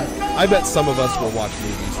this one? I bet some of us will watch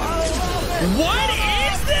movies. What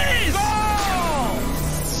is this?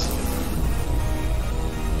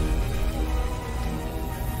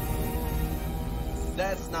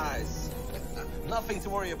 That's nice. Nothing to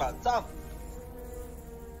worry about. Tom.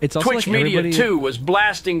 It's also Twitch like Media 2 was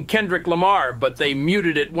blasting Kendrick Lamar, but they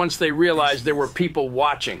muted it once they realized there were people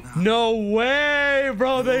watching. No way,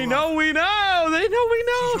 bro. They know we know. They know we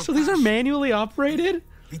know. So these are manually operated?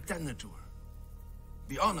 Be tender to her.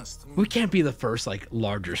 Be honest. We can't be the first, like,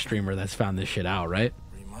 larger streamer that's found this shit out, right?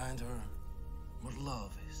 Remind her what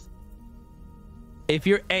love is. If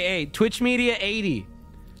you're hey, Twitch Media 80,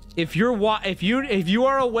 if you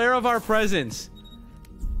are aware of our presence,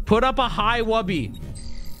 put up a hi Wubby.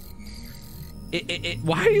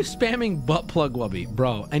 Why are you spamming butt plug Wubby,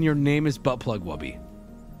 bro? And your name is butt plug Wubby.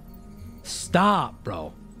 Stop,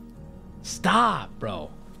 bro. Stop,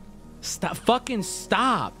 bro. Stop. Fucking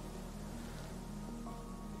stop.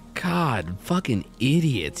 God, fucking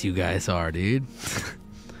idiots you guys are, dude.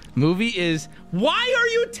 Movie is... Why are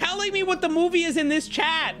you telling me what the movie is in this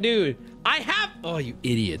chat, dude? I have... Oh, you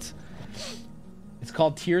idiots. It's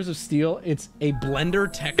called Tears of Steel. It's a Blender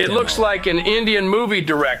tech It demo. looks like an Indian movie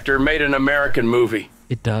director made an American movie.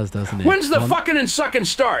 It does, doesn't it? When's the fucking and sucking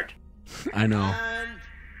start? I know.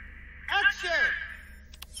 Action!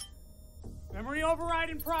 Memory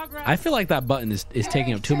override in progress. I feel like that button is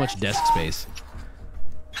taking up too much desk space.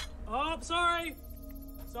 Oh, sorry.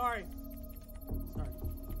 Sorry.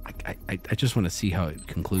 I just want to see how it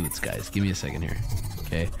concludes, guys. Give me a second here.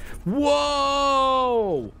 Okay.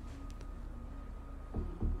 Whoa!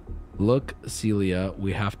 Look, Celia,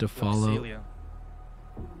 we have to follow... Look, Celia,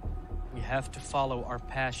 we have to follow our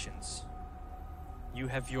passions. You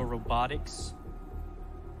have your robotics,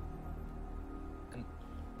 and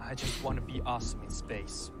I just want to be awesome in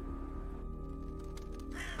space.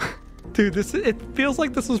 Dude, it feels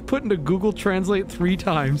like this was put into Google Translate 3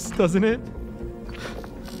 times, doesn't it?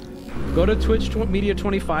 Go to Twitch Media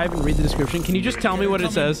 25 and read the description. Can you just tell me what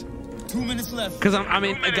it says? 2 minutes left. Because I'm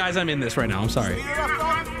in, guys, I'm in this right now. I'm sorry.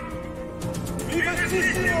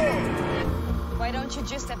 Why don't you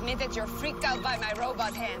just admit that you're freaked out by my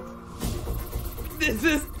robot hand?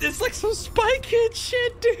 It's like some Spy Kid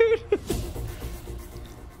shit, dude.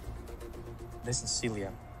 Listen,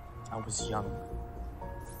 Celia, I was young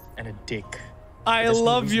and a dick. I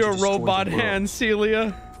love your robot hand,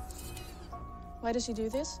 Celia. Why does he do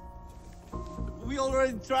this? We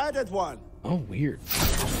already tried that one. Oh, weird.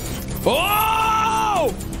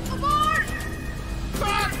 Oh! Abort!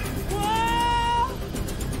 Fuck!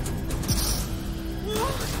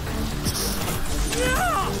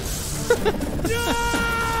 No!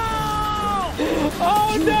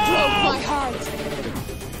 Oh, you no! broke my heart.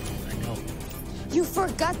 I know. You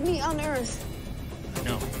forgot me on Earth. I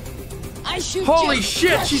know. I should Holy just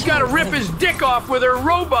shit, crush she's got to you. rip his dick off with her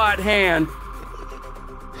robot hand.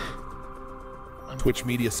 Twitch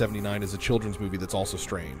Media 79 is a children's movie that's also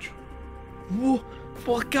strange. Whoa.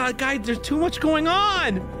 Well, God, guys, there's too much going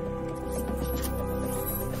on.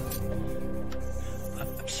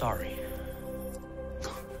 I'm sorry.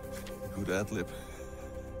 Good ad lib.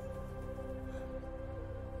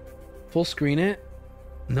 Full screen it?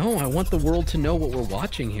 No, I want the world to know what we're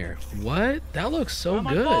watching here. What? That looks so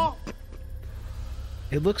good.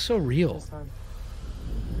 It looks so real.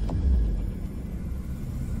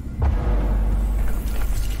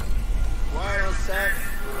 Well set.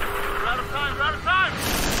 We're out of time, we're out of time!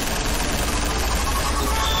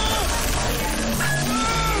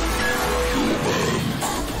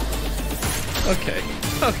 Okay.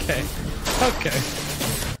 Okay. Okay.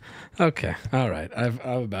 Okay. All right. I've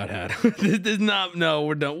about had. This is not. No,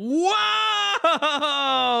 we're done. Whoa!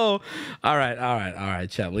 All right. All right. All right.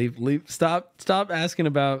 Chat. Leave. Stop asking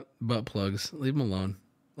about butt plugs. Leave him alone.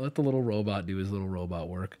 Let the little robot do his little robot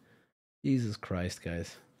work. Jesus Christ,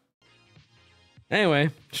 guys. Anyway,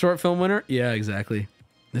 short film winner. Yeah, exactly.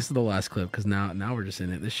 This is the last clip because now we're just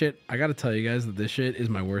in it. This shit. I got to tell you guys that this shit is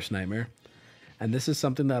my worst nightmare, and this is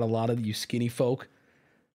something that a lot of you skinny folk.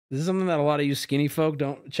 This is something that a lot of you skinny folk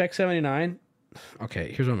don't check 79.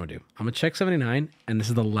 Okay, here's what I'm gonna do. I'm gonna check 79, and this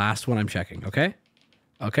is the last one I'm checking. Okay,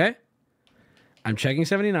 okay. I'm checking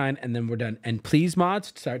 79, and then we're done. And please,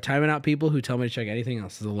 mods, start timing out people who tell me to check anything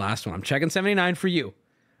else. This is the last one. I'm checking 79 for you.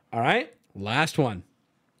 All right, last one.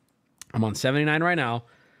 I'm on 79 right now.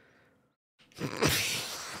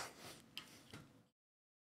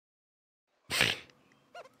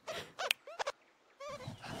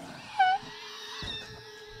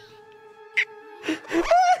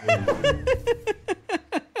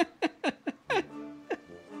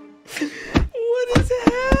 What is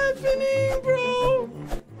happening, bro?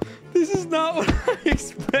 This is not what I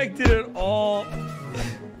expected at all.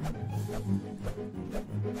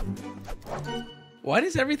 Why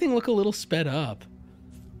does everything look a little sped up?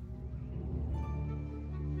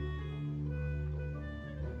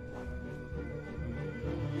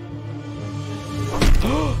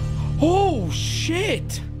 Oh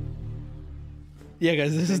shit! Yeah,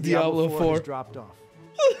 guys, this is Diablo 4. Dropped off.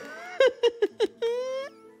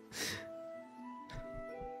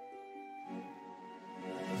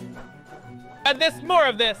 And this, more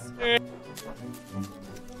of this.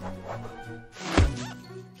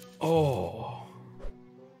 Oh.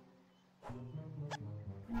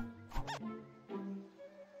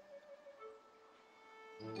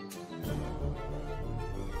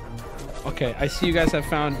 Okay, I see you guys have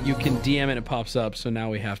found you can DM and it pops up, so now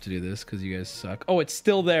we have to do this because you guys suck. Oh, it's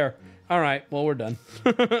still there. All right, well, we're done.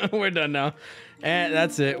 We're done now. And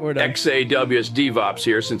that's it, we're done. XAW's DevOps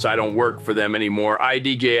here, since I don't work for them anymore.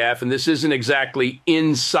 IDJF, and this isn't exactly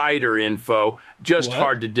insider info, just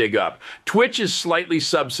hard to dig up. Twitch is slightly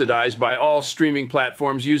subsidized by all streaming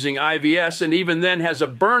platforms using IVS, and even then has a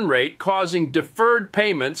burn rate causing deferred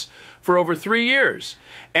payments for over 3 years.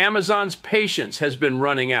 Amazon's patience has been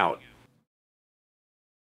running out.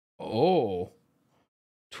 Oh.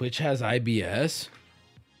 Twitch has IBS?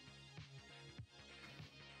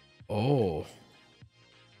 Oh.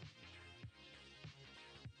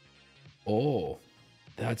 Oh.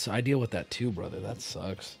 I deal with that too, brother. That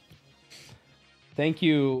sucks. Thank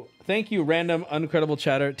you, random uncredible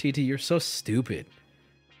chatter. TT, you're so stupid.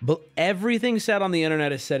 But everything said on the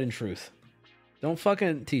internet is said in truth. Don't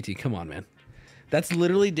fucking TT, come on, man. That's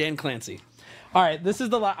literally Dan Clancy. All right, this is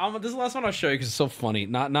the last one I'll show you because it's so funny.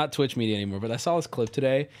 Not Twitch media anymore, but I saw this clip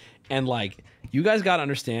today, and like, you guys got to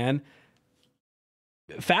understand,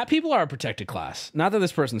 fat people are a protected class. Not that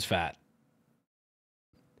this person's fat.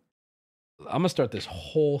 I'm gonna start this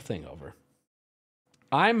whole thing over.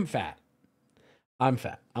 I'm fat. I'm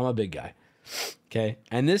a big guy. Okay,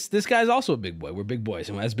 and this guy's also a big boy. We're big boys,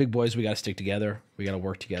 and as big boys, we got to stick together. We got to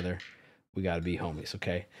work together. We got to be homies.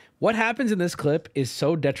 Okay, what happens in this clip is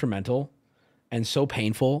so detrimental and so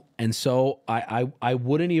painful, and so I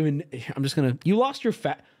wouldn't even. I'm just gonna. You lost your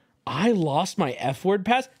fat. I lost my F word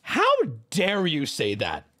pass. How dare you say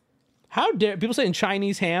that? How dare people say in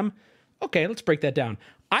Chinese ham? Okay, let's break that down.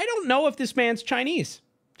 I don't know if this man's Chinese.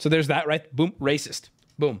 So there's that, right? Boom, racist.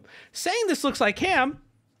 Boom. Saying this looks like ham.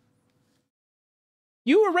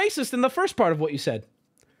 You were racist in the first part of what you said.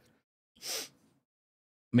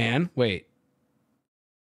 Man, wait.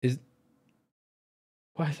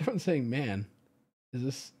 Why is everyone saying man?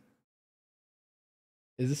 Is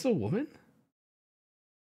this a woman?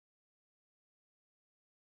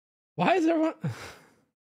 Why is everyone...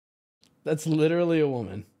 That's literally a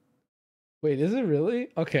woman. Wait, is it really?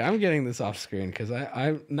 Okay, I'm getting this off screen because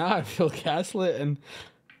I now I feel gaslit and...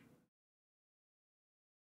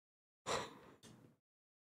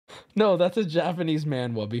 No, that's a Japanese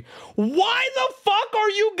man, Wubby. Why the fuck are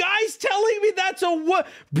you guys telling me that's a what?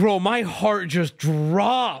 Bro, my heart just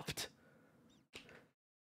dropped.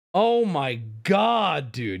 Oh my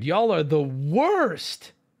God, dude. Y'all are the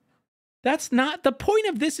worst. That's not the point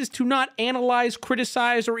of this, is to not analyze,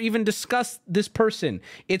 criticize, or even discuss this person.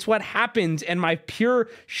 It's what happens and my pure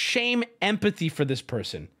shame, empathy for this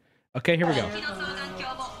person. Okay, here we go.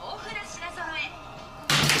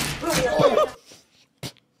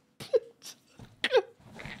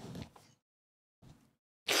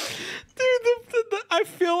 Dude, I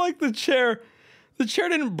feel like the chair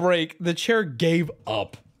didn't break. The chair gave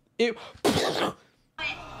up. It.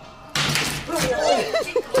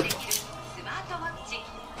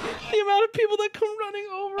 The amount of people that come running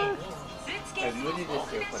over.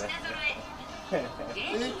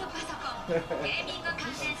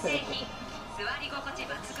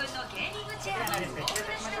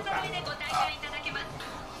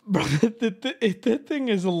 Bro, that thing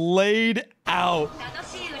is laid out.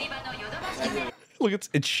 Look,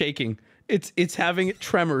 it's shaking. It's having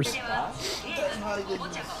tremors.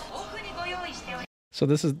 So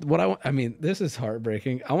this is what I mean, this is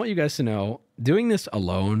heartbreaking. I want you guys to know, doing this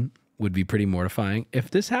alone would be pretty mortifying. If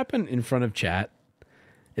this happened in front of chat,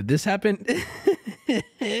 if this happened, look at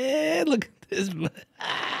this.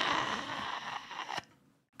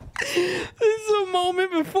 This is a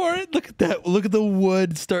moment before it. Look at that. Look at the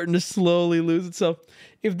wood starting to slowly lose itself.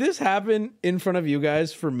 If this happened in front of you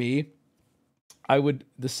guys, for me, I would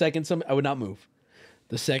not move.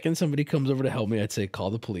 The second somebody comes over to help me, I'd say, call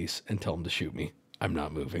the police and tell them to shoot me. I'm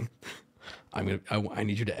not moving. I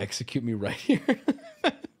need you to execute me right here.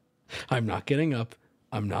 I'm not getting up.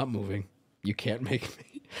 I'm not moving. You can't make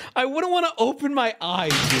me. I wouldn't want to open my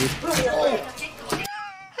eyes, dude.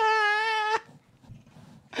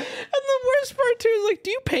 And the worst part too is, like,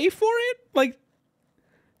 do you pay for it? Like,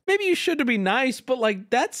 maybe you should to be nice, but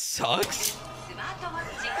like, that sucks.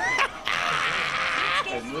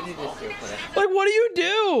 Like, what do you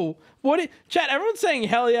do? Chat, everyone's saying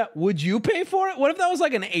hell yeah. Would you pay for it? What if that was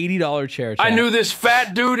like an $80 chair? Chat? I knew this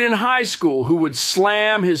fat dude in high school who would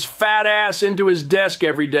slam his fat ass into his desk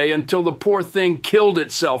every day until the poor thing killed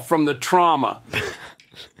itself from the trauma.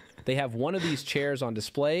 They have one of these chairs on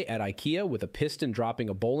display at IKEA with a piston dropping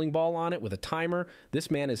a bowling ball on it with a timer.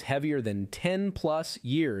 This man is heavier than 10 plus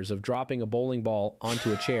years of dropping a bowling ball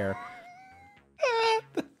onto a chair.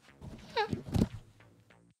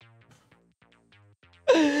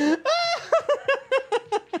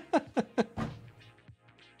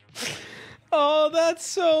 Oh, that's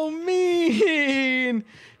so mean.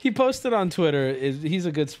 He posted on Twitter. He's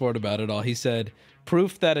a good sport about it all. He said,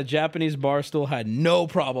 proof that a Japanese bar stool had no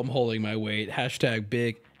problem holding my weight. Hashtag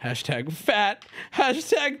big, hashtag fat,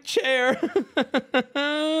 hashtag chair.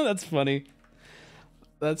 That's funny.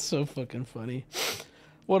 That's so fucking funny.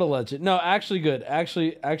 What a legend. No, actually good.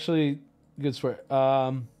 Actually good sport.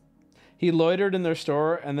 He loitered in their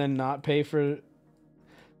store and then not pay for...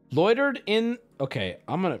 Loitered in... Okay,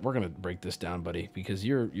 we're gonna break this down, buddy, because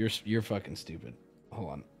you're fucking stupid.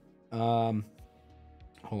 Hold on.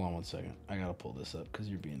 Hold on one second. I gotta pull this up because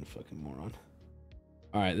you're being a fucking moron.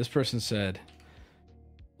 All right, this person said,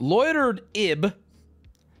 loitered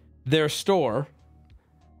their store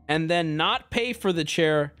and then not pay for the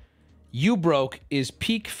chair you broke is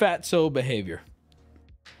peak fatso behavior.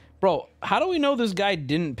 Bro, how do we know this guy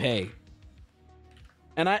didn't pay?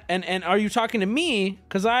 And are you talking to me?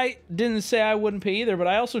 Because I didn't say I wouldn't pay either, but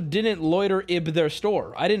I also didn't loiter their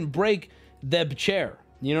store. I didn't break their chair.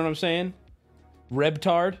 You know what I'm saying?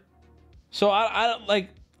 Rebtard. So I like,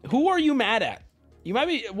 who are you mad at? You might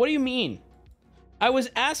be, what do you mean? I was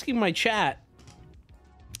asking my chat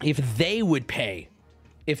if they would pay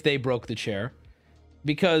if they broke the chair,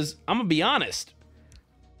 because I'm gonna be honest,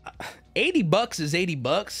 $80 is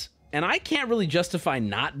 $80. And I can't really justify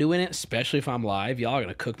not doing it, especially if I'm live. Y'all are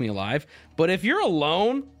gonna cook me alive. But if you're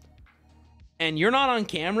alone and you're not on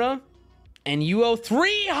camera and you owe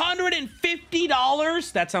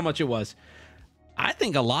 $350, that's how much it was. I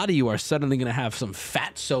think a lot of you are suddenly gonna have some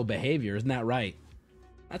fatso behavior. Isn't that right?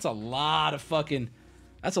 That's a lot of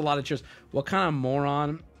chairs. What kind of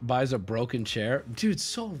moron buys a broken chair? Dude,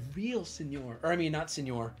 so real, senor. Or I mean, not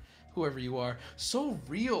senor, whoever you are. So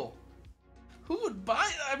real. Who would buy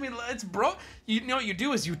it? I mean, it's broke. You know what you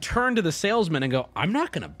do is you turn to the salesman and go, I'm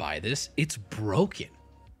not going to buy this. It's broken.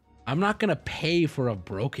 I'm not going to pay for a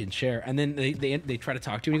broken chair. And then they try to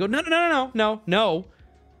talk to you and you go, no.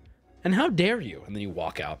 And how dare you? And then you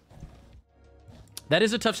walk out. That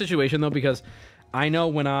is a tough situation, though, because I know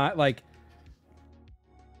when I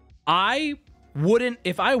wouldn't,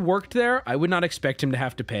 if I worked there, I would not expect him to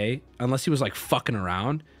have to pay unless he was like fucking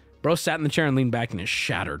around. Bro sat in the chair and leaned back and is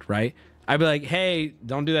shattered, right? I'd be like, hey,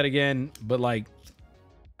 don't do that again. But like,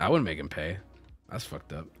 I wouldn't make him pay. That's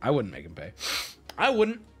fucked up. I wouldn't make him pay. I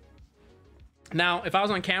wouldn't. Now, if I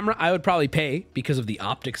was on camera, I would probably pay because of the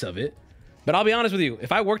optics of it. But I'll be honest with you.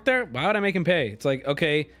 If I worked there, why would I make him pay? It's like,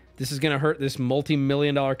 okay, this is going to hurt this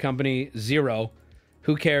multi-million-dollar company. Zero.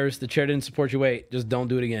 Who cares? The chair didn't support your weight. Just don't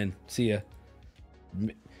do it again. See ya.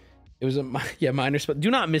 It was a minor spell. Do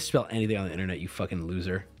not misspell anything on the internet, you fucking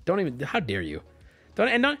loser. Don't even. How dare you?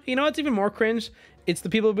 You know what's even more cringe? It's the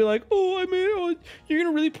people who be like, you're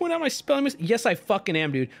gonna really point out my spelling mistakes. Yes, I fucking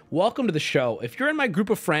am, dude. Welcome to the show. If you're in my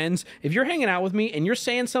group of friends, if you're hanging out with me and you're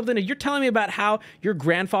saying something, and you're telling me about how your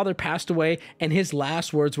grandfather passed away and his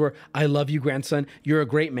last words were, "I love you, grandson. You're a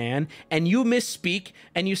great man," and you misspeak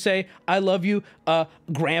and you say, "I love you,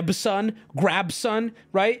 grandson,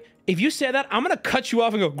 right? If you say that, I'm gonna cut you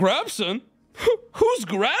off and go, "Grabson? Who's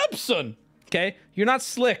Grabson?" Okay? You're not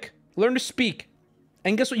slick. Learn to speak.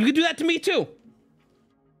 And guess what? You can do that to me too.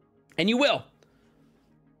 And you will.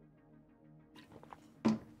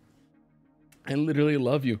 I literally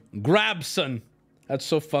love you. Grabson. That's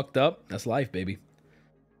so fucked up. That's life, baby.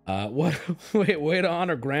 Way to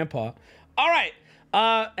honor grandpa. All right.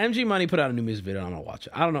 MG Money put out a new music video. I'm gonna watch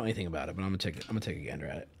it. I don't know anything about it, but I'm gonna take a gander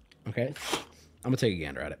at it. Okay? I'm gonna take a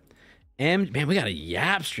gander at it. And man, we got a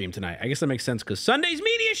Yap stream tonight. I guess that makes sense because Sunday's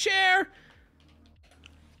media share.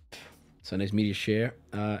 Sunday's media share.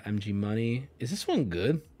 MG Money. Is this one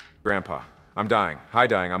good? Grandpa, I'm dying. Hi,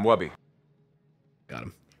 dying. I'm Wubby. Got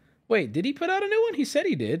him. Wait, did he put out a new one? He said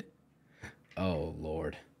he did. Oh,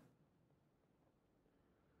 Lord.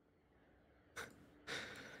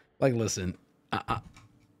 Like, listen.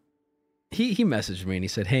 He messaged me and he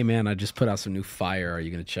said, "Hey, man, I just put out some new fire. Are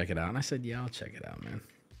you going to check it out?" And I said, "Yeah, I'll check it out, man."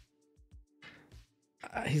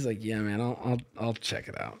 He's like, "Yeah, man, I'll check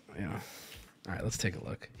it out." You know. All right, let's take a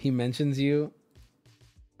look. He mentions you.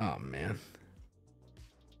 Oh, man.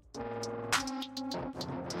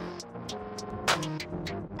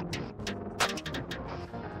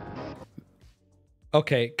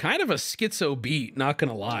 Okay, kind of a schizo beat, not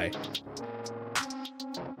gonna lie.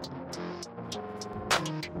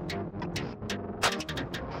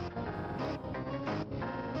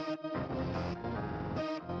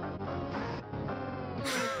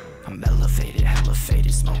 I'm elevated, hella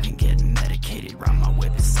faded, smoking, getting medicated. Round my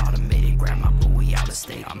whip is automated, grab my buoy out of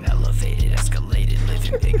state. I'm elevated, escalated,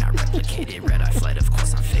 living big, not replicated. Red eye flight, of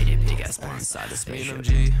course I'm faded, big ass bar inside the spaceship.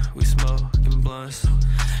 MG, we smoking blunts,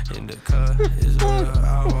 in the cut is where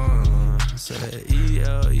I want. Say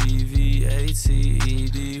ELEVATED,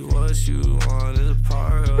 what you want is a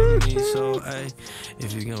part of me. So, hey,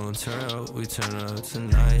 if you gonna turn up, we turn up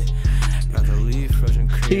tonight. Got the leaf, fresh and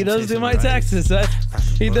cream. He does do my taxes, huh?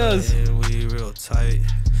 He does. We real tight.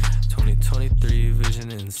 2023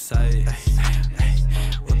 vision in sight.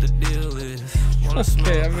 What the deal is?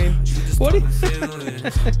 Okay, I mean, what do you...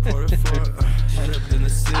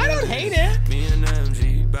 I don't hate it. Me and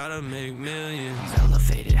MG about to make millions.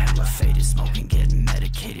 Elevated, hella faded, smoking, getting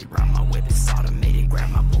medicated. Round my whip is automated, grab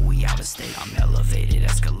my buoy out of state. I'm elevated,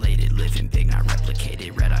 escalated, living big, not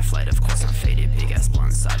replicated. Red eye flight, of course I'm faded, big ass blunt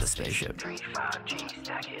inside the spaceship. 3-5G,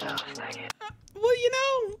 stack it up, stack it. Well, you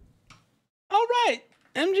know, all right,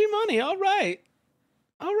 MG Money, all right,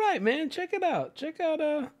 man, check it out. Check out.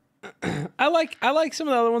 I like some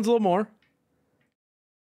of the other ones a little more.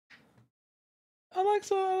 I like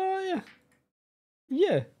some,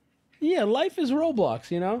 yeah. Life is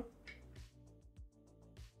Roblox, you know.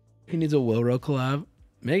 He needs a Wilro collab.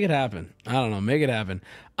 Make it happen. I don't know. Make it happen.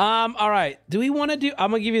 All right. Do we want to do?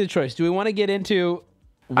 I'm gonna give you the choice. Do we want to get into?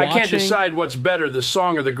 I can't decide what's better, the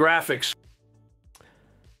song or the graphics.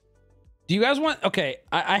 Do you guys want? Okay,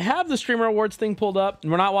 I have the Streamer Awards thing pulled up.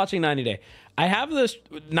 We're not watching 90 Day. I have this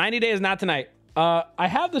 90 Day is not tonight. I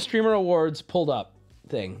have the Streamer Awards pulled up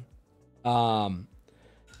thing. And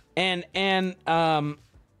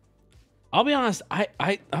I'll be honest,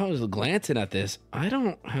 I was glancing at this. I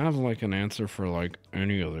don't have like an answer for like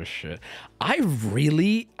any of this shit.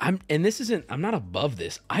 And this isn't, I'm not above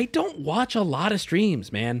this. I don't watch a lot of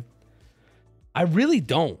streams, man. I really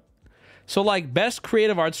don't. So like best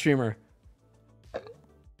creative art streamer.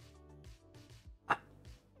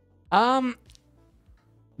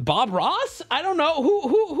 Bob Ross? I don't know.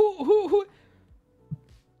 Who?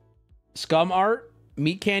 Scum Art,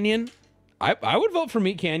 Meat Canyon. I would vote for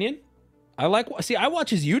Meat Canyon. I watch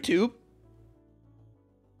his YouTube.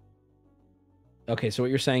 Okay, so what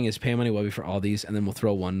you're saying is PaymoneyWubby for all these, and then we'll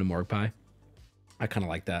throw one to Morgue Pie. I kind of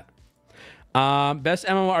like that. Best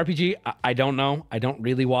MMORPG, I don't know. I don't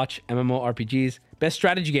really watch MMORPGs. Best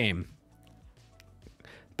strategy game.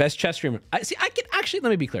 Best chess streamer. I can actually, let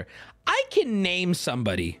me be clear. I can name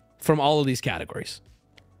somebody from all of these categories.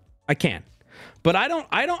 I can. But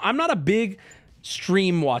I'm not a big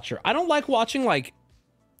stream watcher. I don't like watching like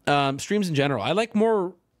streams in general. I like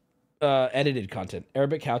more edited content.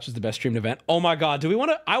 Arabic Couch is the best streamed event. Oh my god, do we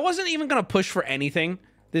want to? I wasn't even gonna push for anything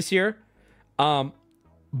this year,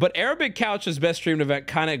 but Arabic Couch's best streamed event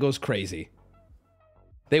kind of goes crazy.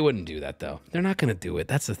 They wouldn't do that though. They're not gonna do it.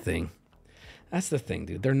 That's the thing. That's the thing,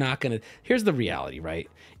 dude. They're not gonna. Here's the reality, right?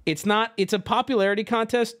 It's not. It's a popularity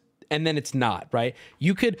contest, and then it's not, right?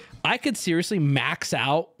 I could seriously max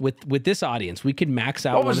out with this audience. We could max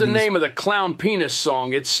out. What was the name of the clown penis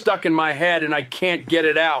song? It's stuck in my head and I can't get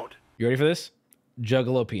it out. You ready for this?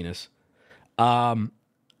 Juggalo penis.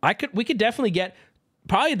 We could definitely get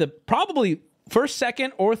probably first,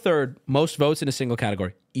 second, or third most votes in a single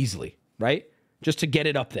category easily, right? Just to get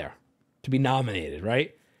it up there, to be nominated,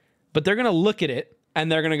 right? But they're gonna look at it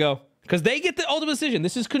and they're gonna go, because they get the ultimate decision.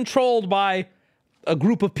 This is controlled by a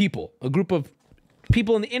group of people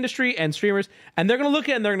in the industry and streamers, and they're gonna look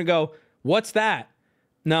at it and they're gonna go, what's that?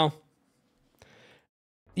 No.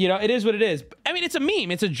 You know, it is what it is. I mean, it's a meme,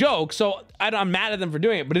 it's a joke, so I'm mad at them for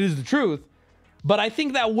doing it, but it is the truth. But I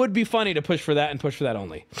think that would be funny to push for that and push for that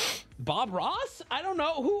only. Bob Ross? I don't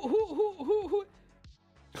know. Who?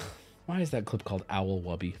 Why is that clip called Owl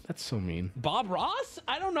Wubby? That's so mean. Bob Ross?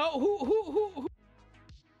 I don't know. Who?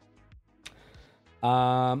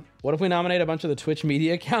 What if we nominate a bunch of the Twitch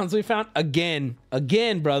media accounts we found? Again,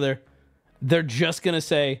 brother. They're just gonna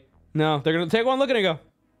say no. They're gonna take one look at it and go,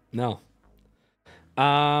 no.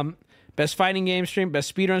 Best fighting game stream,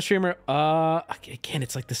 best speedrun streamer. Again,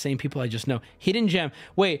 it's like the same people I just know. Hidden Gem.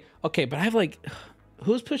 Wait, okay, but I have like,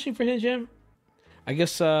 who's pushing for Hidden Gem? I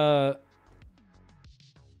guess who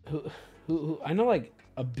I know like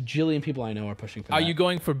a bajillion people I know are pushing for that. Are you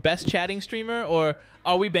going for best chatting streamer, or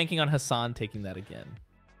are we banking on Hassan taking that again?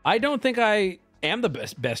 I don't think I am the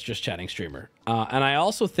best just chatting streamer, and I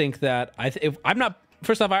also think that if I'm not.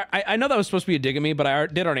 First off, I know that was supposed to be a dig at me, but I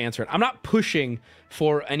did already answer it. I'm not pushing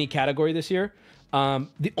for any category this year.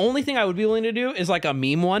 The only thing I would be willing to do is like a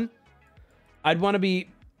meme one. I'd want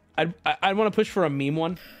to push for a meme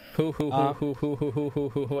one. Who.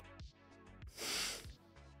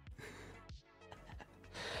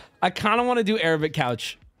 I kind of want to do Arabic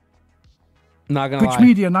Couch. Not gonna lie. Twitch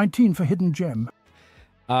Media 19 for Hidden Gem.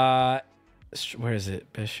 Where is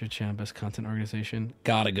it? Best show channel, best content organization.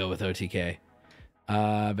 Gotta go with OTK.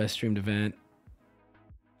 Best streamed event.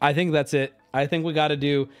 I think that's it. I think we got to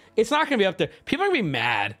do. It's not gonna be up there. People are gonna be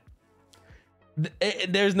mad.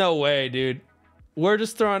 There's no way, dude. We're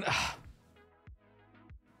just throwing.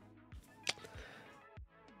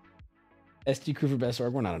 SD crew for best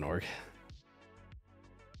org. We're not an org.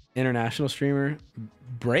 International streamer,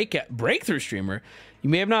 breakthrough streamer. You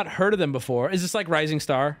may have not heard of them before. Is this like Rising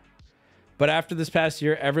Star? But after this past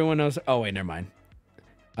year, everyone knows. Oh wait, never mind.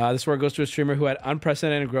 This award goes to a streamer who had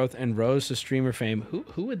unprecedented growth and rose to streamer fame.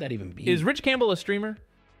 Who would that even be? Is Rich Campbell a streamer?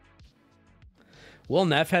 Will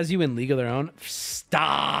Neff has you in League of Their Own?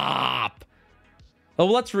 Stop. Oh,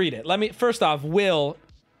 well, let's read it. First off, Will,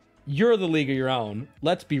 you're the League of Your Own.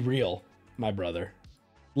 Let's be real, my brother.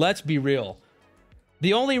 Let's be real.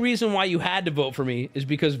 The only reason why you had to vote for me is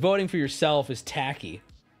because voting for yourself is tacky.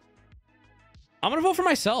 I'm gonna vote for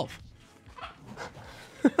myself.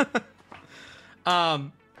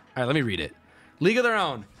 All right, let me read it. League of Their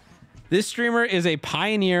Own. This streamer is a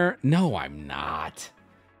pioneer. No, I'm not.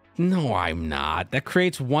 That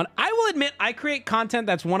creates one. I will admit I create content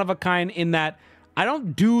that's one of a kind in that I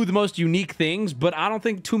don't do the most unique things, but I don't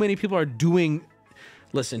think too many people are doing.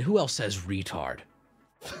 Listen, who else says retard?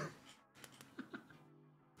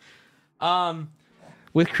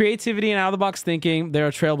 With creativity and out-of-the-box thinking, they're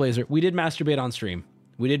a trailblazer. We did masturbate on stream.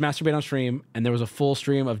 And there was a full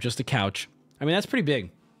stream of just a couch. I mean, that's pretty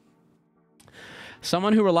big.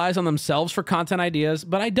 Someone who relies on themselves for content ideas,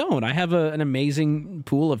 but I don't. I have an amazing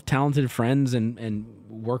pool of talented friends and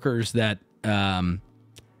workers that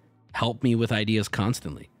help me with ideas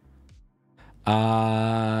constantly.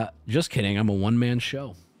 Just kidding. I'm a one-man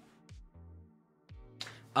show.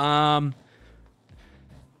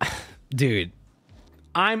 Dude,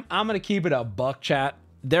 I'm gonna keep it a buck, chat.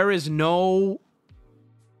 There is no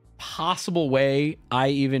possible way I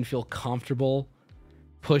even feel comfortable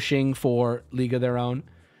pushing for League of Their Own.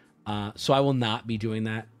 So I will not be doing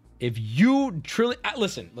that. If you truly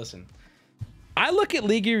listen. I look at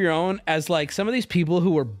League of Your Own as like some of these people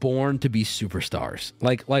who were born to be superstars,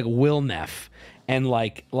 like Will Neff and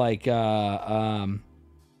like let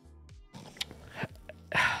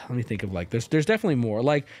me think of like there's definitely more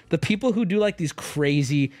like the people who do like these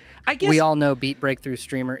crazy. I guess we all know Beat Breakthrough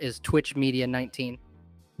streamer is Twitch Media 19.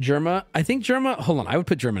 Germa, I think Germa. Hold on, I would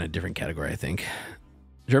put Germa in a different category. I think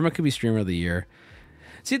Germa could be streamer of the year.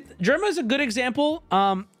 See, Germa is a good example.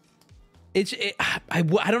 I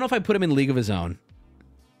don't know if I put him in League of his own.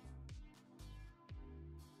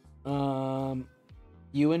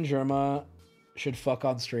 You and Germa should fuck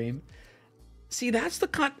on stream. See, that's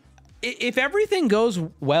the if everything goes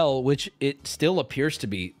well, which it still appears to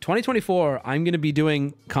be, 2024, I'm going to be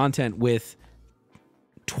doing content with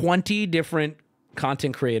 20 different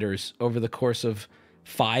content creators over the course of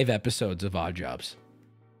 5 episodes of Odd Jobs.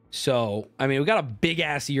 So, I mean, we got a big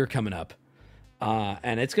ass year coming up.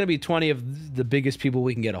 And it's going to be 20 of the biggest people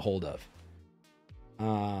we can get a hold of.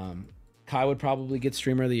 Kai would probably get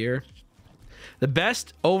Streamer of the Year. The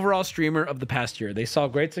best overall streamer of the past year. They saw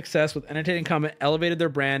great success with entertaining content, elevated their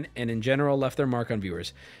brand, and in general left their mark on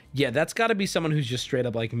viewers. Yeah, that's got to be someone who's just straight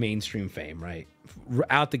up like mainstream fame, right?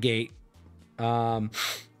 Out the gate. Germa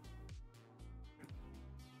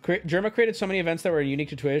created so many events that were unique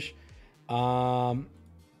to Twitch. Germa's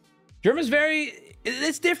very...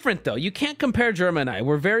 It's different, though. You can't compare Germa and I.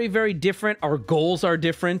 We're very, very different. Our goals are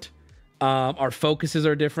different. Our focuses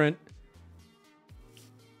are different.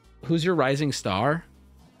 Who's your rising star?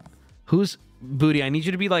 Who's... Booty, I need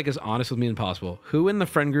you to be like as honest with me as possible. Who in the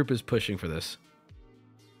friend group is pushing for this?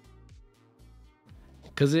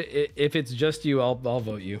 Because if it's just you, I'll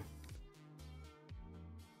vote you.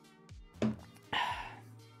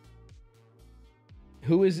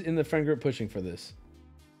 Who is in the friend group pushing for this?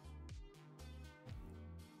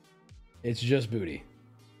 It's just Booty.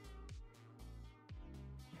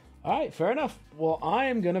 All right, fair enough. Well, I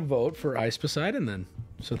am going to vote for Ice Poseidon then.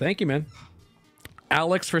 So thank you, man.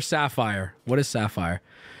 Alex for Sapphire. What is Sapphire?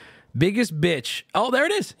 Biggest bitch. Oh, there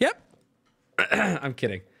it is. Yep. I'm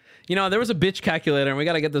kidding. You know, there was a bitch calculator, and we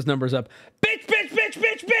got to get those numbers up. Bitch, bitch, bitch,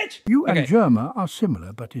 bitch, bitch. You and Germa are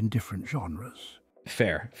similar, but in different genres.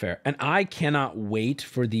 Fair, fair. And I cannot wait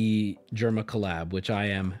for the Germa collab, which I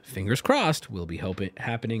am, fingers crossed, will be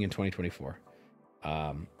happening in 2024.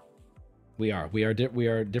 We are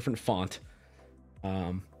different font.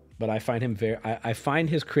 But I find him I find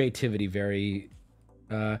his creativity very,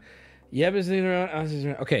 okay,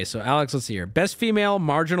 so Alex, let's see here. Best female,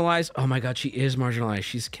 marginalized. Oh my God, she is marginalized.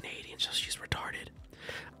 She's Canadian, so she's retarded.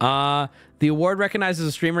 The award recognizes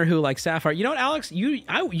a streamer who, like Sapphire. You know what, Alex? You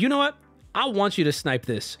know what? I want you to snipe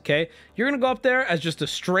this, okay? You're gonna go up there as just a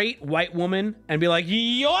straight white woman and be like,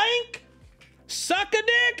 yoink, suck a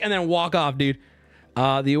dick, and then walk off, dude.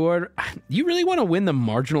 The award, you really want to win the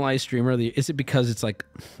marginalized streamer? Is it because it's like,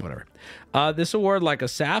 whatever. This award, like a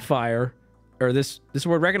Sapphire, or this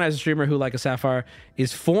award recognizes a streamer who, like a Sapphire,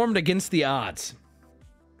 is formed against the odds.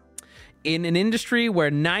 In an industry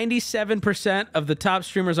where 97% of the top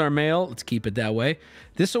streamers are male, let's keep it that way,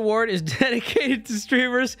 this award is dedicated to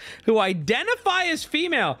streamers who identify as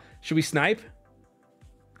female. Should we snipe?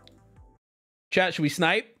 Chat, should we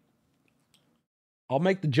snipe? I'll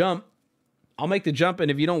make the jump. I'll make the jump,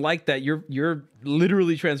 and if you don't like that, you're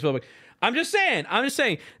literally transphobic. I'm just saying.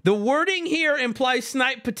 The wording here implies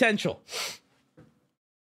snipe potential.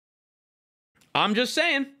 I'm just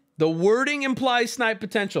saying. The wording implies snipe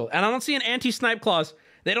potential. And I don't see an anti-snipe clause.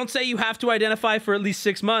 They don't say you have to identify for at least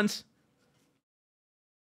 6 months.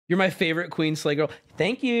 You're my favorite Queen Slay girl.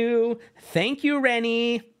 Thank you. Thank you,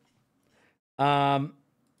 Rennie.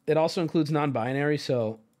 It also includes non-binary,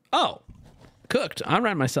 so... Oh, cooked. I'll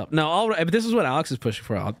write myself. No, but this is what Alex is pushing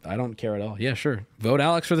for. I don't care at all. Yeah, sure. Vote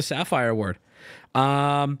Alex for the Sapphire Award.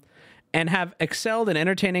 And have excelled in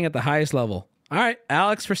entertaining at the highest level. All right,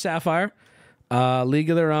 Alex for Sapphire. League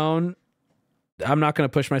of Their Own. I'm not going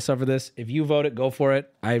to push myself for this. If you vote it, go for it.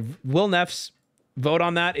 Will Neff's vote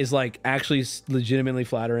on that is like actually legitimately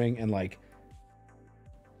flattering and like,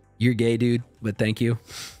 you're gay, dude, but thank you.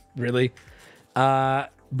 Really?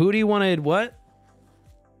 Booty wanted what?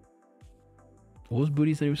 What was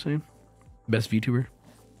Booty's that he was saying? Best VTuber?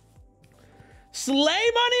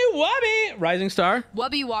 Slay Money Wubby! Rising Star.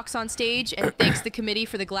 Wubby walks on stage and thanks the committee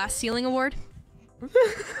for the glass ceiling award.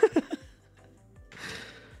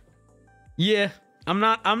 Yeah, I'm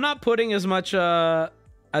not putting as much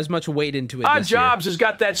weight into it. Odd Jobs has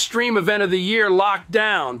got that stream event of the year locked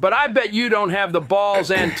down, but I bet you don't have the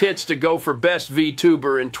balls and tits to go for best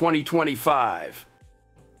VTuber in 2025.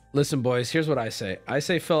 Listen, boys, here's what I say. I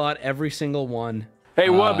say fill out every single one. Hey,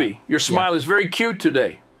 Wubby, your smile is very cute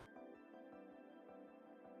today.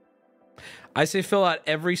 I say fill out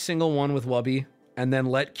every single one with Wubby, and then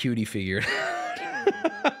let Cutie figure it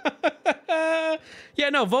out. Yeah,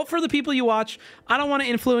 no, vote for the people you watch. I don't want to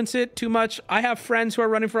influence it too much. I have friends who are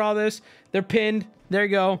running for all this. They're pinned. There you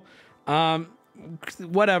go.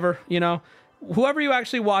 Whatever, you know. Whoever you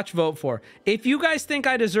actually watch, vote for. If you guys think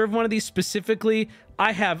I deserve one of these specifically,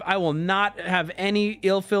 I will not have any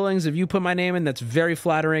ill feelings if you put my name in. That's very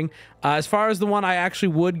flattering. As far as the one I actually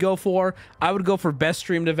would go for, I would go for best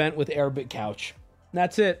streamed event with Airbit Couch.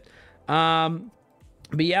 That's it.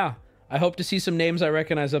 But yeah, I hope to see some names I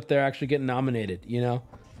recognize up there actually getting nominated. You know,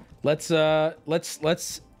 let's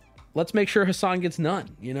make sure Hassan gets none.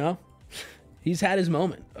 You know, he's had his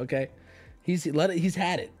moment. Okay, he's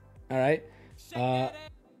had it. All right.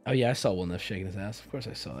 Oh yeah, I saw Will Neff shaking his ass. Of course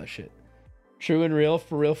I saw that shit. True and real,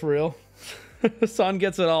 for real, for real. Hassan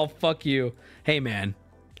gets it all. Fuck you. Hey man,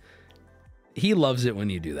 he loves it when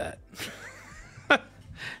you do that.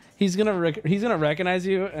 He's gonna recognize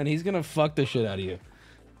you and he's gonna fuck the shit out of you.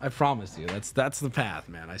 I promise you. That's the path,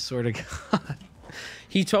 man. I swear to God.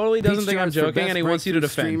 He totally doesn't think I'm joking and he wants you to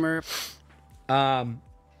defend. Streamer.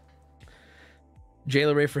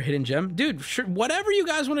 Jayla Ray for Hidden Gem. Dude, sure, whatever you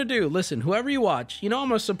guys want to do. Listen, whoever you watch. You know I'm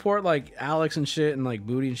gonna support like Alex and shit and like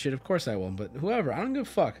Booty and shit. Of course I will, but whoever. I don't give a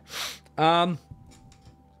fuck.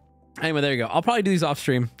 Anyway, there you go. I'll probably do these off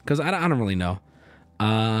stream because I don't really know.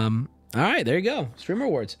 All right, there you go. Streamer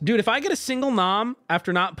awards. Dude, if I get a single nom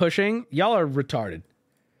after not pushing, y'all are retarded.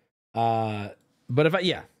 But if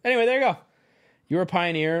yeah. Anyway, there you go. You were a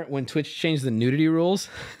pioneer when Twitch changed the nudity rules.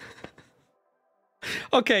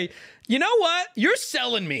 Okay, you know what? You're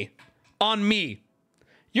selling me on me.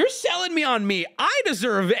 You're selling me on me. I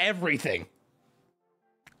deserve everything.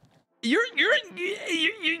 You're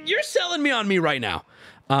selling me on me right now.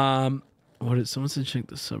 What did someone said? Check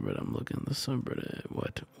the subreddit. I'm looking at the subreddit.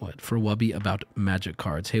 What for Wubby about magic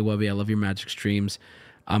cards? Hey Wubby, I love your magic streams.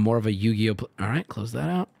 I'm more of a Yu-Gi-Oh. All right, close that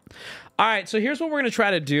out. All right, so here's what we're gonna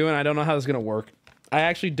try to do, and I don't know how this is gonna work. I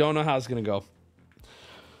actually don't know how it's gonna go.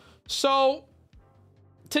 So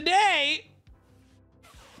today,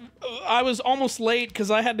 I was almost late because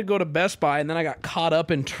I had to go to Best Buy, and then I got caught up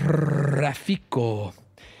in traffico.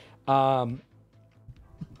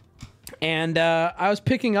 And I was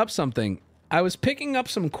picking up something. I was picking up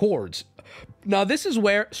some cords. Now, this is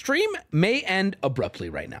where stream may end abruptly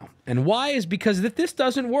right now. And why is because if this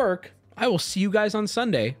doesn't work, I will see you guys on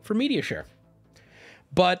Sunday for Media Share.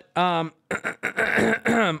 But I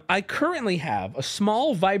currently have a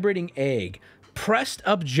small vibrating egg pressed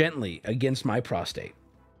up gently against my prostate.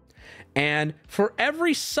 And for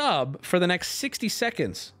every sub for the next 60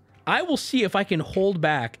 seconds, I will see if I can hold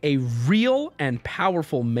back a real and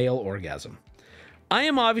powerful male orgasm. I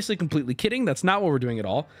am obviously completely kidding. That's not what we're doing at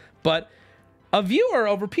all. But a viewer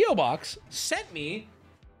over P.O. Box sent me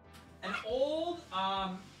an old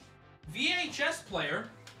VHS player.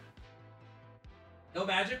 No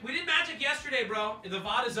magic. We did magic yesterday, bro. The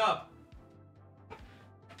VOD is up.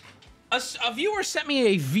 A viewer sent me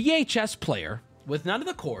a VHS player with none of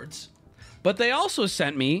the cords, but they also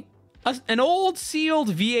sent me an old sealed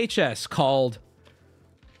VHS called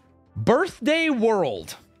Birthday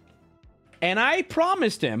World. And I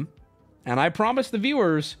promised him, and I promised the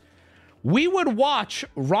viewers, we would watch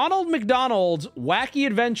Ronald McDonald's Wacky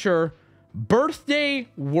Adventure Birthday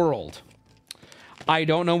World. I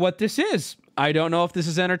don't know what this is. I don't know if this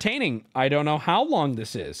is entertaining. I don't know how long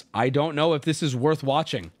this is. I don't know if this is worth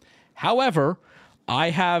watching. However, I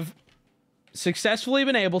have successfully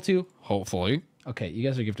been able to, hopefully. Okay, you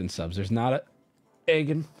guys are gifting subs. There's not a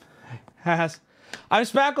Egan. I'm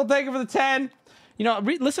Spackle. Thank you for the 10. You know,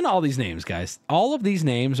 listen to all these names, guys. All of these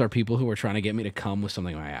names are people who are trying to get me to come with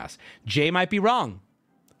something in my ass. Jay might be wrong.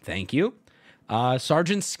 Thank you.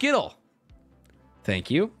 Sergeant Skittle.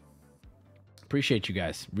 Thank you. Appreciate you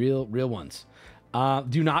guys. Real ones.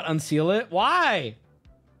 Do not unseal it. Why?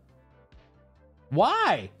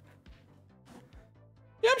 Why?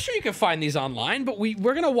 Yeah, I'm sure you can find these online, but we're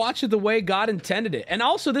going to watch it the way God intended it. And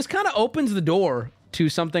also, this kind of opens the door to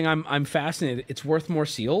something I'm fascinated. It's worth more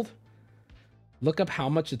sealed. Look up how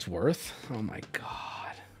much it's worth. Oh my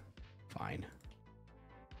God. Fine.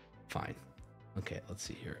 Okay, let's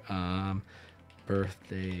see here.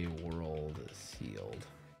 Birthday World sealed.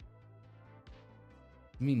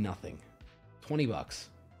 I mean nothing. $20.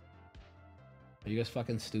 Are you guys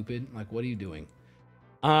fucking stupid? Like, what are you doing?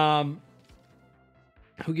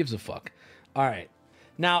 Who gives a fuck? All right.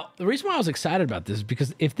 Now, the reason why I was excited about this is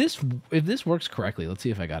because if this works correctly, let's see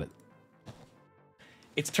if I got it.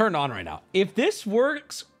 It's turned on right now. If this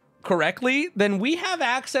works correctly, then we have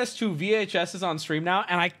access to VHSs on stream now,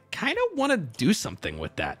 and I kind of want to do something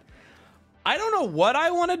with that. I don't know what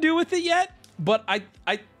I want to do with it yet, but I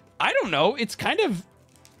don't know. It's kind of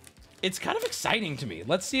exciting to me.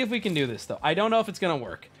 Let's see if we can do this though. I don't know if it's gonna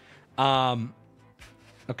work.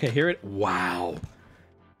 Okay, here it. Wow.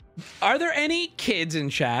 Are there any kids in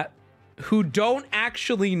chat who don't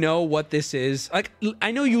actually know what this is? Like,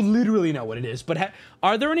 I know you literally know what it is, but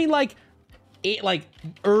are there any like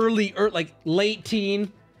early or like late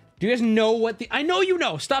teen? Do you guys know what the? I know you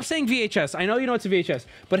know. Stop saying VHS. I know you know it's a VHS,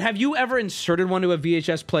 but have you ever inserted one to a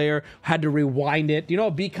VHS player? Had to rewind it? Do you know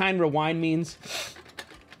what Be Kind Rewind means?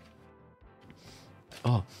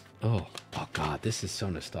 Oh, God, this is so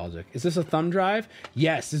nostalgic. Is this a thumb drive?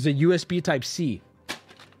 Yes, this is a USB Type C.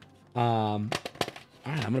 All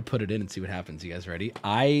right, I'm gonna put it in and see what happens. You guys ready?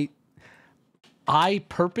 I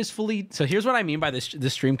purposefully. So here's what I mean by this.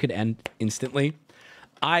 This stream could end instantly.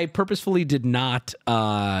 I purposefully did not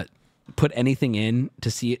put anything in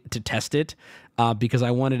to test it because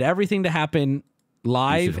I wanted everything to happen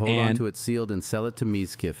live. You should hold on to it sealed and sell it to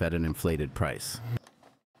Miskiff at an inflated price.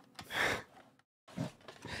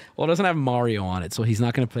 Well, it doesn't have Mario on it, so he's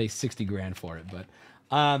not going to pay 60 grand for it. But,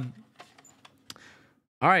 all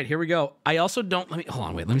right, here we go. I also don't. Hold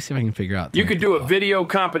on, wait. Let me see if I can figure out. You could do a video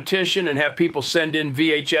competition and have people send in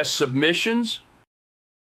VHS submissions.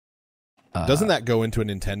 Doesn't that go into a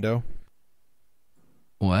Nintendo?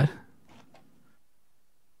 What?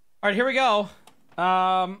 All right, here we go.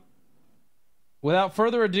 Without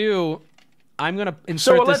further ado, I'm going to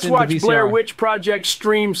insert So this let's into watch VCR. Blair Witch Project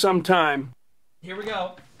stream sometime. Here we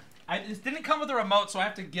go. This didn't come with a remote, so I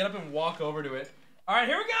have to get up and walk over to it. All right,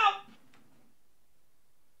 here we go.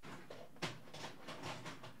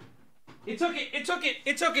 It took it. It took it.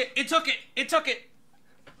 It took it. It took it. It took it.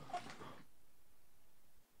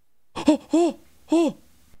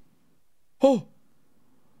 Oh.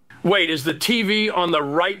 Wait, is the TV on the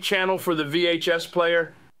right channel for the VHS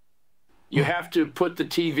player? You have to put the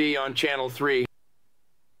TV on channel 3.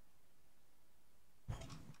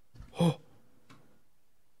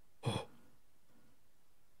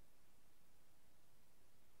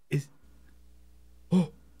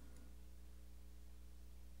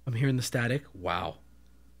 I'm hearing the static. Wow.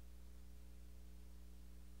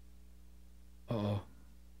 Uh-oh.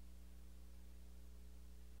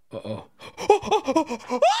 Uh-oh.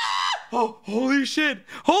 Oh, holy shit!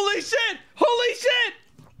 Holy shit! Holy shit!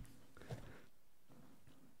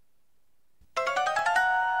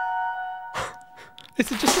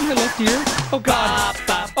 Is it just in my left ear? Oh god!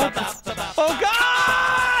 Oh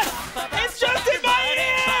god! It's just in my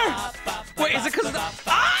ear! Wait, is it because of the...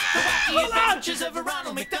 Hold on! Adventures of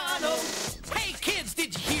Ronald McDonald. Hey kids,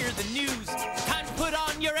 did you hear the news? Time to put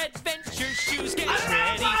on your adventure shoes. Get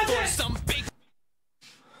ready for some big...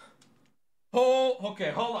 Oh,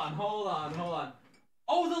 okay, hold on.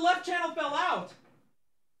 Oh, the left channel fell out.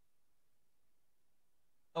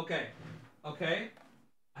 Okay.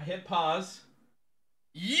 I hit pause.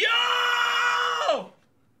 Yo!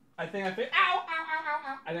 I think I fixed. Ow!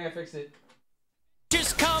 I think I fixed it.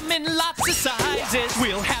 Just come in lots of sizes.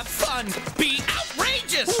 We'll have fun. Be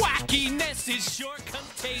outrageous. Wackiness is sure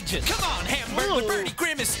contagious. Come on, Hamburger, Birdie,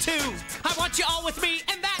 Grimace too. I want you all with me,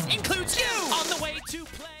 and that includes you. On the way to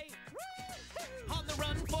play. On the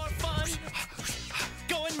run for fun.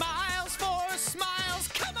 Going miles for smiles.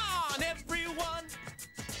 Come on, everyone.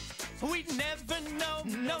 We never know,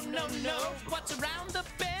 no, what's around the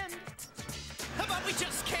bend. But we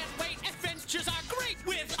just can't wait. Adventures are great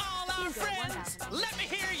with all our friends. Let me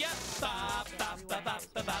hear ya. Bop, bop, bop,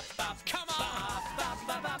 bop, bop, bop. Come on. Bop,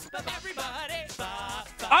 bop, bop, bop, everybody.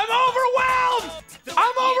 I'm overwhelmed!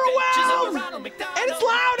 And it's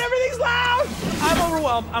loud! Everything's loud!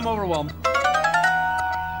 I'm overwhelmed.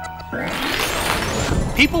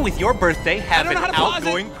 People with your birthday have an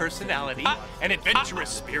outgoing personality, an adventurous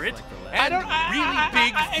spirit, and really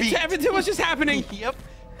big feet. Everything was just happening. Yep.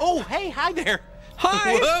 Oh, hey, hi there.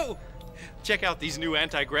 Hi. Whoa. Check out these new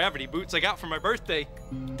anti-gravity boots I got for my birthday.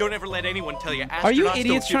 Don't ever let anyone tell you astronauts Are you don't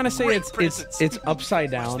idiots give trying to say great it's presents.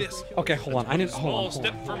 upside down? Watch this. Okay, hold on. I need hold on.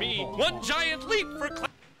 Step for me, one giant leap for.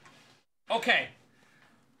 Okay,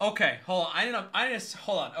 hold on.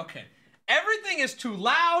 Hold on. Okay, everything is too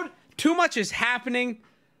loud. Too much is happening.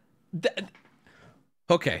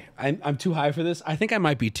 Okay, I'm too high for this. I think I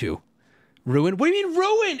might be too. Ruined? What do you mean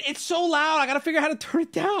ruined? It's so loud. I gotta figure out how to turn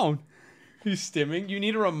it down. He's stimming. You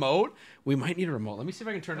need a remote? We might need a remote. Let me see if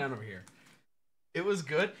I can turn it down over here. It was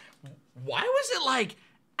good. Why was it like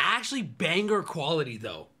actually banger quality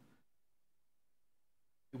though?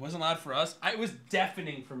 It wasn't loud for us. It was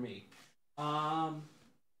deafening for me.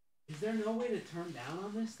 Is there no way to turn down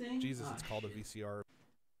on this thing? Jesus, it's called a VCR.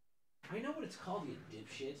 I know what it's called, you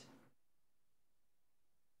dipshit.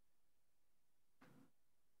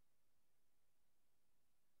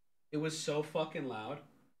 It was so fucking loud.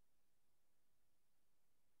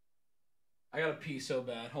 I gotta pee so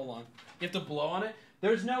bad. Hold on. You have to blow on it?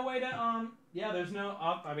 There's no way to, yeah, there's no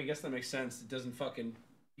up. I mean, I guess that makes sense. It doesn't fucking,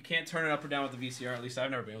 you can't turn it up or down with the VCR. At least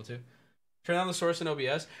I've never been able to. Turn on the source in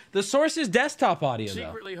OBS. The source is desktop audio, though.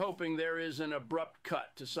 Secretly hoping there is an abrupt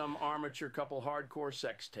cut to some armature couple hardcore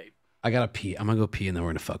sex tape. I gotta pee. I'm gonna go pee and then we're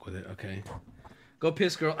gonna fuck with it, okay? Go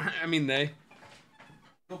piss, girl. I mean, they.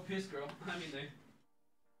 Go piss, girl. I mean, they.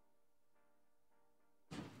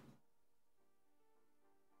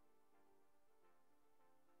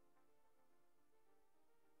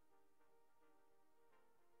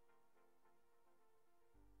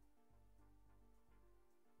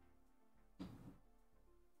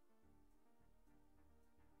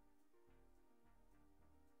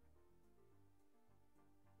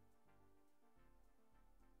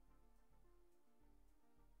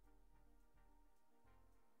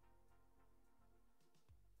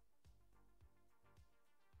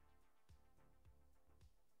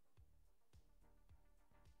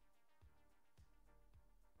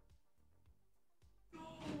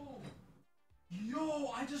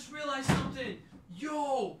 I just realized something.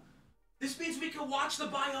 Yo, this means we can watch the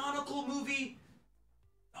Bionicle movie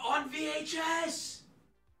on VHS.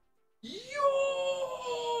 Yo,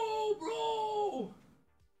 bro.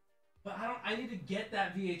 But I need to get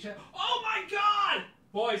that VHS. Oh my God!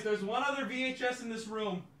 Boys, there's one other VHS in this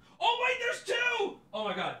room. Oh wait, there's two! Oh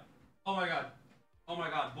my God. Oh my God. Oh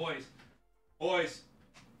my God, boys. Boys.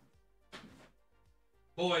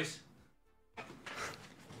 Boys.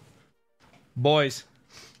 Boys.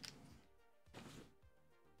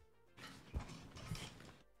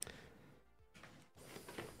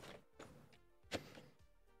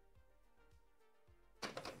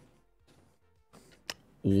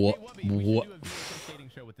 What?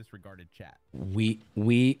 Show with this regarded chat.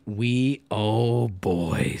 Oh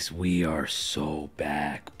boys, we are so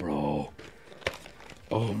back, bro.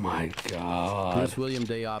 Oh my God. Bruce William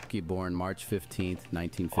Diopke, born March 15th,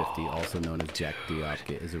 1950, also known as Jack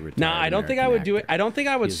Diopke, is a retired Nah, I don't think I would do it. I don't think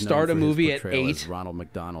I would start a movie at 8. Ronald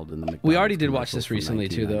McDonald in the McDonald's we already did watch this recently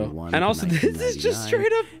too, though. And also, this is just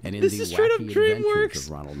straight up. This is straight up DreamWorks.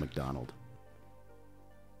 Of Ronald McDonald.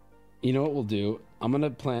 You know what we'll do? I'm gonna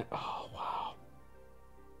plan. Oh wow,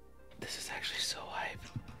 this is actually so hype,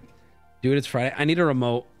 dude. It's Friday. I need a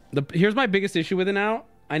remote. Here's my biggest issue with it now.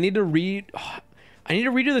 I need to redo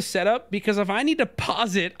the setup because if I need to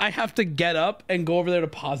pause it, I have to get up and go over there to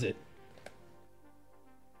pause it.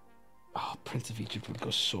 Oh, Prince of Egypt would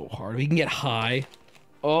go so hard. We can get high.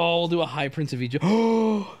 Oh, we'll do a high Prince of Egypt.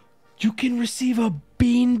 Oh, you can receive a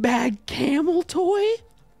beanbag camel toy.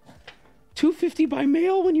 $250 by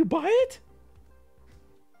mail when you buy it?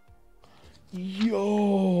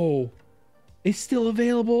 Yo. It's still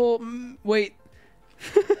available. Wait.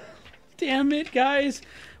 Damn it, guys.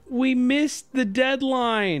 We missed the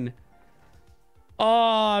deadline.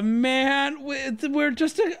 Oh, man. We're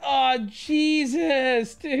just... Oh,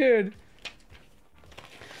 Jesus, dude.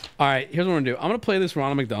 All right, here's what I'm going to do. I'm going to play this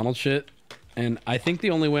Ronald McDonald shit. And I think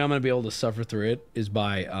the only way I'm going to be able to suffer through it is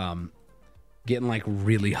by... getting like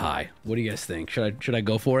really high. What do you guys think? Should I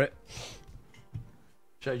go for it?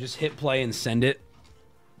 Should I just hit play and send it?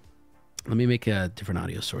 Let me make a different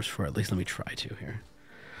audio source for it. At least let me try to here.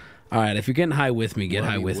 All right, if you're getting high with me, get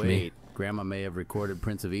high with me. Grandma may have recorded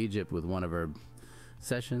Prince of Egypt with one of her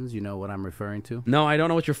sessions. You know what I'm referring to? No, I don't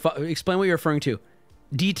know what you're... Explain what you're referring to.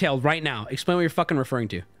 Detailed right now. Explain what you're fucking referring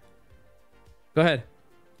to. Go ahead.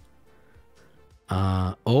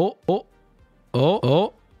 Oh. Whoa, whoa,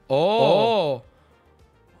 whoa, whoa,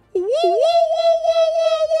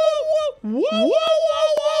 whoa, whoa, whoa,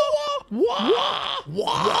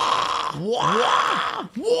 whoa,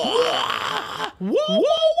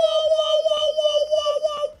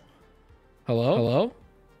 Hello? Hello?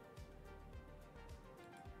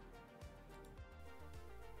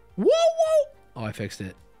 Whoa, whoa! Oh, I fixed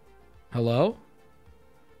it. Hello?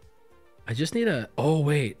 I just need a... Oh,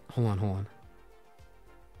 wait. Hold on.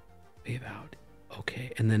 Wave out.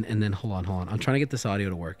 Okay, and then hold on. I'm trying to get this audio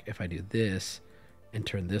to work. If I do this and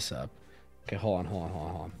turn this up. Okay, hold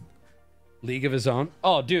on. League of His Own.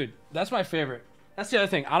 Oh, dude, that's my favorite. That's the other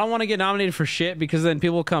thing. I don't want to get nominated for shit because then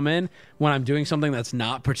people come in when I'm doing something that's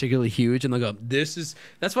not particularly huge and they'll go, that's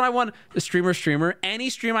what I want. The streamer. Any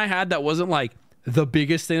stream I had that wasn't like the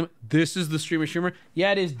biggest thing. This is the streamer.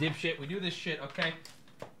 Yeah, it is, dipshit. We do this shit, okay?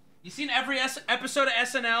 You seen every episode of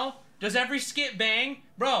SNL? Does every skit bang?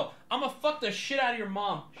 Bro, I'm gonna fuck the shit out of your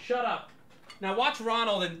mom. Shut up. Now watch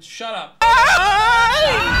Ronald and shut up. Why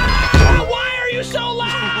are you so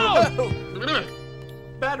loud?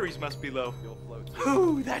 Batteries must be low.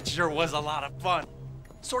 Ooh, that sure was a lot of fun.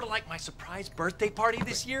 Sort of like my surprise birthday party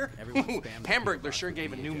this year. Hamburglar sure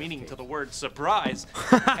gave a new meaning to the word surprise.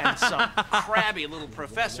 And some crabby little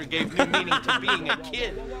professor gave new meaning to being a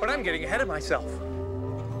kid. But I'm getting ahead of myself.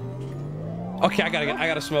 Okay, I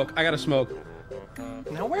gotta smoke.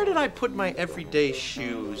 Now, where did I put my everyday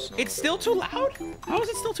shoes? It's still too loud? How is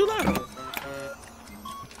it still too loud?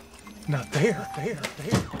 Not there.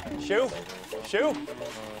 Shoe.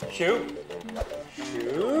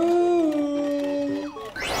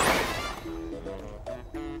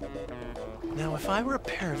 Now, if I were a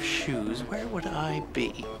pair of shoes, where would I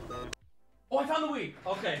be? Oh, I found the weed.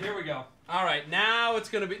 Okay, here we go. All right, now we're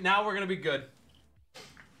gonna be good.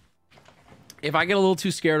 If I get a little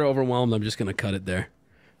too scared or overwhelmed, I'm just gonna cut it there.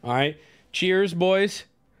 All right, cheers, boys.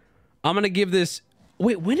 I'm gonna give this.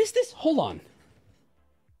 Wait, when is this? Hold on.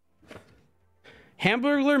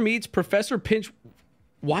 Hamburglar meets Professor Pinch.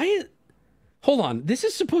 Why? Hold on. This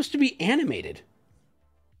is supposed to be animated.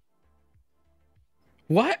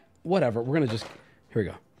 What? Whatever. We're gonna just.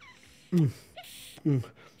 Here we go.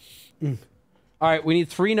 All right, we need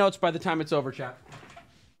 3 notes by the time it's over, chat.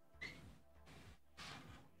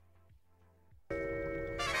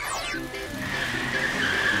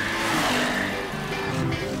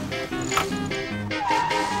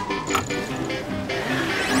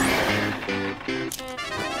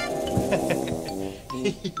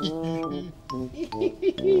 Hey,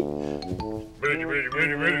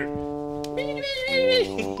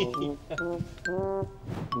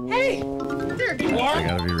 there you are. I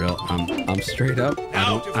gotta be real. I'm straight up.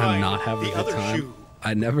 I'm not having a good time.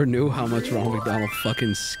 I never knew how much Ronald McDonald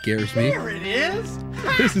fucking scares me. There it is.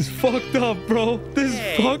 This is fucked up, bro. This is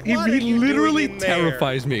fucked. He literally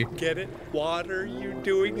terrifies me. Get it? What are you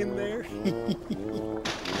doing in there?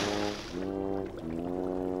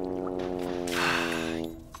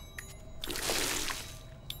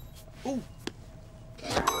 Ooh.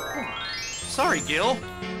 Sorry, Gil.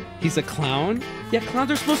 He's a clown? Yeah, clowns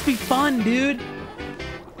are supposed to be fun, dude.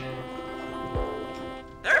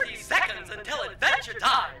 30 seconds until adventure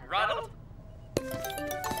time, Ronald.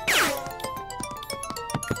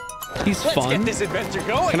 He's Let's fun. get this adventure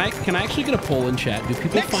going. Can I actually get a poll in chat? Do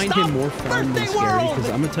people find him more fun than scary? Because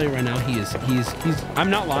I'm gonna tell you right now, he's. I'm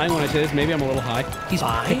not lying when I say this. Maybe I'm a little high. He's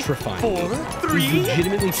petrifying. 4, 3, he's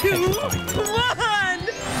legitimately 2, petrifying. 1.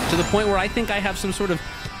 To the point where I think I have some sort of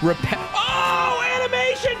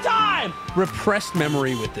animation time! Repressed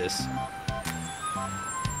memory with this.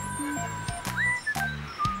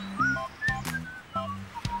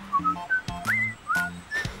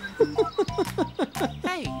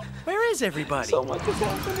 Hey, where is everybody? So much is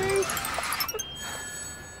happening.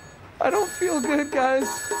 I don't feel good, guys.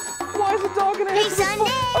 Why is the dog in Hey, Sunday!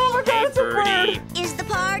 Oh my god, it's a bird! Is the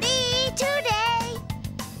party today?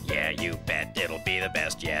 Yeah, you bet it'll be the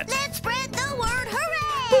best yet. Let's spread the word,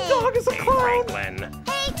 hooray! The dog is a clown! Franklin.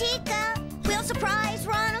 Hey, Tika, we'll surprise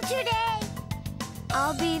Ronald today.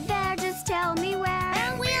 I'll be there, just tell me where.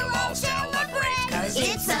 And we'll all celebrate, 'cause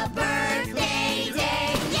it's a birthday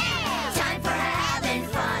day. Yeah! Time for having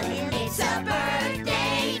fun. It's a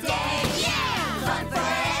birthday day. Yeah! Fun for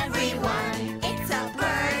everyone. It's a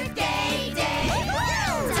birthday day.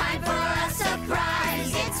 Time for a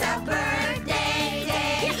surprise. It's a birthday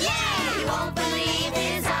day. Yeah! You won't believe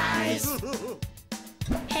his eyes.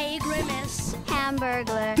 Hey, Grimace.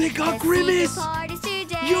 Hamburglar. They got Let's Grimace! see the parties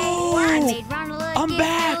today. Yo! I made Ronald look I'm good,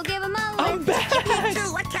 back! so give him a I'm look. back!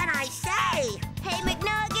 What can I say? Hey,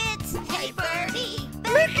 McNuggets. Hey, Birdie.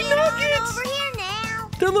 McNuggets! Over here now.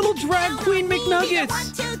 They're little drag queen McNuggets!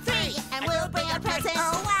 1, 2, 3, and we'll bring our presents.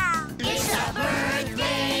 Oh, wow. It's a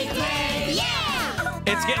birthday day. Yeah!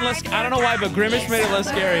 It's getting less. I don't know why, but Grimace made it less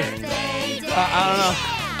scary. I don't know.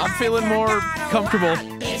 I'm feeling more comfortable.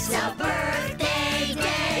 It's a birthday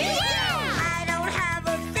day. I don't have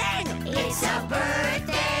a thing. It's a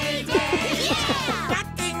birthday day.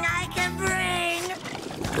 Nothing I can bring.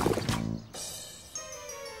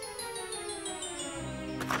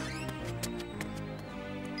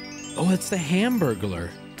 Oh, it's the Hamburglar.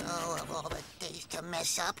 Oh, of all the days to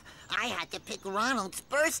mess up, I had to pick Ronald's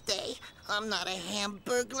birthday. I'm not a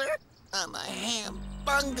hamburglar. I'm a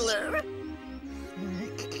ham-bungler.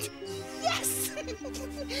 Yes!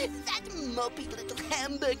 That mopey little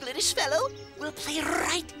hamburglerish fellow will play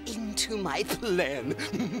right into my plan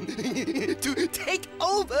to take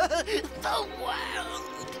over the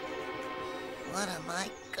world. What am I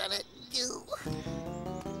gonna do?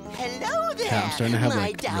 Hello there, Yeah, I'm starting to have my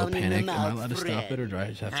like real panic. Am I down-in-the-mouth allowed to stop friend. it, or do I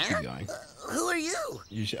just have to keep going? Who are you?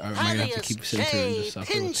 Am I gonna have to keep sitting through and just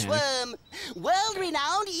suffer with panic? Pinchworm,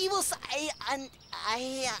 world-renowned evil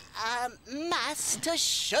master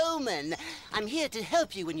showman. I'm here to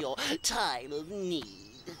help you in your time of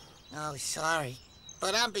need. Oh, sorry,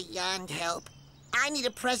 but I'm beyond help. I need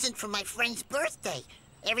a present for my friend's birthday.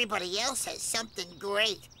 Everybody else has something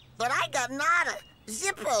great, but I got nada.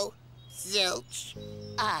 Zippo. Zilch.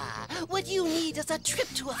 Ah, what you need is a trip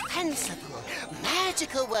to a fanciful,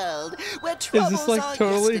 magical world where troubles Is this like are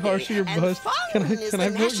totally yesterday harsh to your and bust? fun Can I is the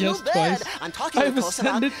vote national yes bird. twice? I'm talking, I of have course, about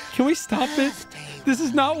ascended. Can we stop it? This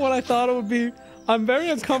is not what I thought it would be. I'm very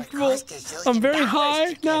uncomfortable. I'm very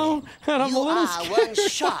high now, and I'm a little one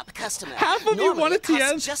scared. sharp customer. Half of you wanted to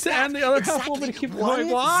end, the other half want me to keep going.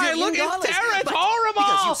 Why? Look, it's terrible. It's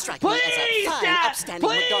horrible. Please, Dad.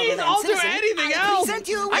 Please, I'll do anything else.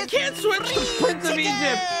 I can't switch to Prince of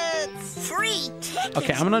Egypt. Free tickets.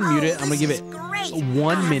 Okay, I'm gonna unmute it. I'm gonna give it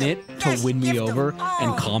 1 minute to win me over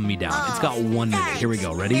and calm me down. It's got 1 minute. Here we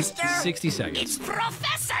go. Ready? 60 seconds. It's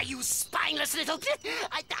Professor, you spineless little...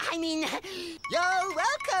 I mean, you're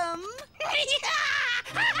welcome.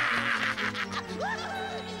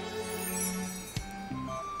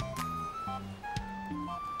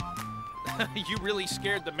 You really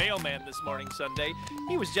scared the mailman this morning, Sunday.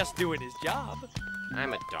 He was just doing his job.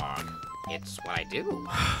 I'm a dog. It's what I do.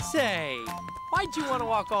 Say, why'd you want to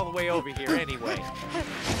walk all the way over here anyway?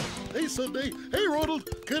 Hey, Sunday. Hey, Ronald.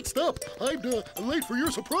 Can't stop. I'm late for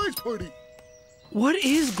your surprise party. What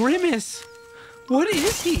is Grimace? What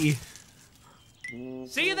is he?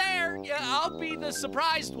 See you there. Yeah, I'll be the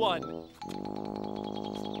surprised one.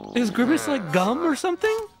 Is Grimace like gum or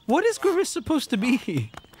something? What is Grimace supposed to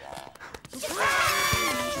be?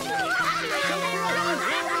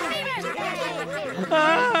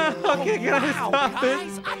 Okay, can I stop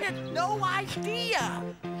guys, it? I had no idea.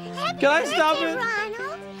 Can I stop it?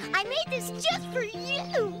 Ronald. I made this just for you.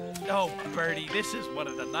 Oh, Bertie, this is one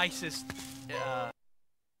of the nicest.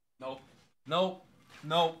 Nope. Nope.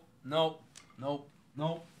 Nope. Nope. Nope.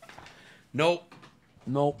 Nope. Nope.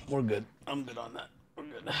 Nope. We're good. I'm good on that. We're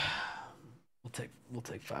good. We'll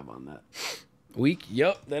take 5 on that. Weak.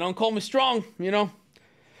 Yep. They don't call me strong, you know.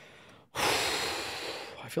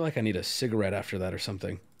 I feel like I need a cigarette after that or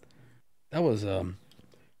something. That was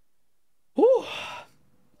whew.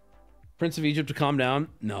 Prince of Egypt to calm down.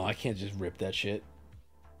 No, I can't just rip that shit.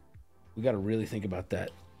 We got to really think about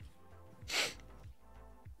that.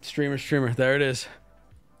 Streamer. There it is.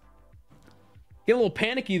 Get a little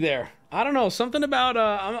panicky there. I don't know. Something about,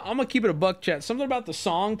 I'm going to keep it a buck, chat. Something about the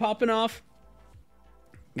song popping off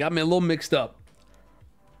got me a little mixed up.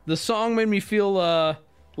 The song made me feel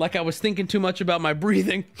like I was thinking too much about my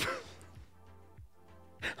breathing.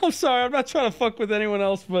 I'm sorry. I'm not trying to fuck with anyone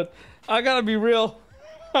else, but I got to be real.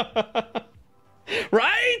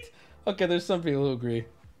 Right? Okay, there's some people who agree.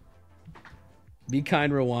 Be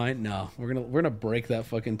kind, rewind. No, we're gonna break that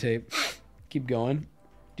fucking tape. Keep going.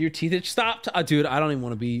 Do your teeth itch? Stop, dude. I don't even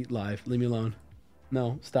want to be live. Leave me alone.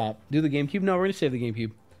 No, stop. Do the GameCube. No, we're gonna save the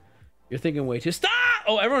GameCube. You're thinking way too. Stop!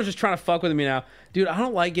 Oh, everyone's just trying to fuck with me now, dude. I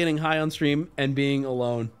don't like getting high on stream and being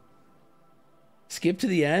alone. Skip to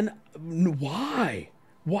the end. Why?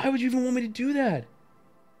 Why would you even want me to do that?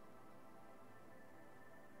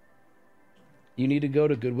 You need to go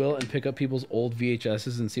to Goodwill and pick up people's old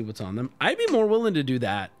VHSs and see what's on them. I'd be more willing to do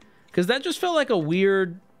that because that just felt like a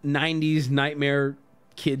weird 90s nightmare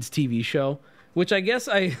kids TV show, which I guess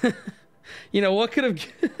you know, what could have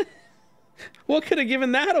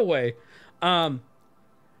given that away? But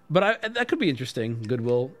that could be interesting.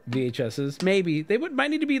 Goodwill VHSs, maybe they might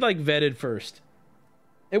need to be like vetted first.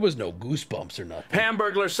 It was no Goosebumps or nothing.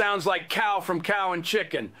 Hamburglar sounds like Cow from Cow and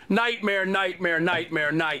Chicken. Nightmare.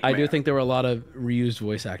 I do think there were a lot of reused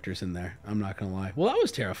voice actors in there. I'm not gonna lie. Well, that was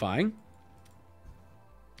terrifying.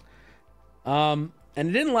 And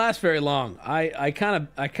it didn't last very long. I kind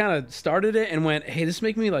of started it and went, hey, this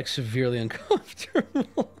makes me like severely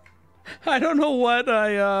uncomfortable. I don't know what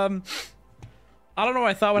I don't know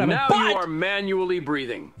what I thought would happen. Now you are manually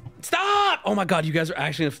breathing. Stop! Oh my God, you guys are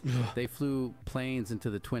actually. They flew planes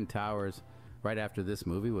into the Twin Towers right after this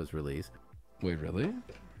movie was released. Wait, really?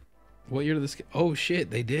 What year did this? Oh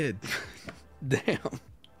shit, they did. Damn,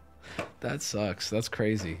 that sucks. That's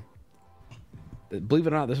crazy. Believe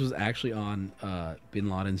it or not, this was actually on Bin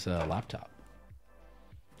Laden's laptop.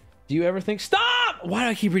 Do you ever think? Stop! Why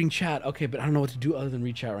do I keep reading chat? Okay, but I don't know what to do other than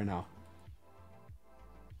read chat right now.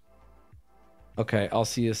 Okay, I'll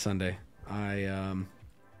see you Sunday.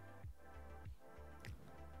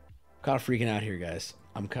 Kind of freaking out here, guys.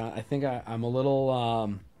 I think I'm a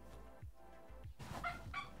little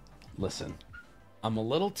listen, I'm a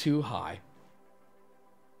little too high.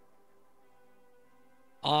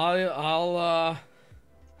 I'll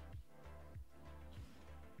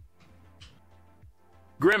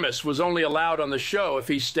Grimace was only allowed on the show if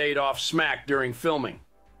he stayed off smack during filming.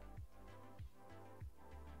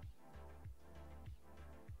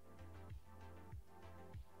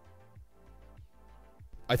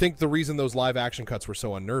 I think the reason those live action cuts were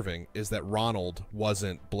so unnerving is that Ronald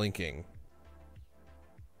wasn't blinking.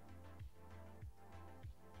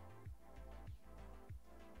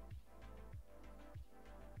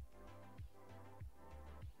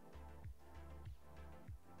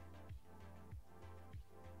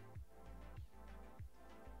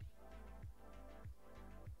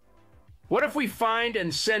 What if we find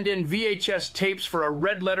and send in VHS tapes for a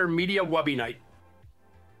Red Letter Media Wubby night?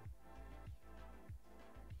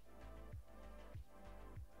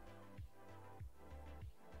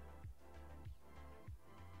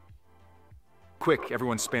 Quick,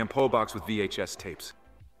 everyone spam poll box with VHS tapes.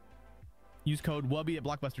 Use code Wubby at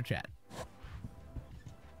Blockbuster Chat.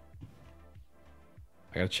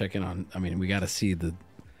 I gotta check in on. I mean, we gotta see the,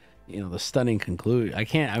 the stunning conclusion. I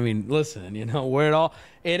can't. I mean, listen. Where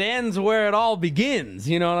it ends where it all begins.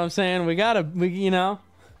 You know what I'm saying? Can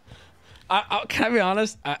I be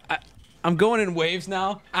honest? I'm going in waves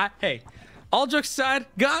now. Hey, all jokes aside,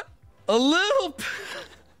 got a little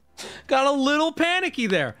panicky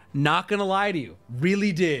there. Not gonna lie to you.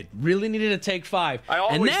 Really did. Really needed to take 5. I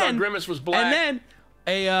always thought Grimace was black. And then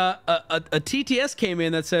a TTS came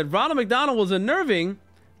in that said Ronald McDonald was unnerving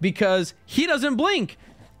because he doesn't blink.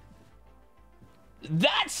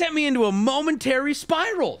 that sent me into a momentary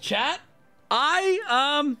spiral, chat.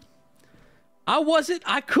 I'm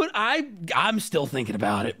still thinking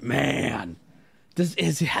about it, man.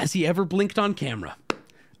 Has he ever blinked on camera?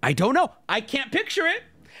 I don't know. I can't picture it.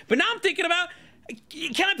 But now I'm thinking about,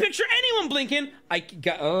 can I picture anyone blinking?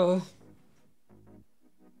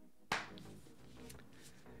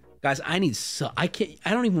 Guys, I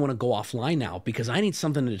don't even want to go offline now because I need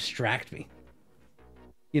something to distract me.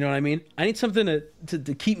 You know what I mean? I need something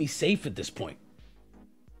to keep me safe at this point.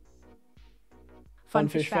 Fun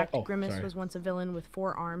fish fact, Grimace was once a villain with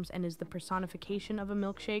 4 arms and is the personification of a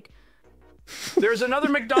milkshake. There's another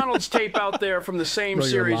McDonald's tape out there from the same Bro,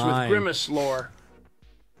 you're series with lying. Grimace lore.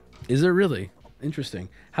 Is there really? Interesting.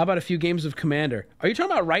 How about a few games of Commander? Are you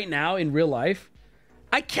talking about right now in real life?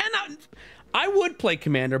 I would play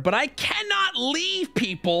Commander, but I cannot leave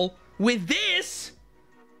people with this.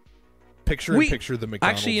 Picture the McDonald's.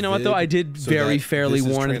 Actually, you know what though? I did very fairly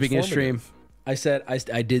warn at the beginning of the stream. I said,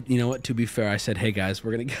 I did, you know what, to be fair, I said, hey guys,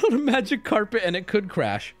 we're going to go to Magic Carpet and it could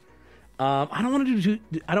crash. I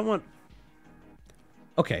don't want,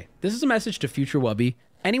 okay, this is a message to future Wubby.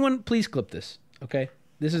 Anyone, please clip this, okay?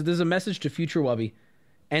 This is a message to future Wubby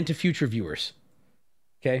and to future viewers,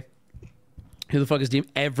 okay? Who the fuck is Deem?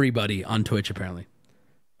 Everybody on Twitch, apparently.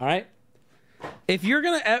 All right? If you're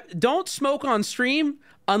going to, don't smoke on stream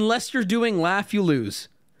unless you're doing Laugh You Lose.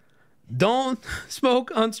 Don't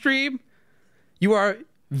smoke on stream. You are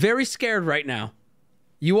very scared right now.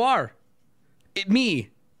 You are. Me.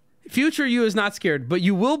 Future you is not scared, but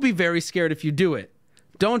you will be very scared if you do it.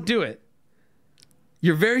 Don't do it.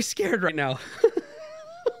 You're very scared right now.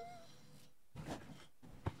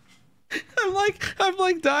 I'm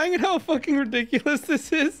like dying at how fucking ridiculous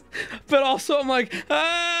this is. But also I'm like,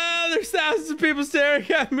 there's thousands of people staring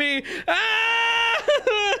at me.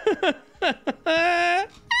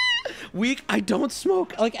 Weak. I don't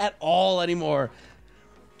smoke like at all anymore.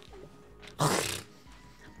 In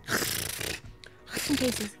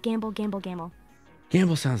cases, gamble. Gamble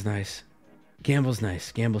sounds nice. Gamble's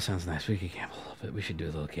nice. Gamble sounds nice. We could gamble a little bit. We should do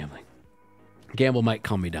a little gambling. Gamble might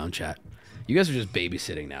calm me down, chat. You guys are just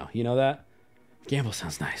babysitting now. You know that? Gamble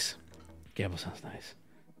sounds nice. Gamble sounds nice.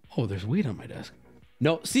 Oh, there's weed on my desk.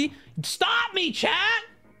 No, see? Stop me, chat!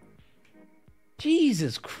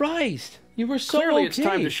 Jesus Christ. You were so Clearly, okay. it's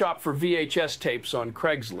time to shop for VHS tapes on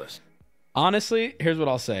Craigslist. Honestly, here's what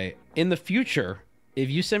I'll say. In the future, if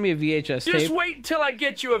you send me a VHS tape... Just wait until I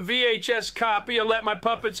get you a VHS copy and let my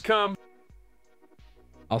puppets come.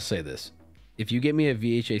 I'll say this. If you get me a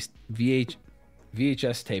VHS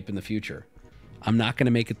tape in the future, I'm not going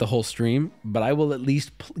to make it the whole stream, but I will at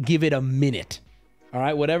least give it a minute. All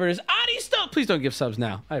right? Whatever it is. Adi, stop! Please don't give subs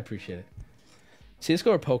now. I appreciate it. CSGO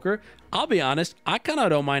or poker? I'll be honest. I kind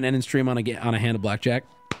of don't mind ending stream on a hand of blackjack.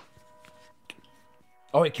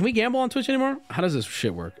 Oh, wait. Can we gamble on Twitch anymore? How does this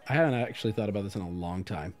shit work? I haven't actually thought about this in a long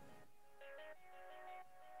time.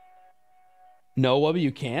 No, Wubby,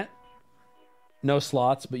 you can't? No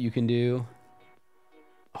slots, but you can do...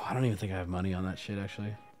 Oh, I don't even think I have money on that shit,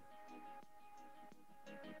 actually.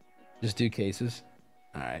 Just do cases.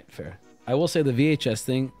 All right, fair. I will say the VHS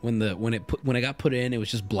thing, when it got put in, it was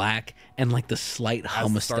just black and like the slight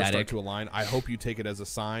As the stars homostatic. start to align, I hope you take it as a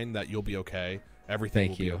sign that you'll be okay.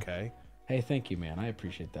 Everything will be okay. Hey, thank you, man. I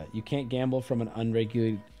appreciate that. You can't gamble from an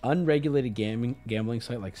unregulated gambling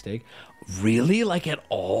site like Stake. Really? Like at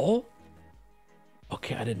all?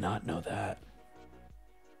 Okay, I did not know that.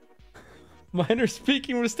 Minor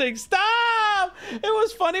speaking mistake. Stop! It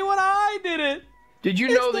was funny when I did it. Did you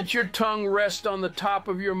know that your tongue rests on the top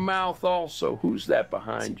of your mouth also? Who's that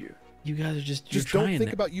behind you? You guys are just don't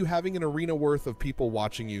think about you having an arena worth of people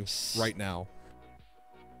watching you right now.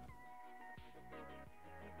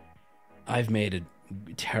 I've made a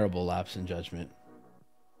terrible lapse in judgment.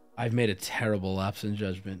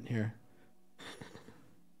 Here.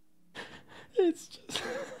 It's just...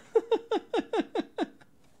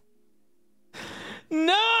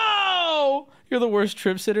 No! You're the worst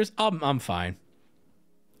trip sitters. I'm fine.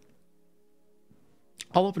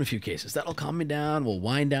 I'll open a few cases. That'll calm me down. We'll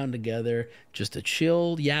wind down together. Just a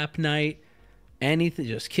chill yap night. Anything.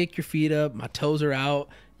 Just kick your feet up. My toes are out.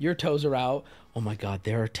 Your toes are out. Oh my God,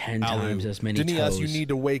 there are 10 times as many toes. You need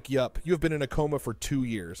to wake you up. You have been in a coma for 2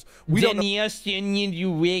 years. We don't know. You need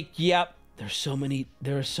to wake you up. There are so many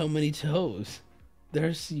toes.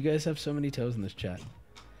 You guys have so many toes in this chat.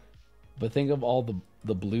 But think of all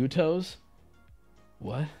the blue toes.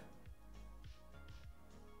 What?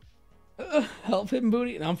 Help him,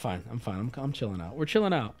 booty. No, I'm fine. I'm chilling out. We're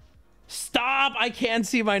chilling out. Stop! I can't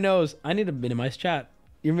see my nose. I need to minimize chat.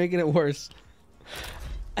 You're making it worse.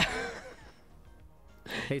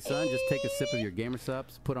 Hey, son, just take a sip of your Gamer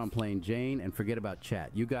Subs, put on Plain Jane, and forget about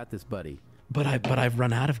chat. You got this, buddy. But I've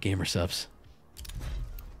run out of Gamer Subs.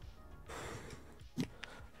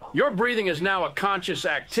 Your breathing is now a conscious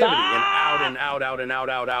activity, and out and out, out and out,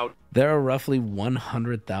 out, out. There are roughly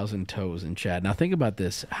 100,000 toes in chat. Now think about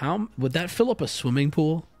this. How would that fill up a swimming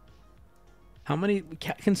pool? How many?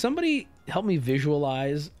 Can somebody help me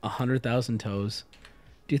visualize 100,000 toes?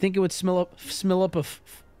 Do you think it would smell up a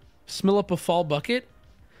fall bucket?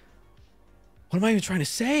 What am I even trying to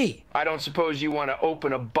say? I don't suppose you want to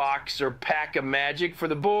open a box or pack of magic for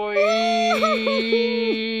the boy.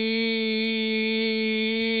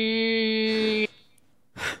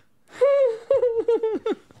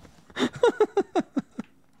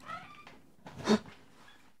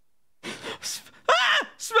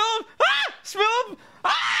 Smell him! Smell him!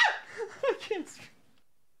 I can't.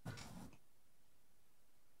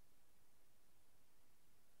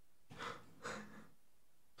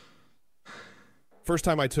 First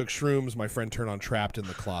time I took shrooms, my friend turned on Trapped in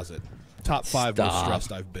the Closet. Top 5 most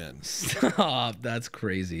stressed I've been. Stop. That's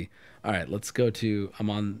crazy. All right, let's go to...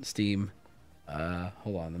 I'm on Steam.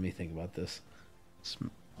 Hold on. Let me think about this.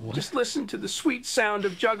 What? Just listen to the sweet sound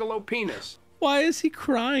of Juggalo penis. Why is he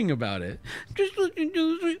crying about it? Just listen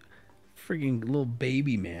to the freaking little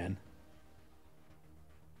baby man.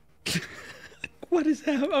 What is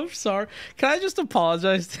that? I'm sorry. Can I just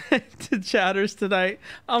apologize to chatters tonight?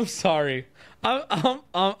 I'm sorry. I'm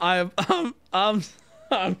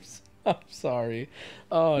sorry.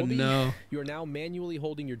 Oh Wubby, no. You're now manually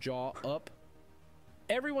holding your jaw up.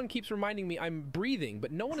 Everyone keeps reminding me I'm breathing,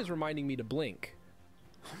 but no one is reminding me to blink.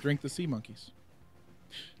 Drink the sea monkeys.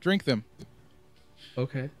 Drink them.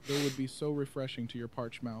 Okay. They would be so refreshing to your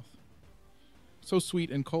parched mouth. So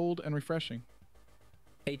sweet and cold and refreshing.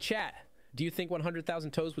 Hey, chat. Do you think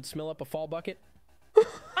 100,000 toes would smell up a fall bucket?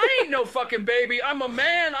 I ain't no fucking baby. I'm a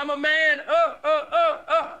man. I'm a man.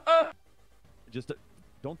 Just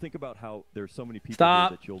don't think about how there's so many people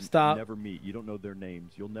Stop. here that you'll Stop. never meet. You don't know their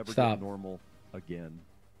names. You'll never Stop. get normal again.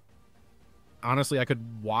 Honestly, I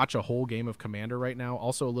could watch a whole game of Commander right now.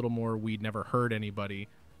 Also, a little more we'd never heard anybody.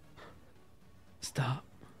 Stop.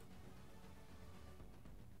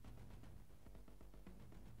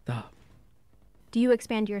 Stop. Do you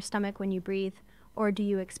expand your stomach when you breathe, or do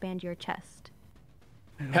you expand your chest?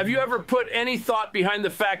 Have you ever put any thought behind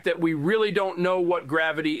the fact that we really don't know what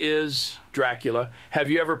gravity is, Dracula?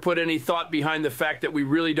 Have you ever put any thought behind the fact that we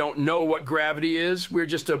really don't know what gravity is? We're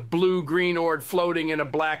just a blue-green orb floating in a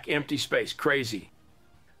black empty space. Crazy.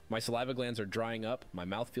 My saliva glands are drying up. My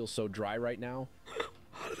mouth feels so dry right now.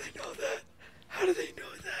 How do they know that? How do they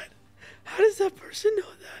know that? How does that person know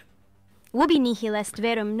that? Wubby nihil est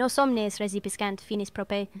verum, nos omnes recipiscant finis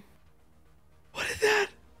prope. What is that?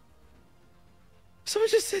 Someone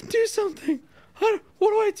just said do something. What do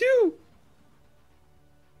I do?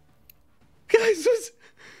 Guys, what's...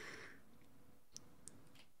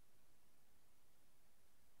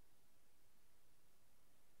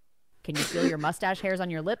 Can you feel your mustache hairs on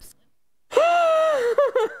your lips?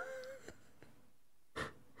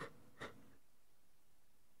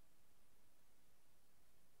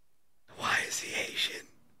 Why is he Asian?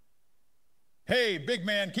 Hey, big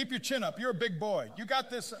man, keep your chin up. You're a big boy. You got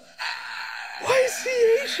this. Why is he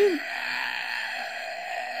Asian?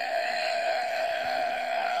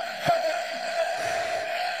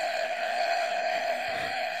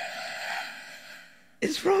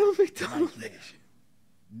 Is Ronald McDonald Asian?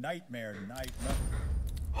 Nightmare.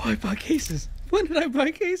 Oh, I bought cases. When did I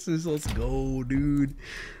buy cases? Let's go, dude.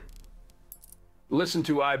 Listen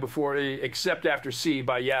to I before E, except after C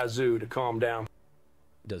by Yazoo to calm down.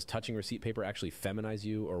 Does touching receipt paper actually feminize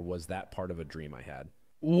you, or was that part of a dream I had?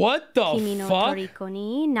 What the Kimino fuck?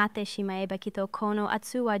 torikoni, nate shimae bakito kono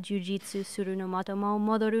atsu wa jujitsu suru no motomo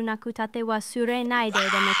modoru naku tate wa sure naide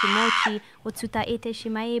dame kimochi wo tsuta ete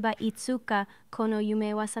shimae ba itsuka kono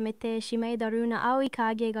yume wa samete shimae daru na aoi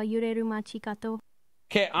kage ga yureru ma chikato.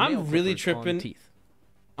 Okay, I'm really tripping.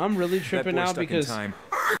 I'm really tripping now because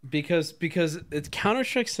it's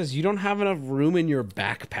Counter-Strike says you don't have enough room in your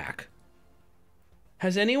backpack.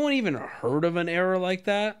 Has anyone even heard of an error like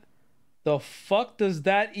that? The fuck does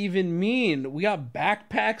that even mean? We got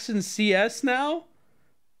backpacks in CS now?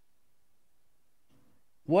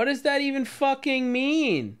 What does that even fucking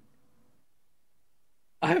mean?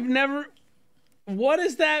 I've never... What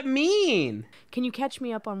does that mean? Can you catch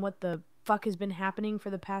me up on what the fuck has been happening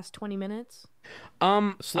for the past 20 minutes?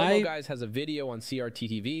 Slow-Mo Guys has a video on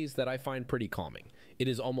CRT TVs that I find pretty calming. It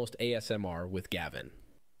is almost ASMR with Gavin.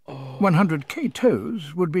 100k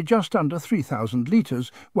toes would be just under 3,000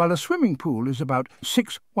 litres, while a swimming pool is about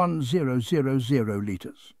 61000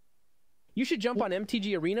 litres. You should jump on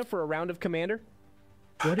MTG Arena for a round of Commander.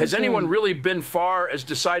 Has anyone really been far as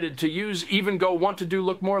decided to use even go want to do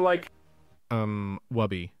look more like...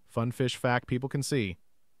 Wubby. Fun fish fact people can see.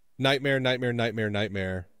 Nightmare, nightmare, nightmare,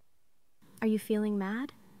 nightmare. Are you feeling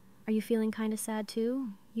mad? Are you feeling kind of sad too?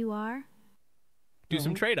 You are? Do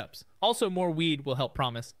some trade-ups. Also, more weed will help,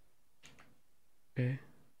 promise. Okay.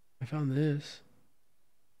 I found this.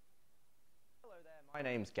 Hello there, my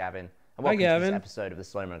name's Gavin. Hi, And welcome to Gavin. this episode of The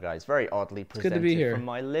Slow Mo Guys, very oddly good to presented be here. from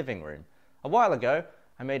my living room. A while ago,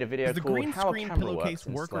 I made a video Does the called green How a screen Camera Works pillowcase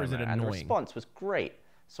in work, or Slow is Mo, it and the annoying? response was great.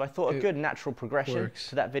 So I thought a It good natural progression works.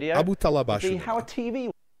 to that video Abu Talib would be Ashur. how a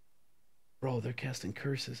TV Bro, they're casting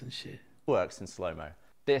curses and shit. works in slow-mo.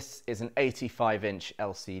 This is an 85-inch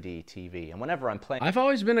LCD TV, and whenever I'm playing... I've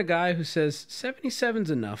always been a guy who says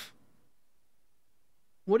 77's enough.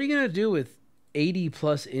 What are you going to do with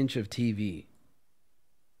 80+ inch of TV?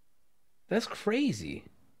 That's crazy.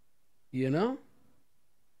 You know?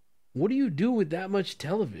 What do you do with that much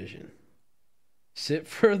television? Sit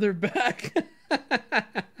further back.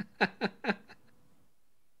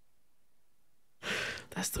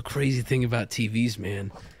 That's the crazy thing about TVs,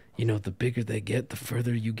 man. You know, the bigger they get, the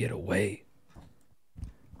further you get away.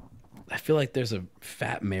 I feel like there's a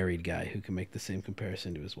fat married guy who can make the same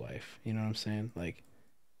comparison to his wife. You know what I'm saying? Like,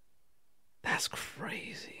 that's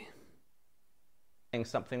crazy.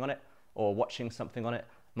 something on it or watching something on it,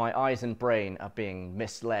 my eyes and brain are being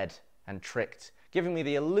misled and tricked, giving me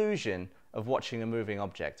the illusion of watching a moving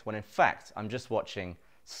object, when in fact I'm just watching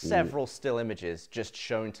several still images just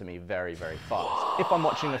shown to me very, very fast. If I'm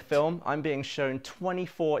watching a film, I'm being shown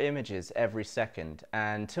 24 images every second,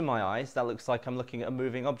 and to my eyes that looks like I'm looking at a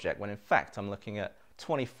moving object, when in fact I'm looking at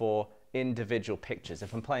 24 individual pictures.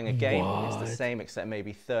 If I'm playing a game, it's the same except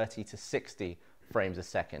maybe 30 to 60 frames a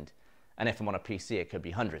second. And if I'm on a PC, it could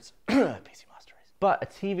be hundreds. PC Master Race. But a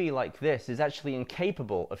TV like this is actually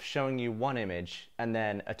incapable of showing you one image and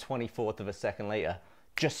then a 24th of a second later,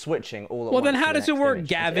 just switching all at once. Well, then how to the does it next work, image.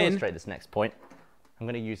 Gavin? To illustrate this next point, I'm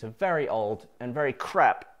going to use a very old and very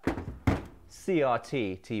crap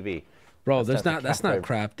CRT TV. Bro, that's not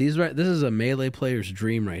crap. This is a Melee player's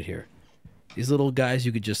dream right here. These little guys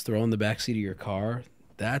you could just throw in the backseat of your car.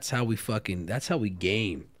 That's how we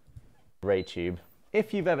game. RayTube.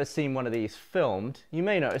 If you've ever seen one of these filmed, you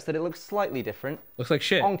may notice that it looks slightly different. Looks like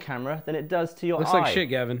shit. On camera than it does to your eye. Looks like shit,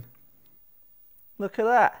 Gavin. Look at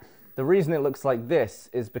that. The reason it looks like this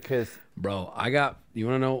is because... Bro, you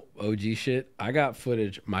want to know OG shit? I got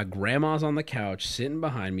footage. My grandma's on the couch sitting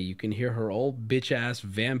behind me. You can hear her old bitch-ass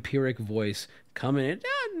vampiric voice coming in.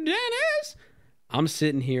 Dennis! I'm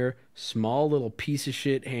sitting here, small little piece of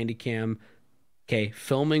shit handycam,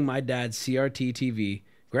 filming my dad's CRT TV.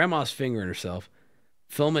 Grandma's fingering herself.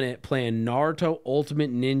 Filming it, playing Naruto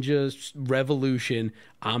Ultimate Ninja Revolution.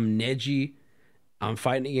 I'm Neji. I'm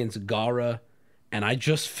fighting against Gaara. And I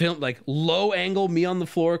just filmed, like, low angle, me on the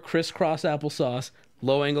floor, crisscross applesauce,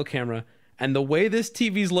 low angle camera. And the way this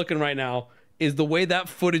TV's looking right now is the way that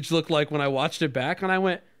footage looked like when I watched it back. And I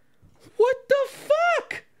went, what the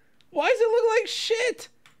fuck? Why does it look like shit?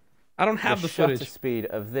 I don't have the footage. The shutter speed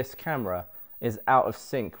of this camera is out of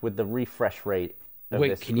sync with the refresh rate of Wait,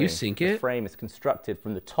 this can you screen. sync it? The frame is constructed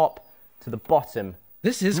from the top to the bottom.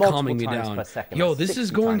 This is multiple calming me times down. per second. Yo, That's this is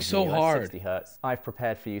 60 going times so near, that's hard. 60 hertz. I've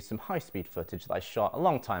prepared for you some high-speed footage that I shot a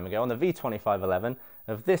long time ago on the V2511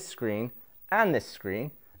 of this screen and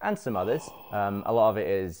some others. A lot of it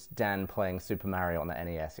is Dan playing Super Mario on the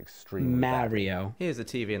NES extremely Mario. badly. Here's the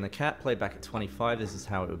TV and the cat played back at 25. This is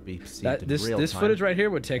how it would be perceived in real time. This footage right here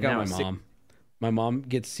would take out Now my it's mom. My mom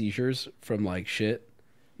gets seizures from like shit,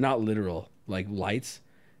 not literal, like lights.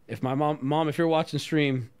 If my mom, if you're watching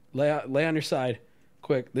stream, lay on your side,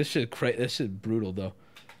 quick. This shit brutal though.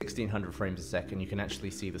 1600 frames a second, you can actually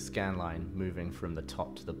see the scan line moving from the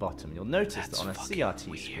top to the bottom. You'll notice that on a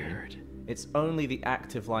CRT screen, it's only the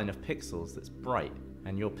active line of pixels that's bright,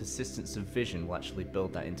 and your persistence of vision will actually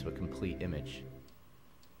build that into a complete image.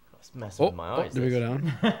 It's messing with my eyes. Did we go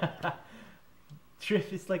down?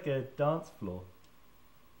 Triff, it's like a dance floor.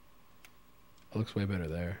 It looks way better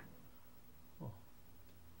there.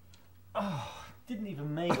 Oh, didn't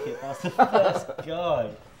even make it past the first guy.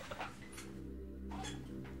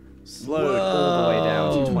 Slowed all the way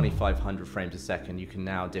down to 2500 frames a second, you can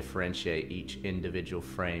now differentiate each individual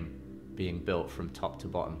frame being built from top to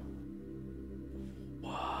bottom.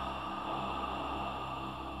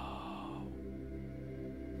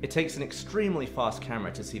 It takes an extremely fast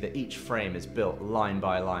camera to see that each frame is built line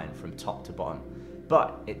by line from top to bottom.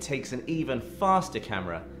 But it takes an even faster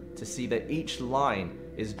camera to see that each line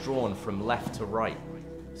is drawn from left to right.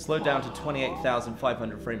 Slowed down to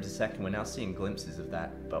 28,500 frames a second. We're now seeing glimpses of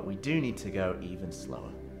that, but we do need to go even slower.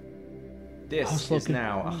 This is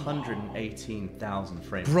now 118,000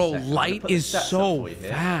 frames a Bro, second. light is so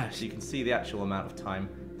fast. So you can see the actual amount of time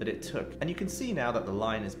that it took. And you can see now that the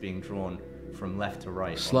line is being drawn from left to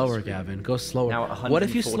right. Slower, Gavin. Go slower. Now What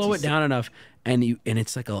if you slow it down enough and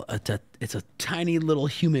it's like it's a tiny little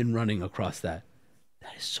human running across that?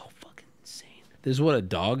 That is so fucking insane. This is what a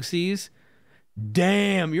dog sees.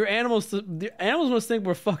 Damn, the animals must think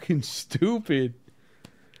we're fucking stupid.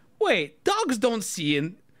 Wait, dogs don't see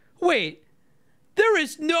in. Wait. There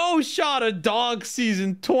is no shot a dog sees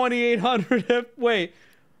in 2800. Wait.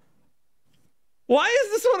 Why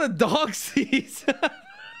is this what a dog sees?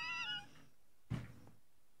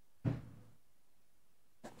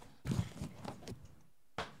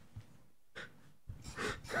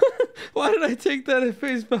 Why did I take that at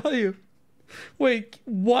face value? Wait,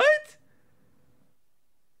 what?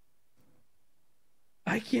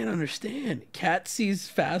 I can't understand. Cat sees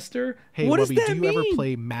faster? Hey, what Wubby, does that do you mean? ever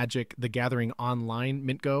play Magic the Gathering online,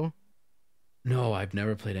 Mint Go? No, I've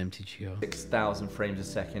never played MTGO. 6,000 frames a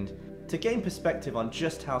second. To gain perspective on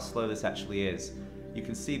just how slow this actually is, you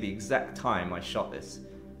can see the exact time I shot this.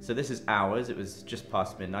 So this is hours, it was just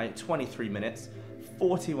past midnight, 23 minutes,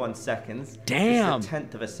 41 seconds. Damn! This is a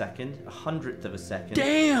 1/10 of a second, a 100th of a second,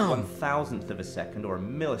 Damn! 1,000th of a second, or a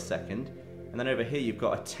millisecond. And then over here you've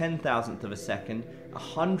got a 10,000th of a second, a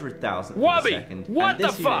 100,000th of a Wubby, second. what and the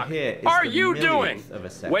this unit fuck here is are the you doing? millionth of a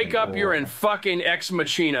second, Wake up, or you're in fucking Ex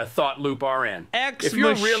Machina Thought Loop RN. Ex If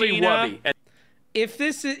you're really Machina. Wubby. If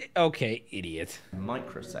this is... Okay, idiot.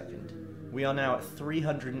 microsecond. We are now at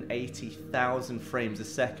 380,000 frames a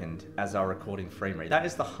second as our recording frame rate. That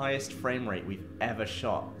is the highest frame rate we've ever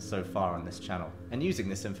shot so far on this channel. And using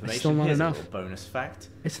this still information, not here's enough. a little bonus fact.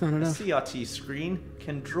 It's not enough. A CRT screen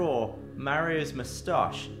can draw Mario's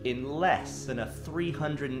moustache in less than a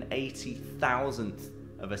 380,000th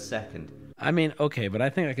of a second. I mean, okay, but I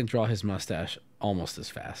think I can draw his mustache almost as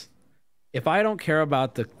fast. If I don't care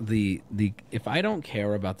about if I don't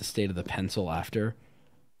care about the state of the pencil after,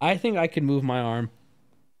 I think I can move my arm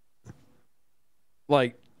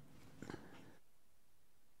like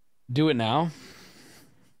do it now.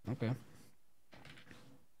 Okay.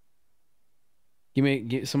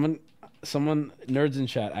 Give someone nerds in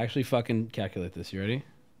chat actually fucking calculate this. You ready?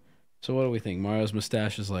 So what do we think? Mario's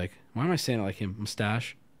mustache is like, why am I saying it like him?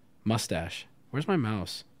 Mustache. Where's my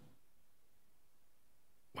mouse?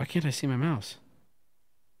 Why can't I see my mouse?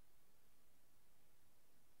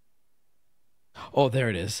 Oh, there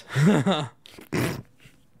it is.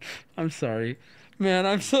 I'm sorry. Man,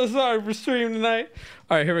 I'm so sorry for streaming tonight.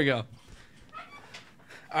 All right, here we go.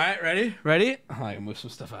 All right, ready? Ready? I can move some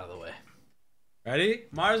stuff out of the way. Ready?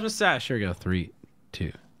 Mars mustache. Here we go. 3,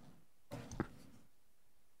 2.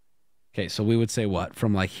 Okay, so we would say what?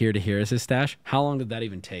 From like here to here is his stash? How long did that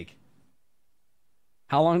even take?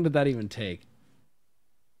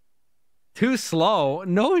 Too slow.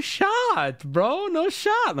 No shot, bro. No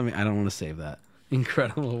shot. I don't want to save that.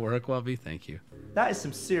 Incredible work, Wubby. Thank you. That is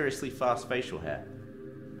some seriously fast facial hair.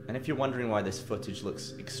 And if you're wondering why this footage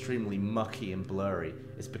looks extremely mucky and blurry,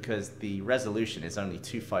 it's because the resolution is only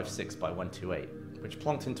 256 by 128, which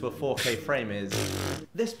plonked into a 4K frame is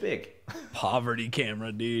this big. Poverty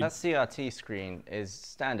camera, dude. That CRT screen is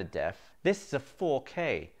standard def. This is a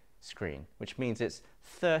 4K screen, which means it's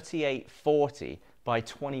 3840 by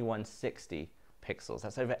 2160 pixels.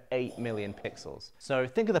 That's over 8 million pixels. So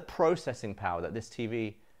think of the processing power that this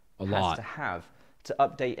TV has to have to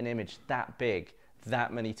update an image that big,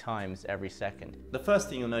 that many times every second. The first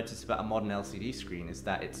thing you'll notice about a modern LCD screen is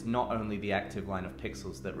that it's not only the active line of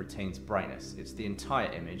pixels that retains brightness, it's the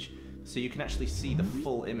entire image, so you can actually see the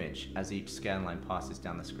full image as each scan line passes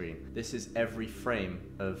down the screen. This is every frame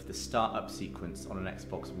of the startup sequence on an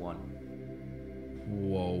Xbox One.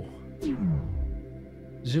 Whoa.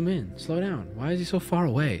 Zoom in, slow down. Why is he so far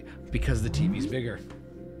away? Because the TV's bigger.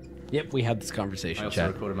 Yep, we had this conversation, I also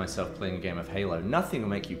chat. recorded myself playing a game of Halo. Nothing will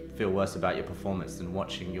make you feel worse about your performance than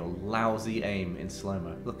watching your lousy aim in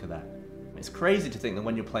slow-mo. Look at that. It's crazy to think that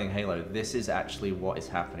when you're playing Halo, this is actually what is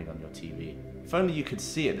happening on your TV. If only you could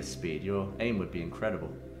see at this speed, your aim would be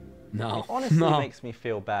incredible. No. It honestly makes me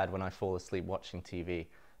feel bad when I fall asleep watching TV,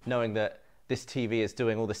 knowing that this TV is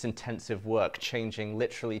doing all this intensive work, changing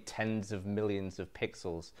literally tens of millions of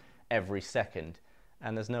pixels every second,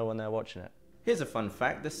 and there's no one there watching it. Here's a fun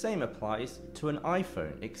fact, the same applies to an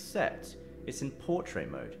iPhone, except it's in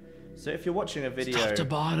portrait mode. So if you're watching a video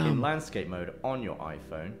in landscape mode on your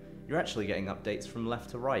iPhone, you're actually getting updates from left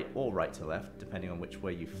to right, or right to left, depending on which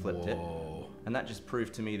way you flipped it. And that just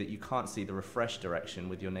proved to me that you can't see the refresh direction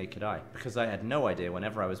with your naked eye, because I had no idea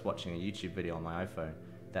whenever I was watching a YouTube video on my iPhone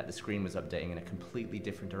that the screen was updating in a completely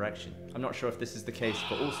different direction. I'm not sure if this is the case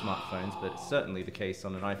for all smartphones, but it's certainly the case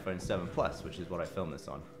on an iPhone 7 Plus, which is what I filmed this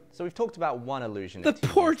on. So we've talked about one illusion of TV. The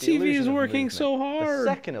poor It's the TV is illusion of working movement. so hard. The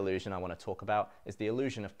second illusion I want to talk about is the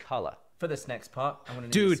illusion of color. For this next part, I'm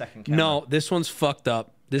going to need a Dude, second camera. no, this one's fucked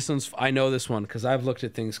up. I know this one because I've looked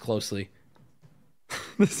at things closely.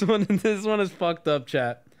 This one is fucked up,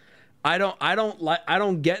 chat. I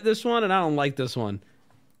don't get this one, and I don't like this one.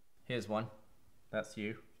 Here's one. That's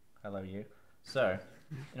you. Hello, you. So,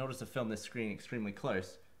 in order to film this screen extremely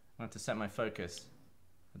close, I have to set my focus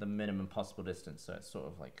at the minimum possible distance. So it's sort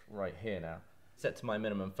of like right here now. Set to my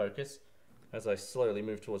minimum focus. As I slowly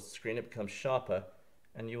move towards the screen, it becomes sharper,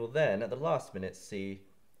 and you will then, at the last minute, see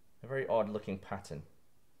a very odd-looking pattern.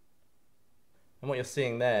 And what you're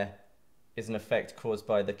seeing there is an effect caused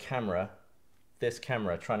by the camera, this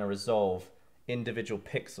camera, trying to resolve individual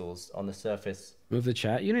pixels on the surface. Move the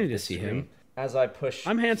chat. You don't need to see him. As I push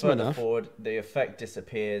I'm handsome further enough. forward, the effect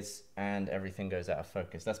disappears and everything goes out of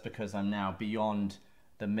focus. That's because I'm now beyond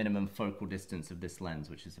the minimum focal distance of this lens,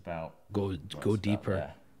 which is about... Go deeper.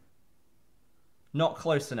 There. Not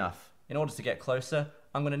close enough. In order to get closer,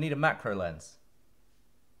 I'm going to need a macro lens.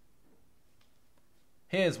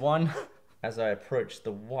 Here's one. As I approach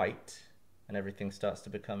the white and everything starts to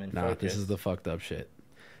become in Nah, focus. this is the fucked up shit.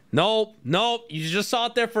 Nope. You just saw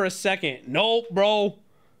it there for a second. Nope, bro.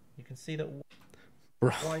 You can see that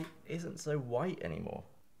Bro. white isn't so white anymore.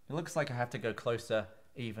 It looks like I have to go closer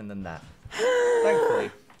even than that.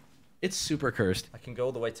 Thankfully, it's super cursed. I can go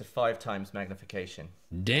all the way to 5 times magnification.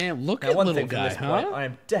 Damn, look Now, at one little thing from guy, this huh? point, I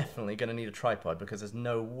am definitely going to need a tripod because there's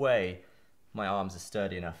no way my arms are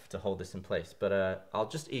sturdy enough to hold this in place. But I'll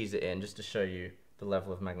just ease it in just to show you the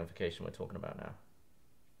level of magnification we're talking about now.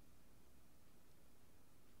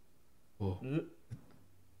 Whoa.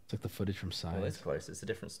 It's like the footage from Science. Well, it's close. It's a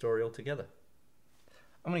different story altogether.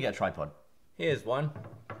 I'm going to get a tripod. Here's one.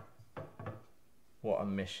 What a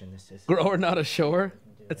mission this is. Grower, not a shower.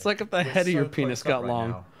 It's like if the head of your penis got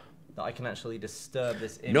long. Now that I can actually disturb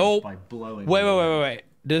this image Nope. by blowing. Wait.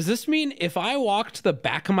 Does this mean if I walk to the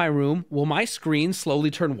back of my room, will my screen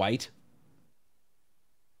slowly turn white?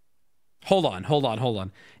 Hold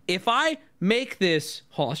on. If I make this...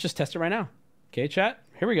 Hold on, let's just test it right now. Okay, chat?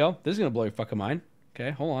 Here we go. This is going to blow your fucking mind.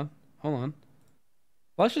 Okay, hold on.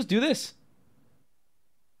 Let's just do this.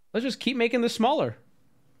 Let's just keep making this smaller.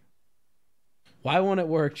 Why won't it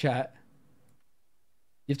work, chat?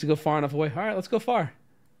 You have to go far enough away. All right, let's go far.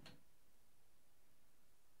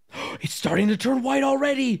 It's starting to turn white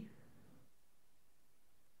already.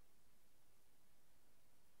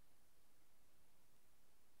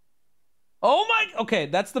 Oh my... Okay,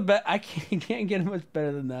 that's the best. I can't get much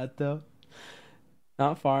better than that, though.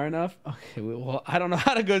 Not far enough? Okay, well, I don't know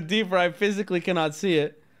how to go deeper. I physically cannot see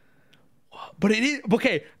it. But it is...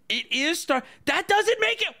 Okay, it is start... That doesn't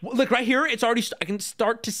make it... Look, right here, it's already... I can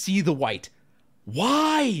start to see the white.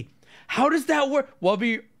 Why? How does that work?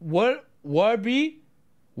 Wubby... What? Wubby?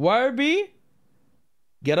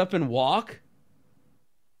 Get up and walk?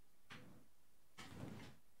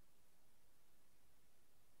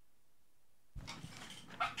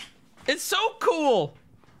 It's so cool.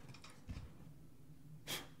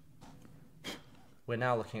 We're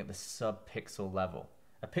now looking at the sub-pixel level.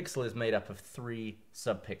 A pixel is made up of 3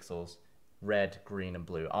 sub-pixels, red, green, and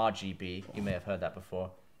blue. RGB, you may have heard that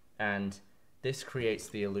before. And this creates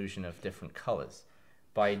the illusion of different colors.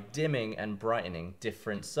 By dimming and brightening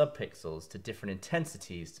different sub-pixels to different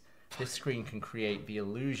intensities, this screen can create the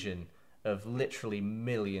illusion of literally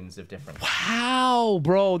millions of different Wow,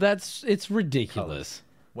 bro, it's ridiculous. colors.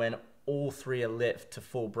 When all 3 are lit to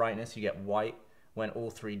full brightness, you get white. When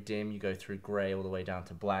all 3 dim, you go through gray all the way down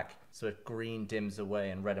to black. So if green dims away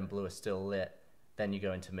and red and blue are still lit, then you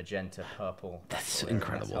go into magenta, purple. That's orange.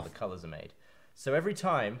 incredible. That's how the colors are made. So every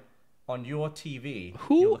time on your TV,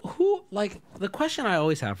 Who like the question I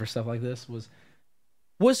always have for stuff like this was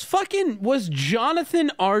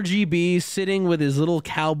Jonathan RGB sitting with his little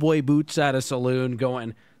cowboy boots at a saloon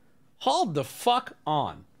going, hold the fuck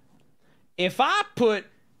on. If I put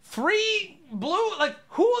 3 blue, like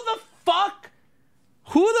who the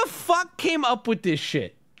fuck came up with this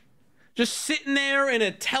shit? Just sitting there in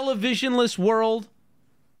a televisionless world.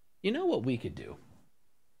 You know what we could do?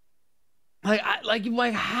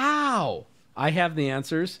 Like how? I have the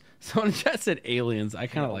answers. Someone just said aliens. I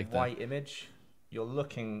kind of like that. White image, you're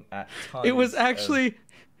looking at tons It was actually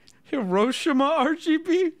Hiroshima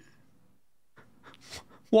RGB.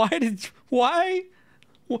 Why?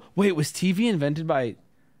 Wait, was TV invented by?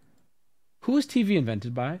 Who was TV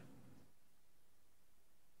invented by?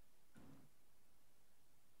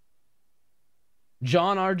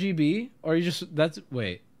 John RGB? Or you just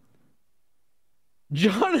wait.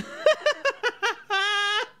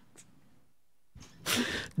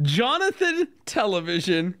 Jonathan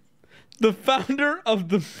Television, the founder of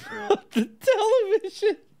the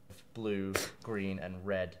television. Blue, green, and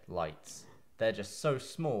red lights. They're just so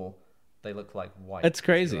small, they look like white. That's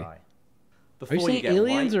crazy. to your eye. Are you saying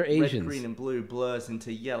aliens or Asians? Red, green, and blue blurs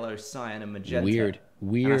into yellow, cyan, and magenta. Weird.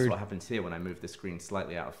 And that's what happens here when I move the screen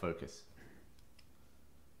slightly out of focus.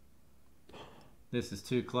 This is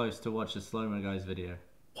too close to watch a slow-mo guy's video.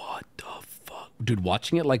 What the fuck? Dude,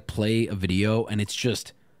 watching it like play a video and it's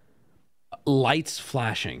just lights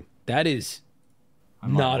flashing. That is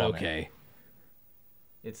not okay.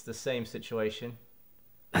 It's the same situation.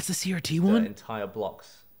 That's the CRT one? The entire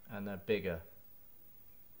blocks, and they're bigger.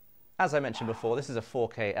 As I mentioned before, this is a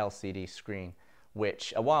 4K LCD screen,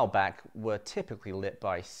 which a while back were typically lit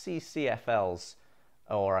by CCFLs,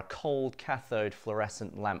 or a cold cathode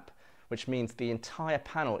fluorescent lamp, which means the entire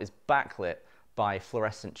panel is backlit by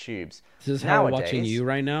fluorescent tubes. This is how we're watching you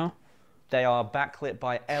right now? They are backlit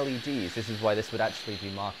by LEDs. This is why this would actually be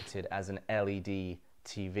marketed as an LED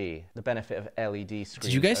TV. The benefit of LED screens.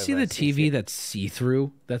 Did you guys see the TV that's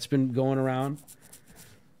see-through that's been going around?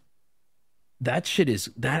 That shit is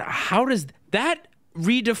how does that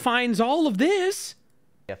redefines all of this?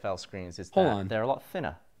 CFL screens is Hold that on. they're a lot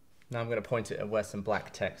thinner. Now I'm going to point it at where some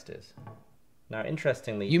black text is. Now,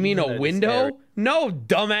 interestingly, You mean a window? No,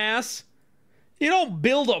 dumbass. You don't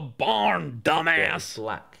build a barn, dumbass.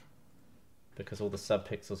 Black, because all the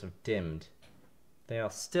subpixels have dimmed. They are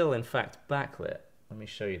still, in fact, backlit. Let me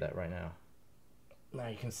show you that right now. Now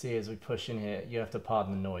you can see as we push in here, you have to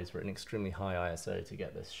pardon the noise. We're at an extremely high ISO to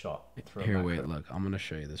get this shot. Here, wait, look. I'm going to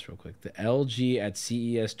show you this real quick. The LG at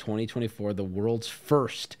CES 2024, the world's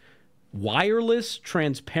first wireless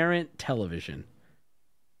transparent television.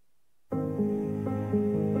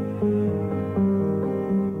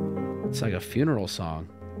 It's like a funeral song.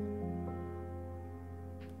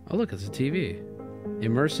 Oh, look, it's a TV.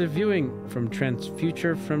 Immersive viewing from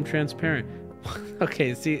future from transparent.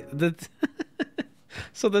 Okay, see,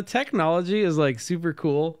 so the technology is like super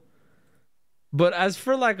cool. But as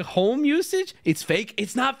for like home usage, it's fake.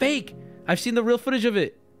 It's not fake. I've seen the real footage of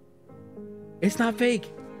it. It's not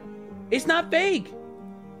fake. It's not fake.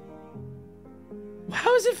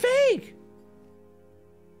 How is it fake?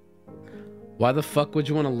 Why the fuck would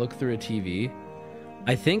you want to look through a TV?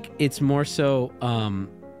 I think it's more so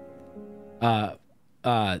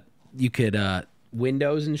you could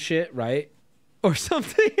windows and shit, right? Or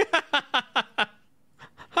something.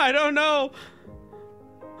 I don't know.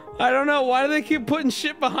 Why do they keep putting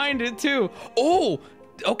shit behind it too? Oh,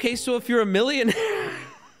 okay, so if you're a millionaire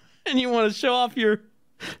and you want to show off your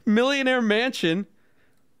millionaire mansion.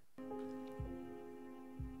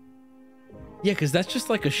 Yeah, because that's just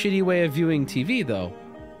like a shitty way of viewing TV, though.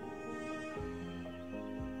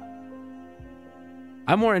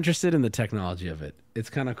 I'm more interested in the technology of it. It's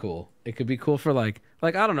kind of cool. It could be cool for like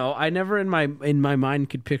I don't know. I never in my mind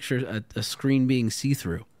could picture a screen being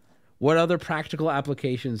see-through. What other practical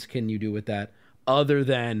applications can you do with that other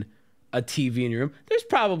than a TV in your room? There's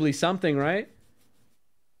probably something, right?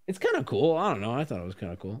 It's kind of cool. I don't know. I thought it was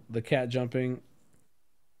kind of cool. The cat jumping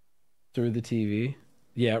through the TV.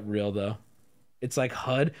 Yeah, real though. It's like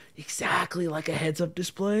HUD, exactly like a heads-up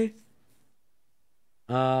display.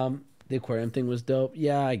 The aquarium thing was dope.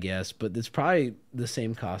 Yeah, I guess, but it's probably the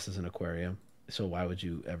same cost as an aquarium. So why would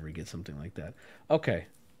you ever get something like that? Okay,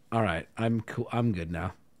 all right, I'm cool. I'm good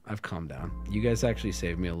now. I've calmed down. You guys actually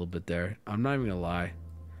saved me a little bit there. I'm not even gonna lie.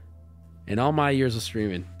 In all my years of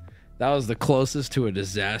streaming, that was the closest to a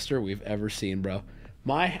disaster we've ever seen, bro.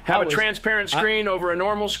 Have a transparent screen over a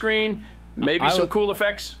normal screen. Maybe some cool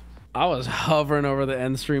effects. I was hovering over the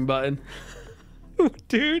end stream button.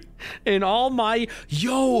 Dude, in all my...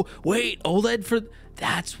 Yo, wait, OLED for...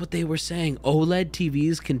 That's what they were saying. OLED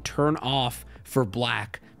TVs can turn off for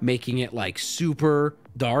black, making it like super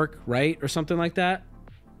dark, right? Or something like that.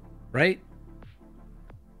 Right?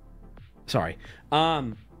 Sorry.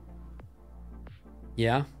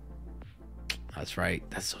 Yeah. That's right.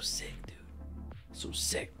 That's so sick, dude. So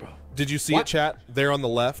sick, bro. Did you see it, chat? There on the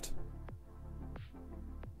left?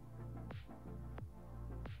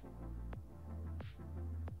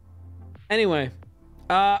 Anyway,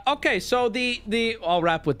 okay, so I'll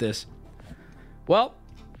wrap with this. Well,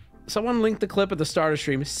 someone linked the clip at the start of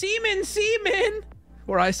stream. Semen,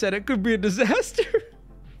 where I said it could be a disaster.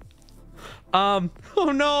 Oh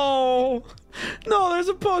no, there's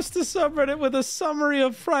a post to subreddit with a summary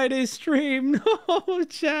of Friday's stream. No,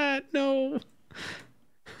 chat, no.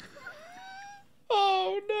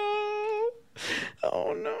 Oh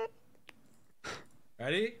no.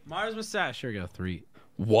 Ready? Mars mustache. Here we go. 3.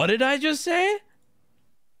 What did I just say?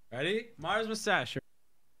 Ready? Mars mustache.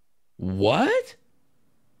 What?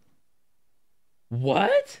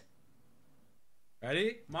 What?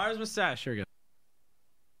 Ready? Mars mustache. Here we go.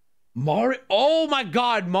 Mario. Oh my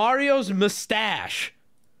God, Mario's mustache.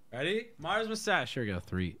 Ready? Mars mustache. Here we go.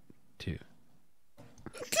 3, 2.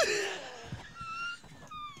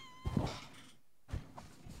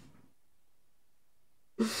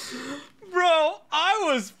 Bro,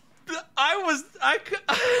 I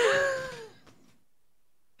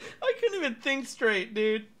couldn't even think straight,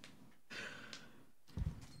 dude.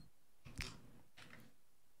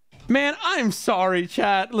 Man, I'm sorry,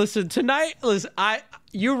 chat. Listen, tonight,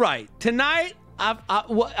 you're right. Tonight,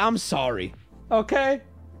 I'm sorry. Okay?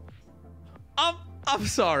 I'm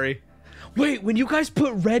sorry. Wait, when you guys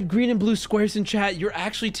put red, green, and blue squares in chat, you're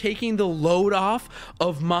actually taking the load off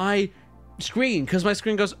of my screen, because my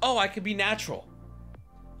screen goes, oh, I could be natural.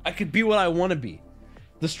 I could be what I want to be.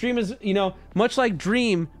 The stream is, you know, much like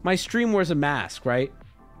Dream, my stream wears a mask, right?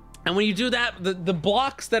 And when you do that, the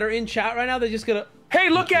blocks that are in chat right now, they just gonna... Hey,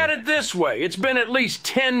 look at it this way. It's been at least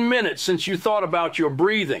 10 minutes since you thought about your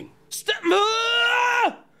breathing.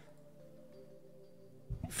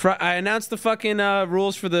 I announced the fucking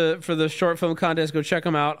rules for the short film contest. Go check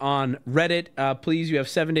them out on Reddit. Please, you have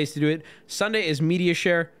 7 days to do it. Sunday is media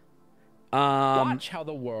share. Watch how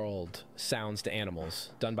the world sounds to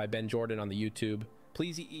animals. Done by Ben Jordan on the YouTube.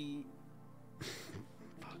 Please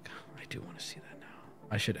Fuck, I do want to see that now.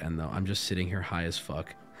 I should end though. I'm just sitting here high as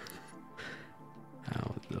fuck.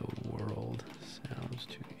 How the world sounds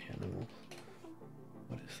to animals.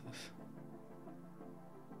 What is this?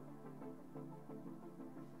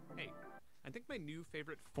 Hey, I think my new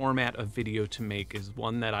favorite format of video to make is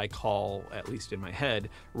one that I call, at least in my head,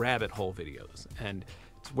 rabbit hole videos. And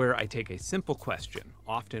it's where I take a simple question,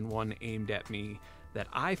 often one aimed at me, that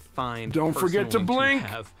I find Don't forget to blink.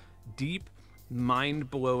 Have deep,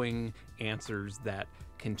 mind-blowing answers that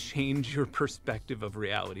can change your perspective of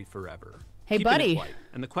reality forever. Hey, Keeping buddy. it light.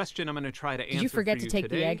 And the question I'm going to try to answer Did you forget for to take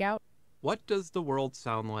today, the egg out? What does the world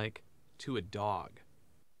sound like to a dog?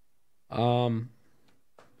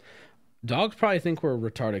 Dogs probably think we're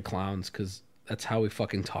retarded clowns because that's how we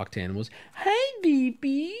fucking talk to animals. Hi,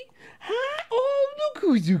 baby. Hi. Oh, look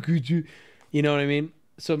who's you. You know what I mean?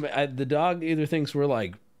 So the dog either thinks we're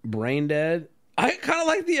like brain dead. I kind of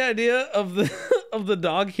like the idea of the of the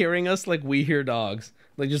dog hearing us like we hear dogs,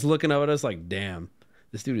 like just looking up at us like, damn,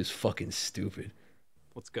 this dude is fucking stupid.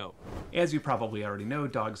 Let's go. As you probably already know,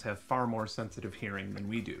 dogs have far more sensitive hearing than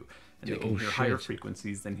we do, and they can hear higher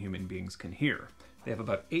frequencies than human beings can hear. They have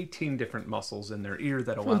about 18 different muscles in their ear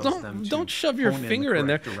that allows them to don't shove your finger in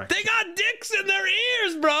there. They got dicks in their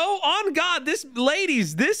ears, bro. On God, this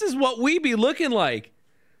is what we be looking like.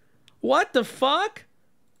 What the fuck?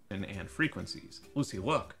 And frequencies. Lucy,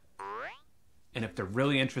 look. And if they're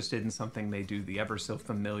really interested in something, they do the ever so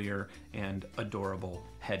familiar and adorable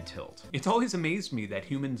head tilt. It's always amazed me that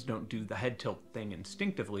humans don't do the head tilt thing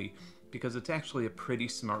instinctively, because it's actually a pretty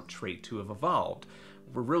smart trait to have evolved.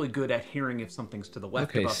 We're really good at hearing if something's to the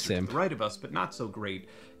left of us or to the right of us, but not so great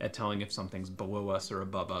at telling if something's below us or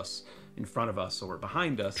above us, in front of us or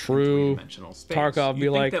behind us. True. In three-dimensional space. Tarkov be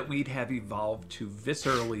like, that we'd have evolved to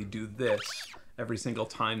viscerally do this every single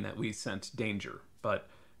time that we sense danger, but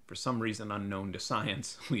for some reason unknown to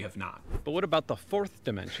science, we have not. But what about the fourth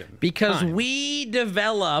dimension? Because we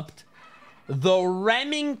developed the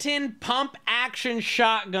Remington pump action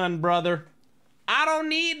shotgun, brother. I don't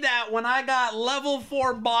need that when I got level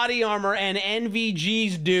 4 body armor and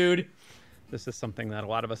NVGs, dude. This is something that a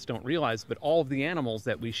lot of us don't realize, but all of the animals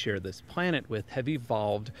that we share this planet with have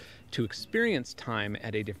evolved to experience time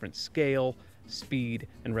at a different scale, speed,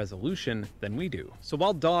 and resolution than we do. So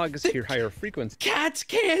while dogs hear higher frequencies, cats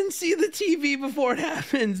can see the TV before it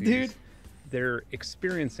happens, dude. They're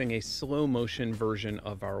experiencing a slow motion version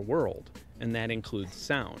of our world, and that includes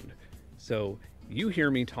sound. So you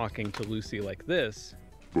hear me talking to Lucy like this,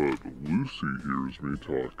 but Lucy hears me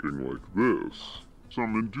talking like this. So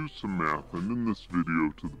I'm gonna do some math, and in this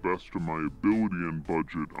video, to the best of my ability and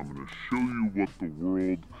budget, I'm gonna show you what the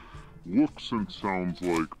world looks and sounds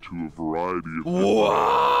like to a variety of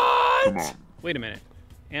What? Come on. Wait a minute.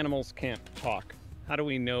 Animals can't talk. How do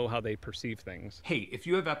we know how they perceive things? Hey, if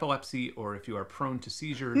you have epilepsy or if you are prone to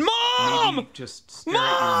seizures, Mom! maybe just stare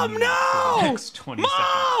at your knee for the next 20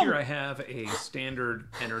 seconds. Here I have a standard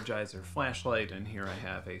Energizer flashlight, and here I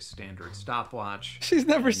have a standard stopwatch. She's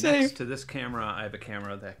never and safe. Next to this camera, I have a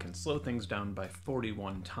camera that can slow things down by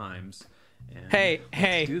 41 times. And Hey,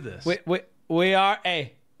 let's do this.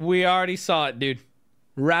 We already saw it, dude.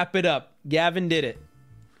 Wrap it up. Gavin did it.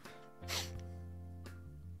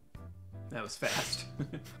 that was fast.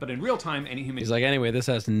 But in real time, any human... He's like, anyway, this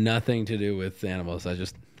has nothing to do with animals. I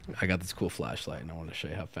got this cool flashlight, and I want to show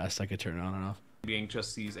you how fast I could turn it on and off. being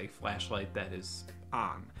just sees a flashlight that is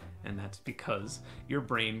on. And that's because your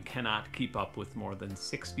brain cannot keep up with more than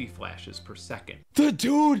 60 flashes per second. The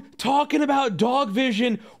dude talking about dog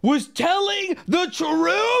vision was telling the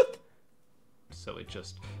truth? So it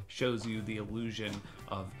just shows you the illusion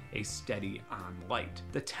of a steady on light.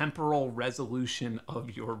 The temporal resolution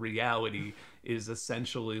of your reality is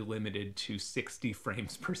essentially limited to 60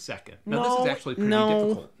 frames per second. Now, this is actually pretty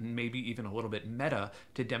difficult, and maybe even a little bit meta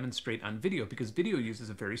to demonstrate on video, because video uses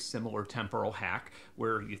a very similar temporal hack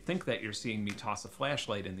where you think that you're seeing me toss a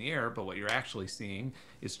flashlight in the air, but what you're actually seeing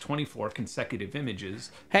is 24 consecutive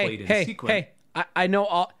images played in sequence. I know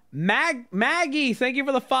all. Maggie, thank you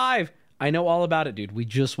for the 5. I know all about it, dude. We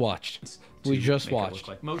just watched. We just watched. It look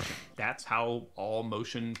like motion. That's how all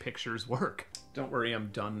motion pictures work. Don't worry, I'm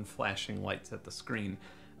done flashing lights at the screen,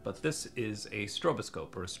 but this is a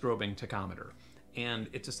stroboscope, or a strobing tachometer. And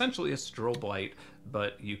it's essentially a strobe light,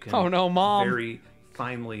 but you can very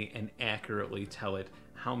finely and accurately tell it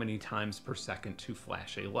how many times per second to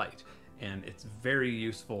flash a light. And it's very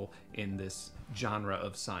useful in this genre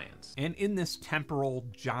of science. And in this temporal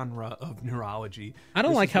genre of neurology, I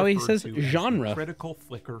don't like how he says genre. Critical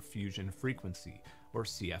flicker fusion frequency, or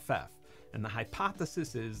CFF. And the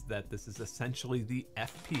hypothesis is that this is essentially the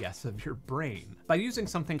FPS of your brain. By using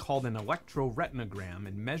something called an electroretinogram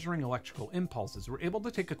and measuring electrical impulses, we're able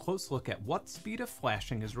to take a close look at what speed of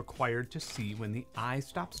flashing is required to see when the eye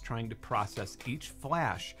stops trying to process each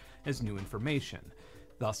flash as new information,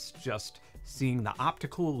 thus just seeing the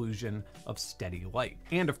optical illusion of steady light.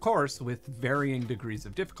 And of course, with varying degrees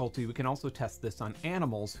of difficulty, we can also test this on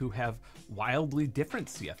animals who have wildly different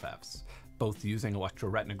CFFs, both using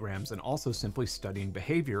electroretinograms and also simply studying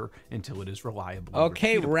behavior until it is reliable.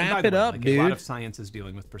 Okay, wrap it up, dude. A lot of science is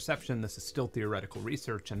dealing with perception. This is still theoretical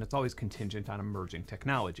research, and it's always contingent on emerging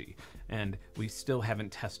technology. And we still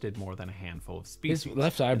haven't tested more than a handful of species. His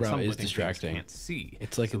left eyebrow is distracting. Can't see.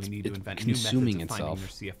 It's like so it's, we need to invent consuming new methods of itself.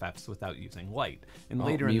 finding their CFFs without using light. And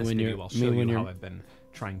later in this video, I'll show you how I've been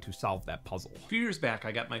trying to solve that puzzle. A few years back,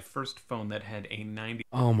 I got my first phone that had a 90.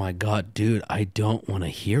 Oh my god, dude, I don't want to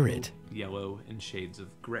hear it. Yellow and shades of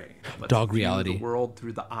gray. Let's Dog view reality. The world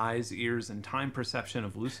through the eyes, ears, and time perception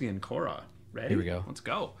of Lucy and Cora. Ready? Here we go. Let's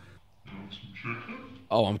go.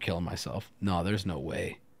 Oh, I'm killing myself. No, there's no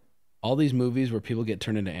way. All these movies where people get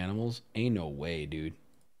turned into animals, ain't no way, dude.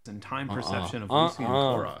 And time perception of Lucy and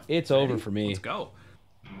Cora. It's Ready? over for me. Let's go.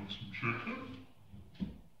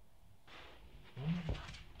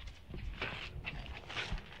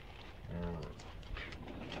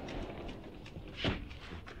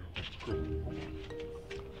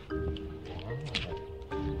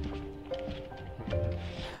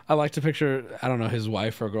 I like to picture, I don't know, his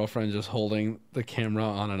wife or girlfriend just holding the camera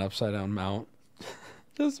on an upside down mount.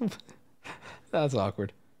 That's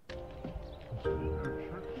awkward.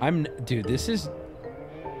 Dude, this is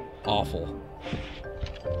awful.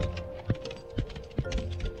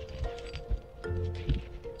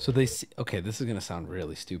 So they see, okay, this is gonna sound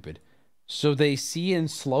really stupid. So they see in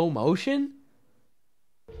slow motion?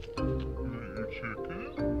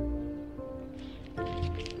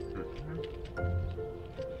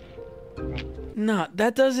 No,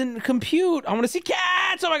 that doesn't compute. I want to see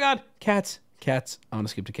cats. Oh my god, cats. I want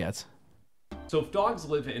to skip to cats. So if dogs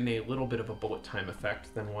live in a little bit of a bullet time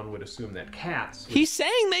effect, then one would assume that cats... He's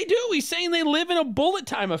saying they do. He's saying they live in a bullet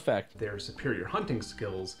time effect. Their superior hunting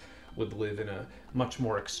skills would live in a much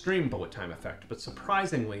more extreme bullet time effect. But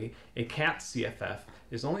surprisingly, a cat's CFF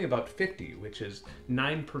is only about 50, which is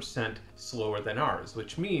 9% slower than ours,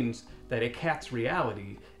 which means that a cat's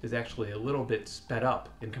reality is actually a little bit sped up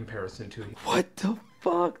in comparison to... What the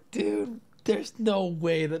fuck, dude? There's no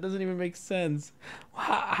way. That doesn't even make sense.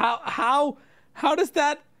 How does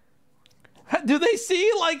that... Do they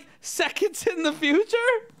see, like, seconds in the future?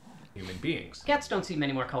 Human beings. Cats don't see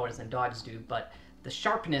many more colors than dogs do, but the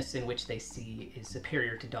sharpness in which they see is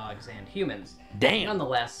superior to dogs and humans. Damn.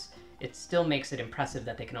 Nonetheless, it still makes it impressive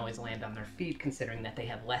that they can always land on their feet, considering that they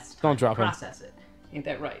have less time to process it. Ain't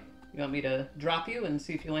that right? You want me to drop you and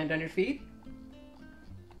see if you land on your feet?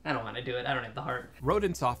 I don't want to do it. I don't have the heart.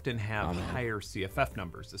 Rodents often have higher CFF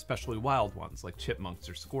numbers, especially wild ones like chipmunks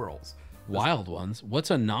or squirrels. Wild ones? What's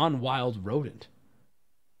a non-wild rodent?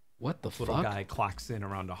 What the fuck? Little guy clocks in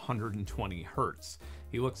around 120 hertz.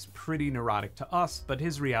 He looks pretty neurotic to us, but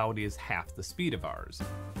his reality is half the speed of ours.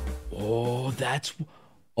 Oh,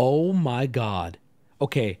 oh my god.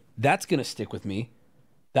 Okay, that's gonna stick with me.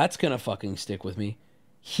 That's gonna fucking stick with me.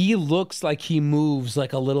 he looks like he moves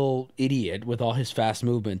like a little idiot with all his fast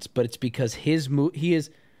movements, but it's because he is,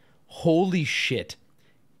 holy shit.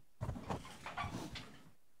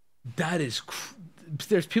 That is,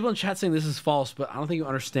 there's people in chat saying this is false, but I don't think you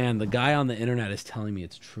understand. The guy on the internet is telling me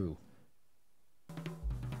it's true.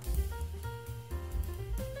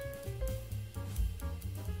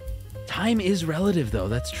 Time is relative, though.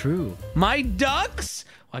 That's true. My ducks?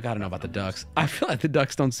 Well, I gotta know about the ducks. I feel like the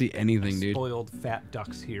ducks don't see anything, dude. Spoiled fat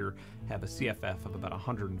ducks here have a CFF of about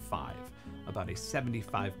 105, about a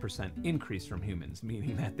 75% increase from humans,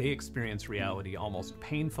 meaning that they experience reality almost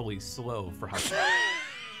painfully slow for how...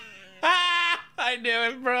 I knew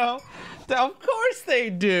it, bro. Of course they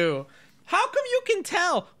do. How come you can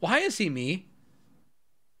tell? Why is he me?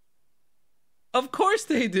 Of course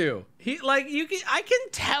they do. I can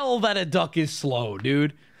tell that a duck is slow,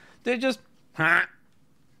 dude. They're just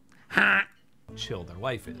chill their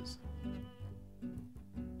life is.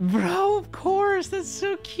 Bro, of course. That's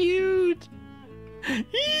so cute.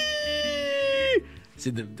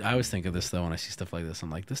 See, I always think of this, though, when I see stuff like this. I'm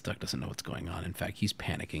like, this duck doesn't know what's going on. In fact, he's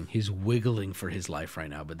panicking. He's wiggling for his life right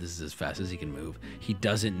now, but this is as fast as he can move. He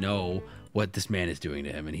doesn't know what this man is doing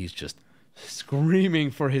to him, and he's just screaming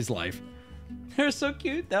for his life. They're so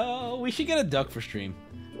cute, though. We should get a duck for stream.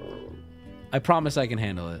 I promise I can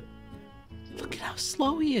handle it. Look at how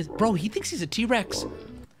slow he is. Bro, he thinks he's a T-Rex.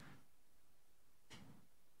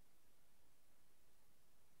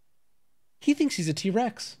 He thinks he's a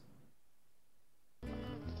T-Rex.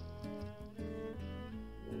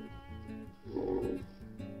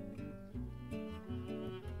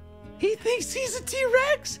 He thinks he's a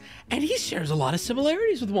T-Rex, and he shares a lot of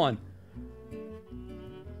similarities with one.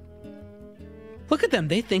 Look at them.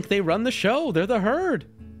 They think they run the show. They're the herd.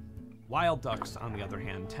 Wild ducks, on the other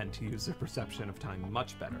hand, tend to use their perception of time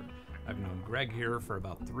much better. I've known Greg here for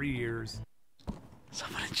about 3 years.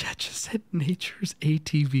 Someone in chat just said nature's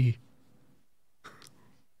ATV.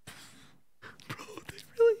 Bro, they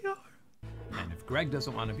really are. And if Greg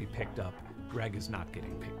doesn't want to be picked up, Greg is not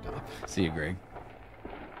getting picked up. See you, Greg.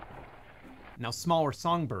 Now, smaller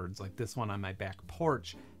songbirds, like this one on my back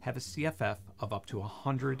porch, have a CFF of up to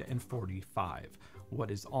 145.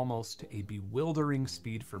 What is almost a bewildering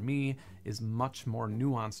speed for me is much more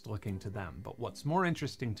nuanced looking to them. But what's more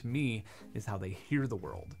interesting to me is how they hear the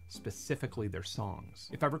world, specifically their songs.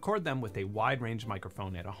 If I record them with a wide range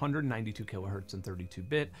microphone at 192 kilohertz and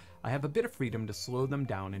 32-bit, I have a bit of freedom to slow them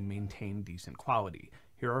down and maintain decent quality.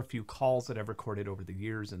 Here are a few calls that I've recorded over the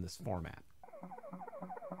years in this format.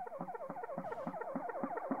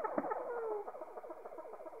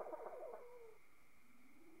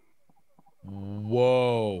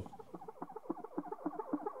 Whoa.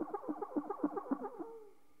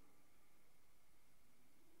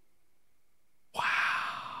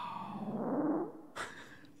 Wow.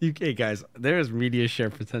 Okay, guys, there's media share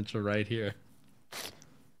potential right here.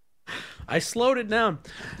 I slowed it down.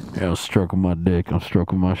 Yeah, I'm stroking my dick. I'm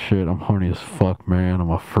stroking my shit. I'm horny as fuck, man. I'm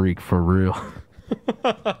a freak for real.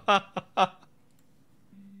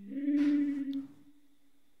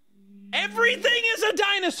 Everything is a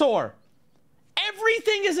dinosaur.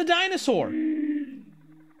 Everything is a dinosaur.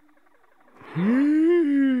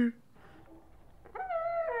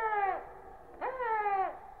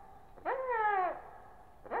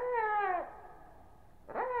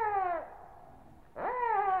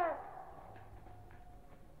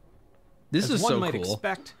 This is so cool. One might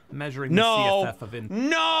expect, measuring the CFF of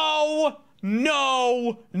No!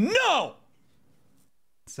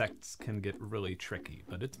 Insects can get really tricky,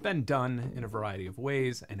 but it's been done in a variety of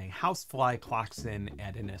ways, and a housefly clocks in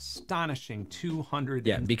at an astonishing 200.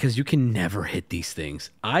 Yeah, because you can never hit these things.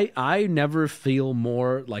 I never feel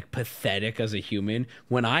more like pathetic as a human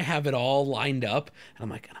when I have it all lined up, and I'm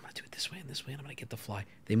like, I'm gonna do it this way and this way, and I'm gonna get the fly.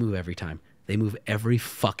 They move every time. They move every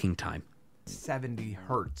fucking time. 70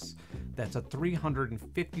 hertz. That's a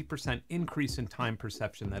 350% increase in time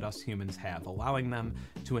perception that us humans have, allowing them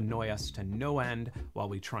to annoy us to no end while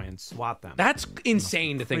we try and swat them. That's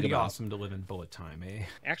insane to think Pretty about. awesome to live in bullet time, eh?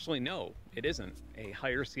 Actually, no, it isn't. A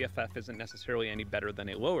higher CFF isn't necessarily any better than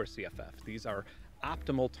a lower CFF. These are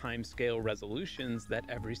optimal timescale resolutions that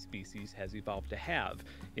every species has evolved to have.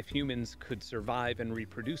 If humans could survive and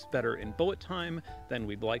reproduce better in bullet time, then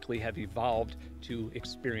we'd likely have evolved to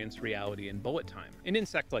experience reality in bullet time. An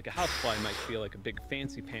insect like a housefly might feel like a big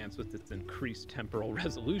fancy pants with its increased temporal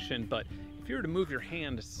resolution, but if you were to move your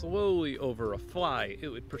hand slowly over a fly, it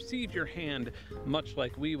would perceive your hand much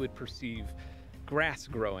like we would perceive grass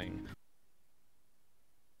growing.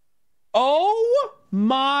 Oh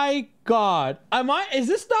my god. Is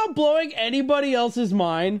this not blowing anybody else's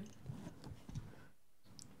mind?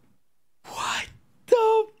 What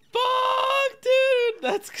the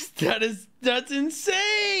That's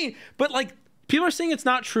insane. But like, people are saying it's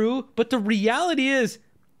not true, but the reality is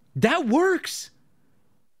that works.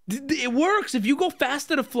 It works. If you go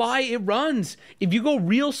fast at a fly, it runs. If you go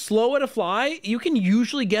real slow at a fly, you can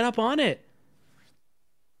usually get up on it.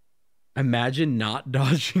 Imagine not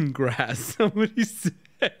dodging grass, somebody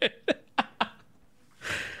said.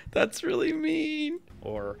 That's really mean.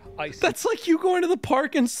 Or ice. That's like you going to the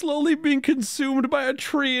park and slowly being consumed by a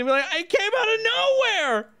tree and be like, I came out of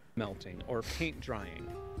nowhere. Melting or paint drying.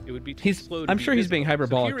 It would be too slow to I'm be sure he's being visible.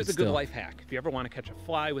 hyperbolic. So here is a but good still. life hack. If you ever want to catch a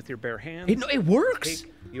fly with your bare hands, it works.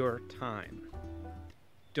 Take your time.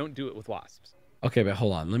 Don't do it with wasps. Okay, but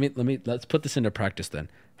hold on. Let's put this into practice then.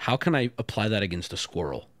 How can I apply that against a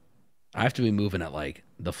squirrel? I have to be moving at like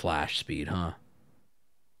the flash speed, huh?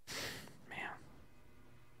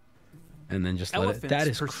 And then just let it. That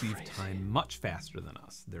is perceive time much faster than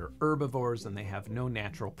us. They're herbivores and they have no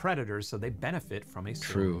natural predators, so they benefit from a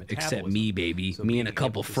true. Except me, baby. So me and a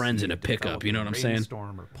couple friends in a pickup. You know what I'm saying?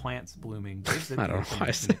 Storm or plants blooming. Gives it I don't know why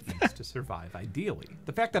I said that. To survive ideally.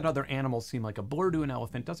 The fact that other animals seem like a blur to an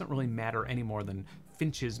elephant doesn't really matter any more than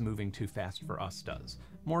finches moving too fast for us does.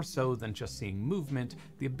 More so than just seeing movement,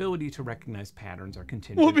 the ability to recognize patterns are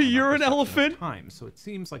contingent. Wubby, you're an elephant. Time. So it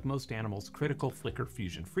seems like most animals' critical flicker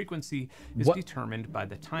fusion frequency is determined by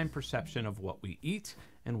the time perception of what we eat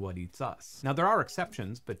and what eats us. Now there are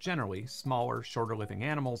exceptions, but generally smaller, shorter living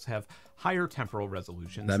animals have higher temporal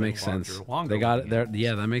resolutions. That makes sense. They got it there.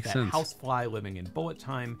 Yeah, that makes sense. Housefly living in bullet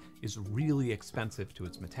time is really expensive to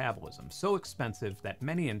its metabolism. So expensive that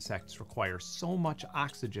many insects require so much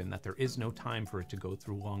oxygen that there is no time for it to go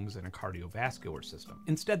through lungs and a cardiovascular system.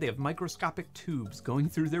 Instead, they have microscopic tubes going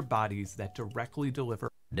through their bodies that directly deliver.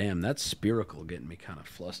 Damn, that's spherical getting me kind of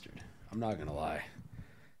flustered. I'm not gonna lie.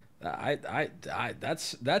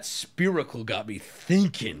 That spherical got me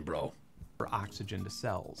thinking, bro. Oxygen to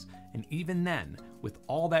cells, and even then, with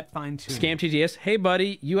all that fine tuning. Scam TTS. Hey,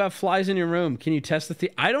 buddy, you have flies in your room. Can you test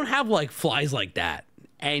the I don't have like flies like that.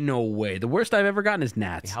 Ain't no way. The worst I've ever gotten is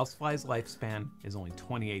gnats. A housefly's lifespan is only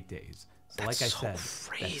 28 days. So, like I said,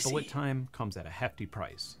 that bullet time comes at a hefty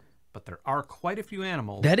price. But there are quite a few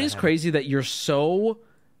animals. That is crazy that you're so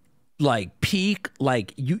like peak,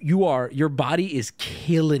 like your body is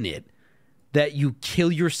killing it, that you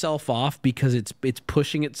kill yourself off because it's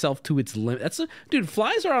pushing itself to its limit. Dude,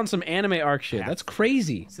 flies are on some anime arc shit. That's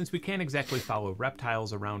crazy. Since we can't exactly follow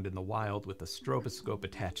reptiles around in the wild with a stroboscope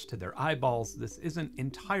attached to their eyeballs, this isn't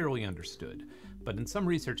entirely understood. But in some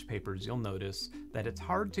research papers, you'll notice that it's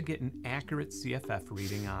hard to get an accurate CFF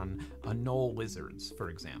reading on anole lizards, for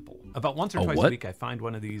example. About once or twice a week, I find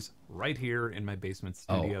one of these right here in my basement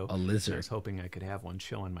studio. A lizard. I was hoping I could have one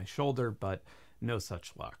chill on my shoulder, but no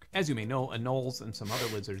such luck. As you may know, anoles and some other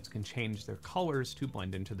lizards can change their colors to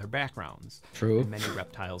blend into their backgrounds. True. And many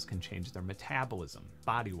reptiles can change their metabolism,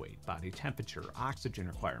 body weight, body temperature, oxygen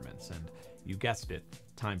requirements, and you guessed it,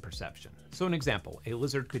 time perception. So an example, a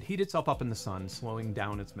lizard could heat itself up in the sun, slowing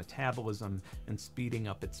down its metabolism and speeding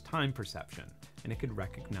up its time perception, and it could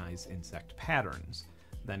recognize insect patterns.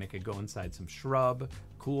 Then it could go inside some shrub,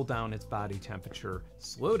 cool down its body temperature,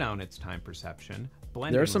 slow down its time perception,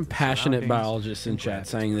 blend. There are some passionate biologists in chat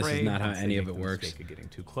saying this is not how any of it works.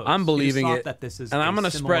 I'm believing it, and I'm going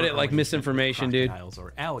to spread it like misinformation, dude.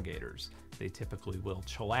 Or alligators. They typically will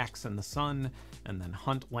chillax in the sun and then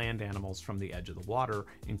hunt land animals from the edge of the water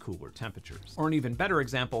in cooler temperatures. Or an even better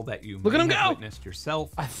example that you may have witnessed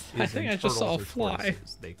yourself is in turtles or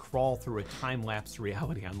tortoises. They crawl through a time-lapse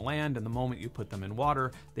reality on land, and the moment you put them in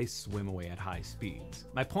water, they swim away at high speeds.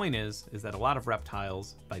 My point is that a lot of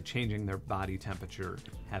reptiles, by changing their body temperature,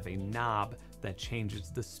 have a knob that changes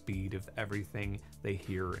the speed of everything they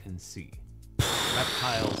hear and see.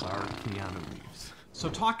 Reptiles are Keanu Reeves. So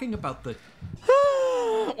talking about the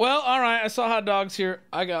well, all right, I saw hot dogs here.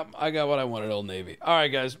 I got what I wanted at Old Navy. All right,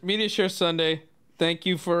 guys, Media Share Sunday. Thank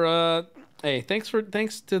you for hey, thanks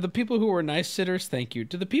to the people who were nice sitters. Thank you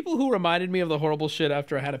to the people who reminded me of the horrible shit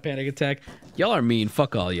after I had a panic attack. Y'all are mean.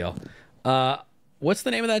 Fuck all y'all. What's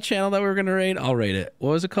the name of that channel that we were gonna raid? I'll raid it.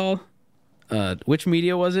 What was it called? Which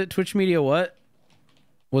media was it? Twitch Media what?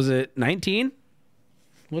 Was it 19?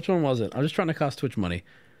 Which one was it? I'm just trying to cost Twitch money.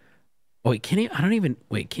 Oh, wait, can you? I don't even...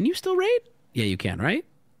 Wait, can you still raid? Yeah, you can, right?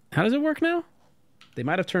 How does it work now? They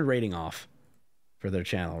might have turned raiding off for their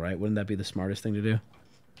channel, right? Wouldn't that be the smartest thing to do?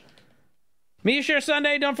 Media Share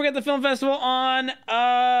Sunday. Don't forget the film festival on...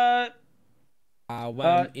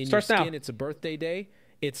 when in your skin, now. It's a birthday day.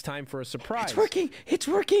 It's time for a surprise. It's working. It's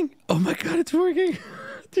working. Oh, my God, it's working.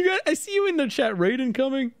 Do you guys, I see you in the chat. Raid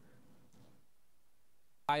incoming.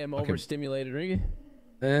 I am overstimulated.